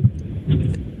 great.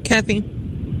 Kathy.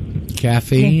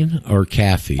 Caffeine or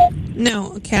Cathie?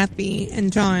 No, Cathie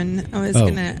and John. I was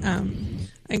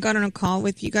I got on a call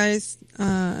with you guys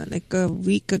like a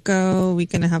week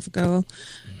and a half ago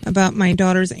about my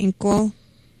daughter's ankle,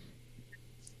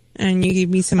 and you gave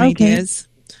me some ideas.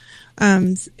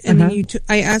 And then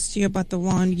I asked you about the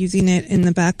wand, using it in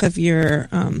the back of your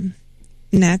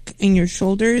neck and your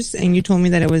shoulders, and you told me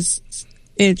that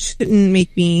it shouldn't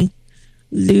make me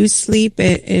lose sleep.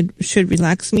 It should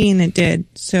relax me, and it did.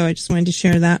 So I just wanted to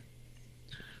share that.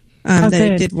 That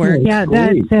it did work. Yeah,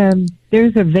 that's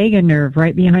there's a vagus nerve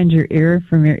right behind your ear,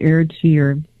 from your ear to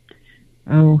your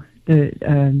what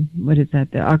is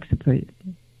that? The occiput.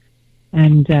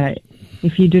 And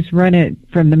if you just run it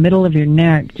from the middle of your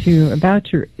neck to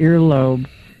about your earlobe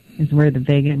is where the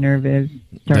vagus nerve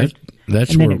starts.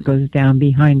 That's and where then it goes down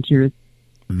behind your.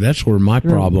 That's where my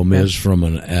problem is from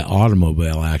an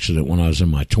automobile accident when I was in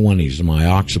my 20s. My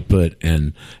occiput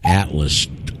and atlas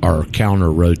are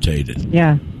counter-rotated.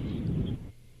 Yeah.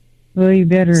 Well, you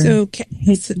better hit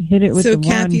it with the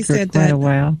wand for quite a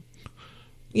while.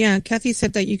 Yeah, Cathie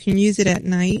said that you can use it at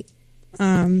night,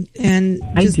 and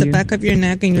just the back of your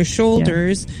neck and your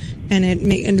shoulders, and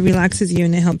it relaxes you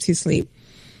and it helps you sleep.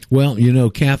 Well,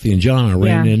 Cathie and John, I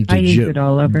ran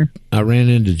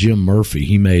into Jim Murphy.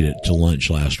 He made it to lunch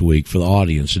last week. For the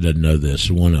audience that doesn't know this,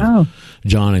 one of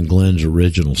John and Glenn's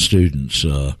original students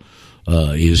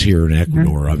is here in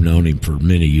Ecuador. I've known him for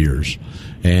many years,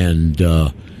 and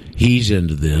he's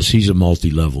into this. He's a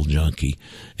multi-level junkie,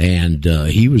 and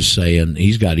he was saying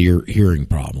he's got hearing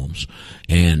problems,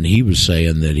 and he was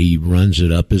saying that he runs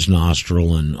it up his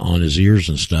nostril and on his ears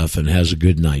and stuff, and has a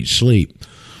good night's sleep.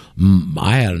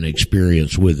 I had an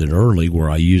experience with it early where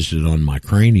I used it on my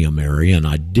cranium area, and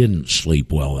I didn't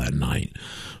sleep well that night.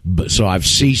 But so I've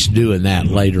ceased doing that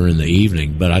later in the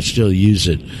evening, but I still use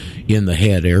it in the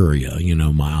head area,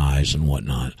 my eyes and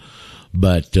whatnot.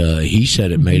 But he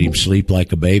said it made him sleep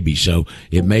like a baby, so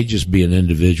it may just be an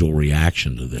individual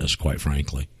reaction to this, quite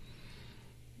frankly.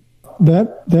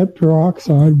 That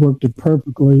peroxide worked it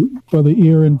perfectly for the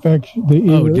ear infection. Did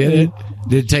it?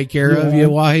 Did it take care of you,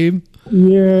 Wahib?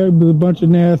 Yeah, but a bunch of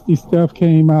nasty stuff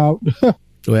came out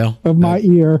of my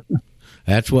ear.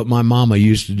 That's what my mama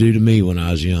used to do to me when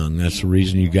I was young. That's the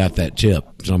reason you got that tip.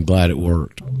 So I'm glad it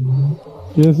worked.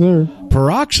 Yes, sir.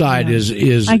 Peroxide is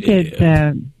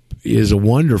a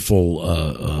wonderful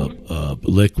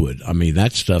liquid. I mean,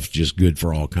 that stuff's just good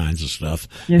for all kinds of stuff,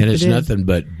 and it's nothing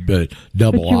but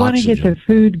double oxygen. But you want to get the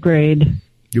food grade.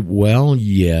 Well,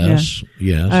 yes.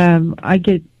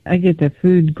 I get the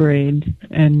food grade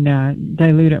and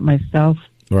dilute it myself.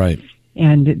 Right.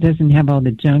 And it doesn't have all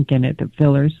the junk in it, the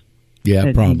fillers. Yeah,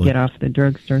 that probably. You get off the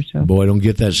drugstore. So. Boy, don't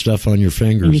get that stuff on your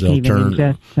fingers. They'll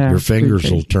turn. Your fingers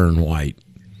will turn white.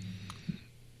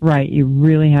 Right. You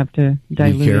really have to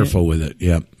dilute it. Be careful with it.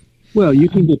 Yep. Well, you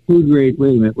can get food grade. Wait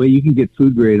a minute. Well, you can get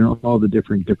food grade on all the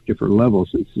different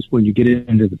levels. It's just when you get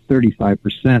into the 35%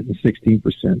 and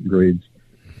 16% grades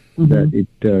that it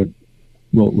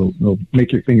will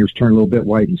make your fingers turn a little bit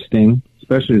white and sting,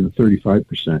 especially the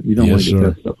 35%. You don't want to get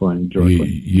that stuff on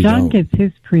directly. John gets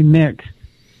his pre-mixed.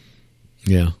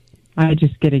 Yeah. I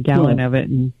just get a gallon of it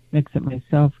and mix it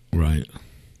myself. Right.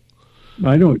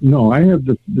 I don't know. I have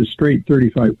the straight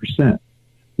 35%.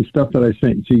 The stuff that I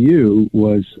sent to you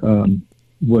was a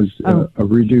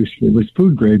reduced. It was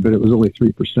food grade, but it was only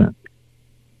 3%.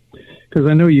 Because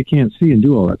I know you can't see and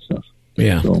do all that stuff.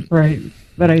 Yeah. So. Right.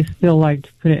 But I still like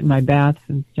to put it in my baths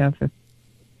and stuff. If,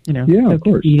 yeah, of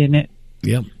course. Eat in it.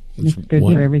 Yep. It's good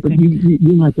for everything. But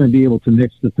you're not going to be able to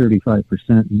mix the 35%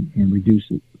 and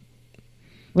reduce it.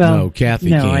 Well, no, Cathie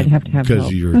can't. I'd have to have because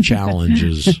help. of your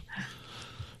challenges.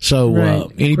 So,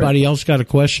 anybody else got a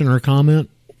question or a comment?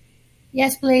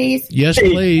 Yes, please. Yes,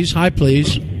 please. Hi,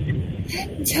 please.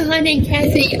 John and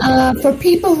Cathie, for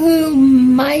people who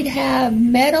might have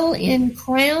metal in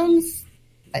crowns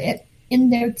in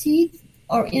their teeth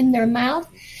or in their mouth,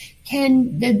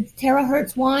 can the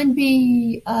terahertz wand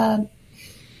be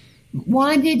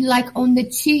wanded like on the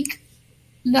cheek,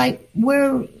 like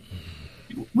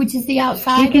which is the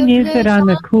outside? You can use it on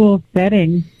the cool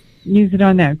setting. Use it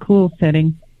on that cool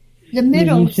setting. The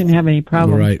middle. You shouldn't have any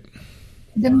problem. Right.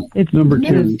 It's number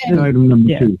 2. Item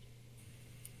number 2.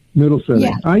 Middle setting.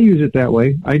 Yeah. I use it that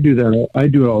way. I do that. I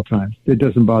do it all the time. It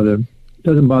doesn't bother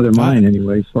mine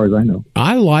anyway, as far as I know.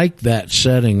 I like that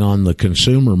setting on the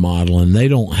consumer model, and they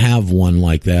don't have one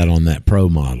like that on that pro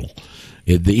model.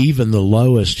 Even the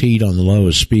lowest heat on the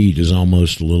lowest speed is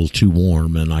almost a little too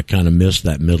warm, and I kind of miss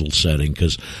that middle setting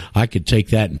because I could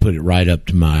take that and put it right up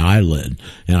to my eyelid,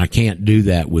 and I can't do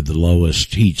that with the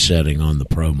lowest heat setting on the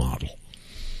pro model.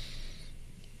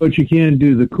 But you can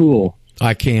do the cool.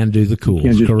 I can do the cools. You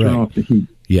can't just correct. turn off the heat.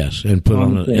 Yes, and put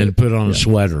on a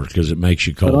sweater because it makes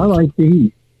you cold. But I like the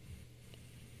heat.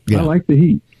 Yeah. I like the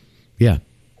heat. Yeah.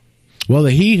 Well,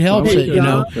 the heat helps it,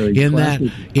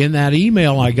 in that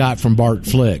email I got from Bart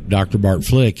Flick, Dr. Bart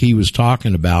Flick, he was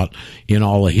talking about in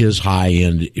all of his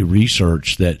high-end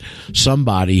research that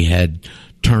somebody had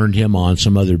turned him on,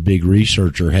 some other big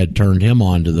researcher had turned him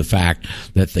on to the fact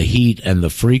that the heat and the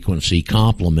frequency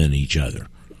complement each other.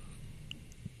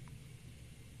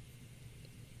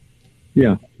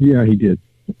 Yeah, he did.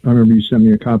 I remember you sent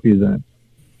me a copy of that.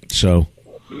 So,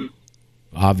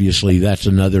 obviously, that's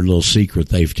another little secret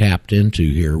they've tapped into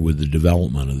here with the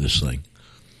development of this thing.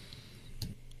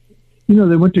 You know,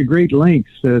 they went to great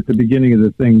lengths at the beginning of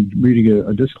the thing, reading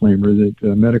a disclaimer that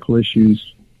medical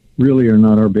issues really are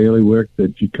not our bailiwick,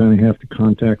 that you kind of have to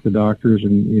contact the doctors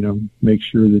and, you know, make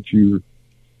sure that your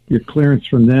clearance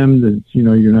from them, that, you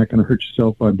know, you're not going to hurt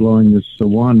yourself by blowing this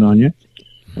wand on you.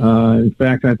 In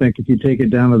fact, I think if you take it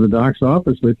down to the doc's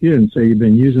office with you and say you've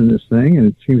been using this thing and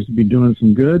it seems to be doing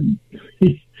some good,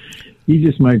 he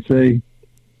just might say,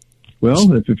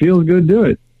 well, if it feels good, do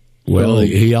it. Well,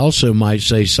 he also might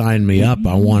say, sign me up.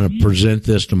 I want to present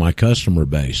this to my customer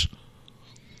base.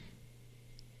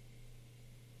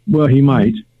 Well, he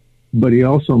might, but he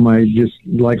also might just,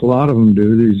 like a lot of them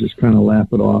do, they just kind of laugh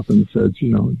it off and says, you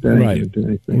know, that ain't going to do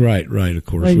anything. Right, of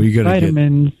course. Like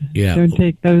vitamins. Don't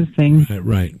take those things.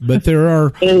 Right. But there are...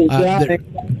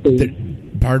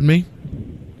 pardon me?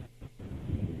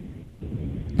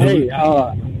 Hey,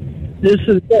 this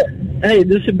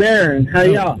is Baron. How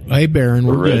y'all? Hey, Baron.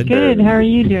 We're good. How are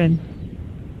you doing?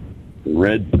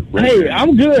 Red hey,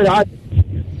 I'm good.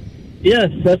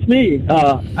 Yes, that's me.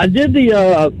 I did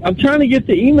I'm trying to get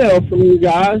the email from you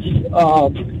guys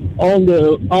off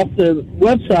the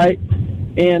website,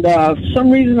 and for some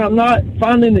reason I'm not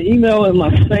finding the email in my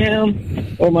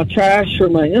spam or my trash or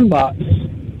my inbox.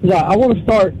 I want to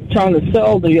start trying to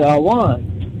sell the wine.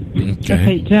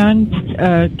 Okay, John,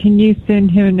 can you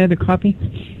send him another copy?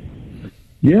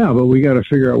 Yeah, but we got to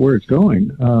figure out where it's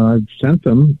going. I've sent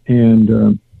them,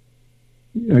 and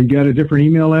I got a different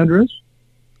email address.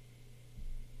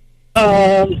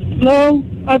 No,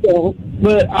 I don't.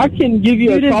 But I can give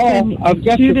you a call.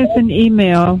 Shoot us an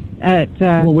email at.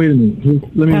 Well, wait a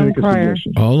minute. Let me make a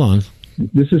suggestion. Hold on.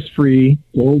 This is free.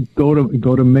 Go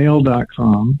to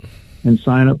mail.com and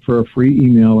sign up for a free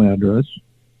email address,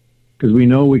 because we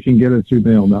know we can get it through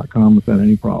mail.com without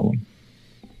any problem.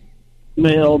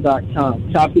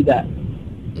 Mail.com. Copy that.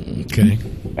 Okay.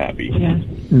 Copy. Yeah.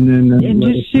 And then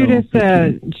just shoot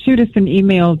us an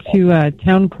email to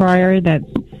Town Crier. That's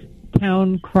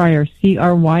Town Crier,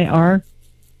 CRYR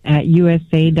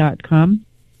 @USA.com,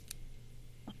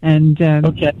 and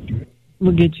okay,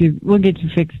 we'll get you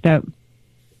fixed up.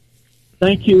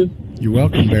 Thank you. You're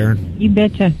welcome, Baron. You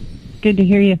betcha. Good to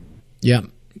hear you. Yep.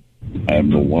 I'm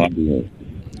the wanderer.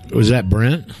 Was that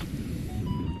Brent?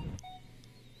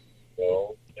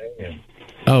 No, Dan.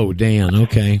 Oh, Dan.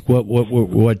 Okay.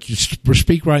 What? Just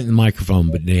speak right in the microphone,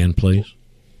 but Dan, please.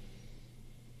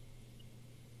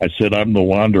 I said, I'm the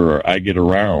wanderer. I get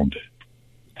around.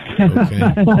 Okay.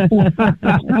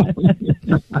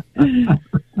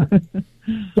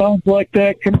 Sounds like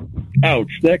that.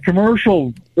 That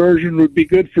commercial version would be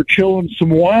good for chilling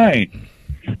some wine.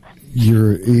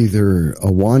 You're either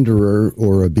a wanderer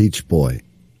or a beach boy.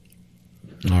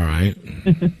 All right.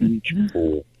 Beach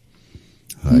boy.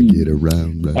 I get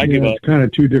around. It's kind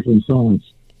of two different songs.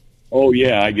 Oh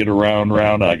yeah, I get around.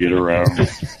 I get around.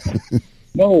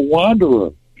 No,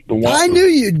 wanderer. I knew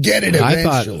you'd get it I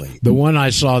eventually. thought the one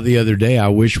I saw the other day, I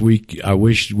wish we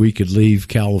could leave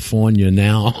California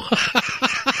now.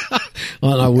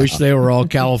 Well, I wish they were all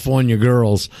California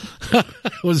girls. It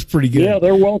was pretty good. Yeah,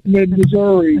 they're welcome in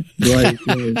Missouri. Right.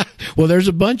 Well, there's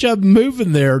a bunch of them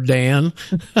moving there, Dan,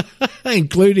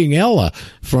 including Ella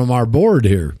from our board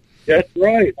here. That's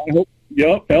right. I hope.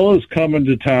 Yep, Ella's coming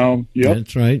to town. Yep,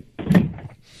 that's right.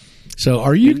 So,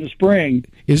 are you in the spring?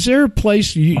 Is there a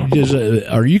place?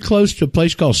 Are you close to a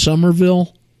place called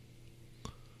Somerville?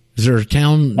 Is there a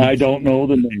town? I don't know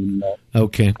the name. No.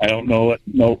 Okay, I don't know it.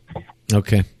 Nope.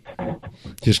 Okay,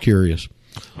 just curious.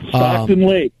 Stockton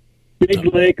Lake,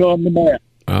 big lake on the map.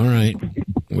 All right,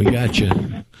 we got you.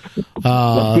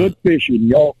 Good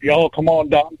fishing, y'all. Come on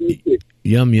down.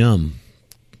 Yum yum.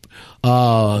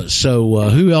 So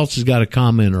who else has got a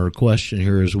comment or a question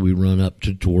here as we run up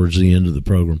towards the end of the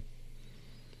program?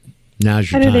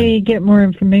 Now's your time. How do they get more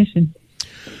information?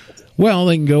 Well,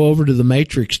 they can go over to the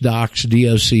Matrix Docs,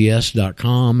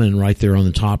 DOCS.com, and right there on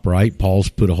the top right, Paul's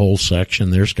put a whole section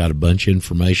there. It's got a bunch of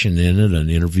information in it, an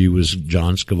interview with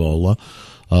John Scavola,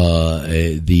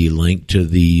 the link to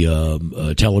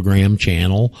the Telegram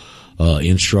channel,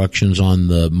 instructions on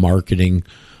the marketing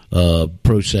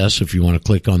process if you want to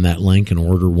click on that link and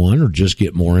order one or just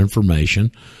get more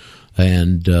information.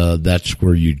 And that's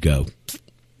where you'd go.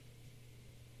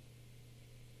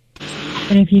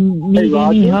 And if you need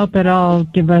any help at all,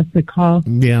 give us a call.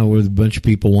 Yeah, with a bunch of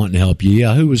people wanting to help you.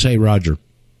 Yeah, who was Hey Roger?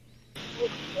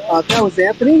 That was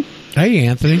Anthony. Hey,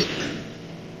 Anthony.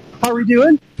 How are we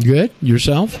doing? Good.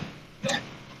 Yourself?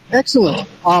 Excellent.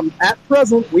 At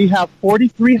present, we have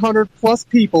 4,300 plus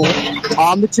people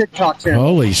on the TikTok channel.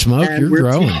 Holy smoke, you're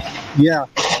growing. Yeah,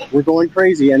 we're going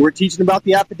crazy, and we're teaching about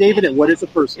the affidavit and what is a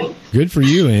person. Good for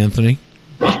you, Anthony.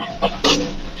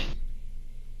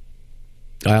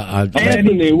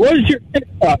 Anthony, what is your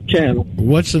TikTok channel?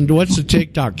 What's the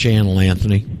TikTok channel,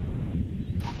 Anthony?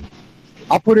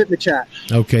 I'll put it in the chat.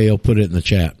 Okay, I'll put it in the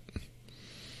chat.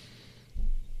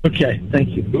 Okay, thank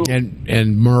you.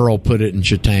 And Merle put it in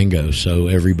Chitango so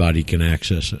everybody can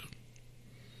access it.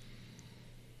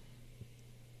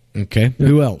 Okay,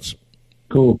 who else?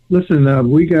 Cool.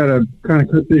 Listen, we got to kind of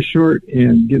cut this short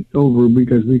and get over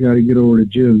because we got to get over to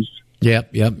Jim's.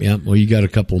 Yep. Well, you got a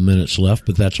couple of minutes left,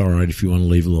 but that's all right if you want to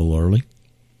leave a little early.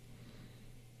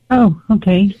 Oh,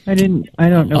 okay. I don't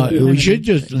know. We should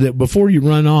just, before you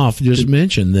run off, just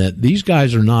mention that these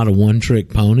guys are not a one-trick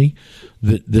pony.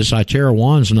 This Itera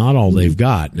wand's not all they've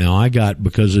got. Now, I got,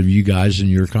 because of you guys and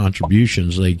your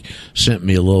contributions, they sent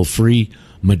me a little free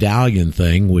medallion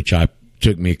thing, which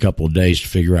took me a couple of days to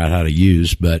figure out how to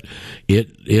use, but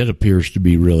it appears to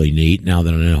be really neat now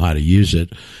that I know how to use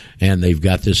it. And they've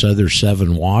got this other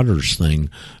 7 waters thing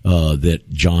that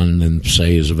John and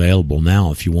say is available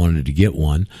now if you wanted to get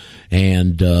one.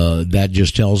 And that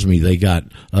just tells me they got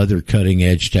other cutting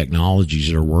edge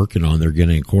technologies they're working on. They're going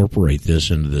to incorporate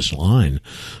this into this line.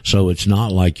 So it's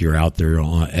not like you're out there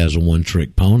as a one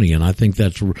trick pony. And I think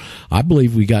I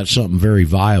believe we got something very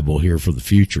viable here for the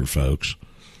future, folks.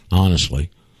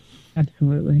 Honestly.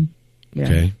 Absolutely. Yeah.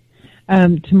 Okay.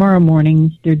 Tomorrow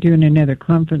morning, they're doing another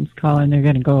conference call, and they're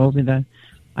going to go over the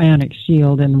ionic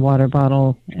shield and the water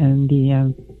bottle and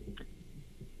the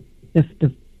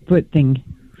foot thing.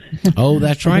 Oh,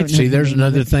 that's right. See, there's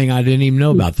another thing I didn't even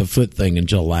know about, the foot thing,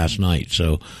 until last night.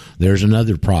 So there's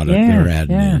another product they're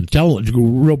adding in.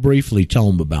 Real briefly,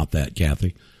 tell them about that,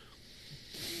 Kathy.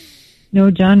 No,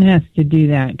 John has to do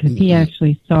that because he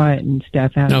actually saw it and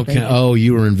stuff out. Okay. Oh,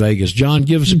 you were in Vegas. John,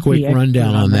 give us a quick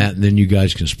rundown on that, and then you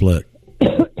guys can split.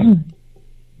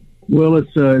 Well,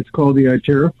 it's called the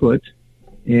Itera Foot,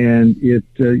 and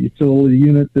it's a little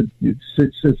unit that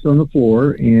sits on the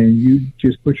floor, and you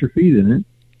just put your feet in it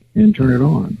and turn it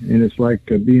on, and it's like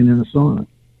being in a sauna.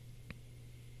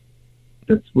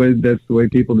 That's the way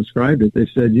people described it. They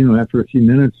said, after a few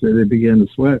minutes, they began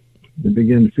to sweat. They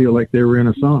began to feel like they were in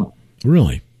a sauna.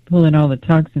 Really? Pulling all the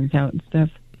toxins out and stuff.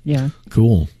 Yeah.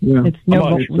 Cool. Yeah. It's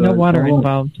no water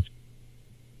involved.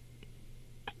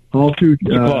 All through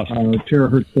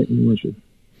terahertz technology.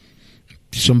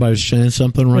 Somebody's saying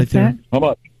something right there. How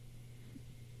much?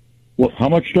 Well, how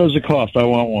much does it cost? I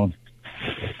want one.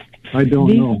 I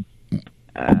don't know.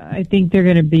 I think they're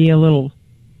going to be a little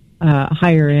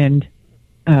higher end,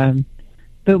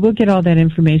 but we'll get all that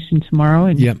information tomorrow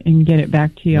and get it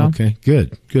back to you. Okay,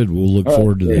 good. We'll look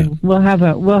forward to that.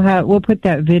 We'll put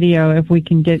that video if we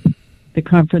can get the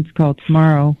conference call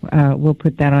tomorrow. We'll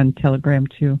put that on Telegram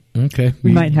too. Okay.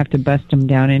 We might have to bust them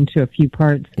down into a few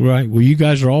parts. Right. Well, you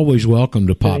guys are always welcome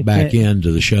to pop back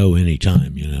into the show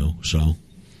anytime, so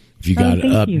if you got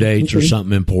updates or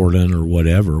something important or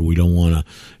whatever, we don't want to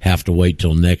have to wait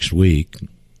till next week.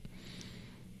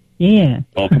 Yeah.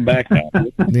 I'll come back now.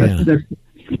 Yeah.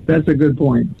 That's a good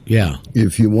point. Yeah.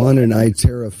 If you want an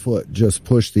Itera foot, just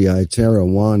push the Itera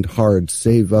wand hard,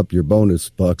 save up your bonus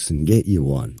bucks, and get you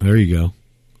one. There you go.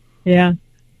 Yeah.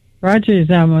 Roger's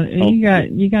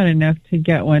you got enough to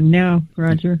get one now,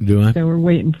 Roger. Do I? So we're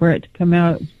waiting for it to come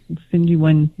out. We'll send you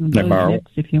one of those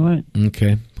next if you want.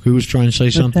 Okay. Who was trying to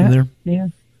say something there? Yeah.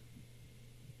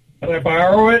 Can I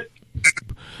borrow it?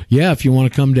 Yeah, if you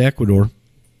want to come to Ecuador.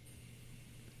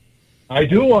 I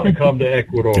do want to come to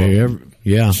Ecuador.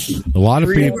 Yeah, a lot of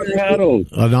people.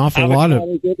 An awful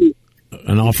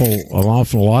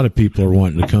lot of people are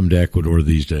wanting to come to Ecuador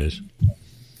these days.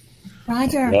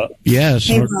 Roger. Yes.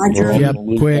 Hey, Roger. Yep.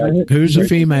 Quick. Who's the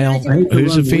female?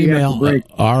 Who's the female?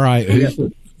 All right.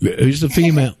 Who's the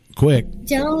female? Quick.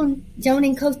 Joan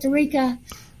in Costa Rica.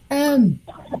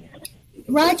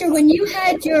 Roger, when you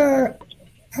had your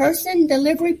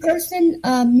delivery person,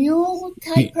 mule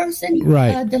type person,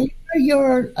 right, deliver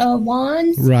your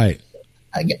wands, right.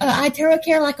 Itera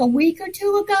Care like a week or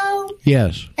two ago.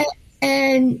 Yes.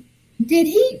 And Do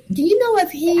you know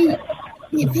if he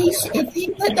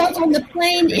put those on the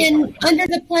plane under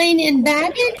the plane in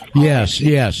baggage? Yes.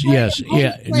 Yeah.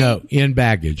 No, in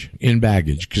baggage,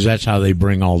 because that's how they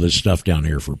bring all this stuff down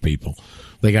here for people.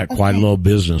 They got quite a little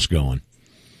business going.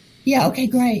 Yeah. Okay.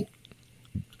 Great.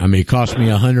 I mean, it cost me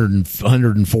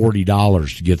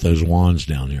 $140 to get those wands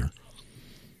down here.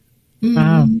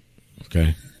 Wow.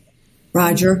 Okay.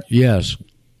 Roger? Yes.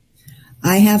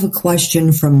 I have a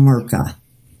question from Mirka.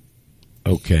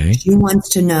 Okay. She wants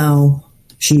to know,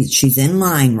 she's in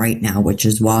line right now, which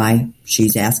is why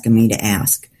she's asking me to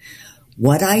ask.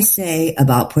 What I say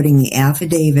about putting the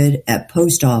affidavit at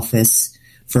post office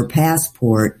for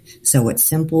passport, so it's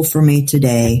simple for me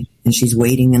today, and she's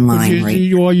waiting in line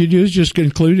all you do is just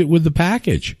include it with the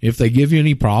package. If they give you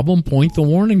any problem, point the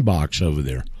warning box over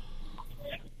there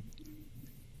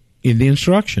in the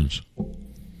instructions.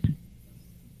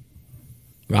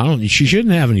 She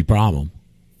shouldn't have any problem.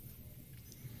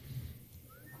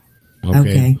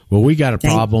 Okay. Well, we got a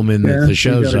problem in that the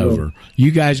show's over.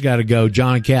 You guys got to go.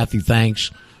 John and Cathie, thanks.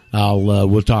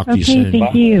 We'll talk to you soon.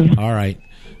 Thank you. All right.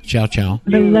 Ciao, ciao.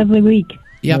 Have a lovely week.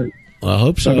 Yep. I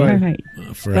hope so. All right.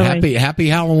 For happy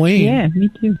Halloween. Yeah, me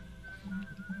too.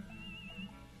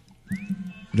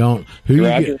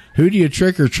 Who do you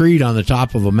trick or treat on the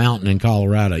top of a mountain in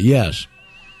Colorado? Yes.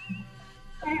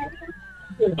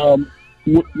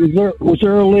 Was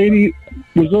there a lady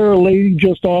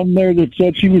just on there that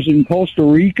said she was in Costa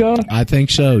Rica? I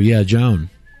think so. Yeah, Joan.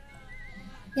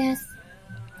 Yes.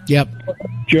 Yep.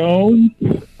 Joan?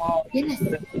 Yes.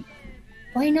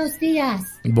 Buenos dias.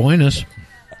 Buenos.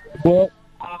 Well,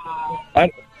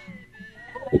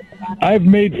 I've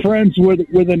made friends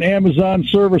with an Amazon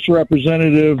service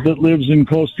representative that lives in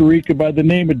Costa Rica by the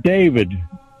name of David.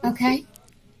 Okay.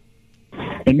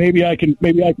 And maybe I can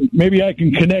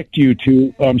connect you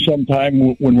to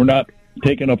sometime when we're not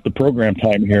taking up the program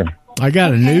time here. I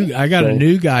got a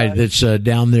new guy that's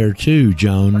down there too,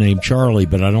 Joan, named Charlie,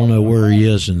 but I don't know where he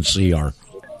is in CR.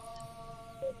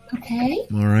 Okay.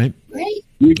 All right. Great.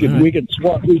 We could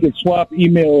swap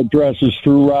email addresses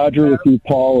through Roger or through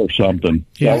Paul or something.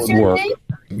 Yeah. That would work. Name?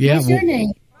 Yeah. What's your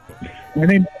name?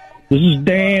 This is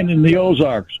Dan in the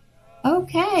Ozarks.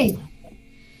 Okay.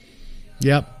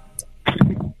 Yep.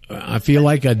 I feel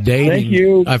like a dating. Thank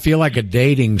you. I feel like a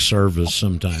dating service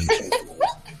sometimes.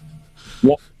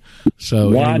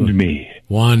 Wand me,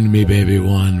 baby,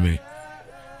 wand me.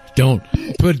 Don't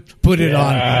put it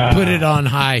on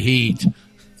high heat.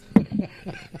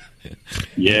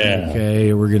 Yeah.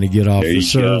 Okay, we're going to get off the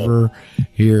server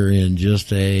here in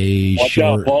just a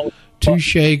short 2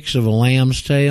 shakes of a lamb's tail.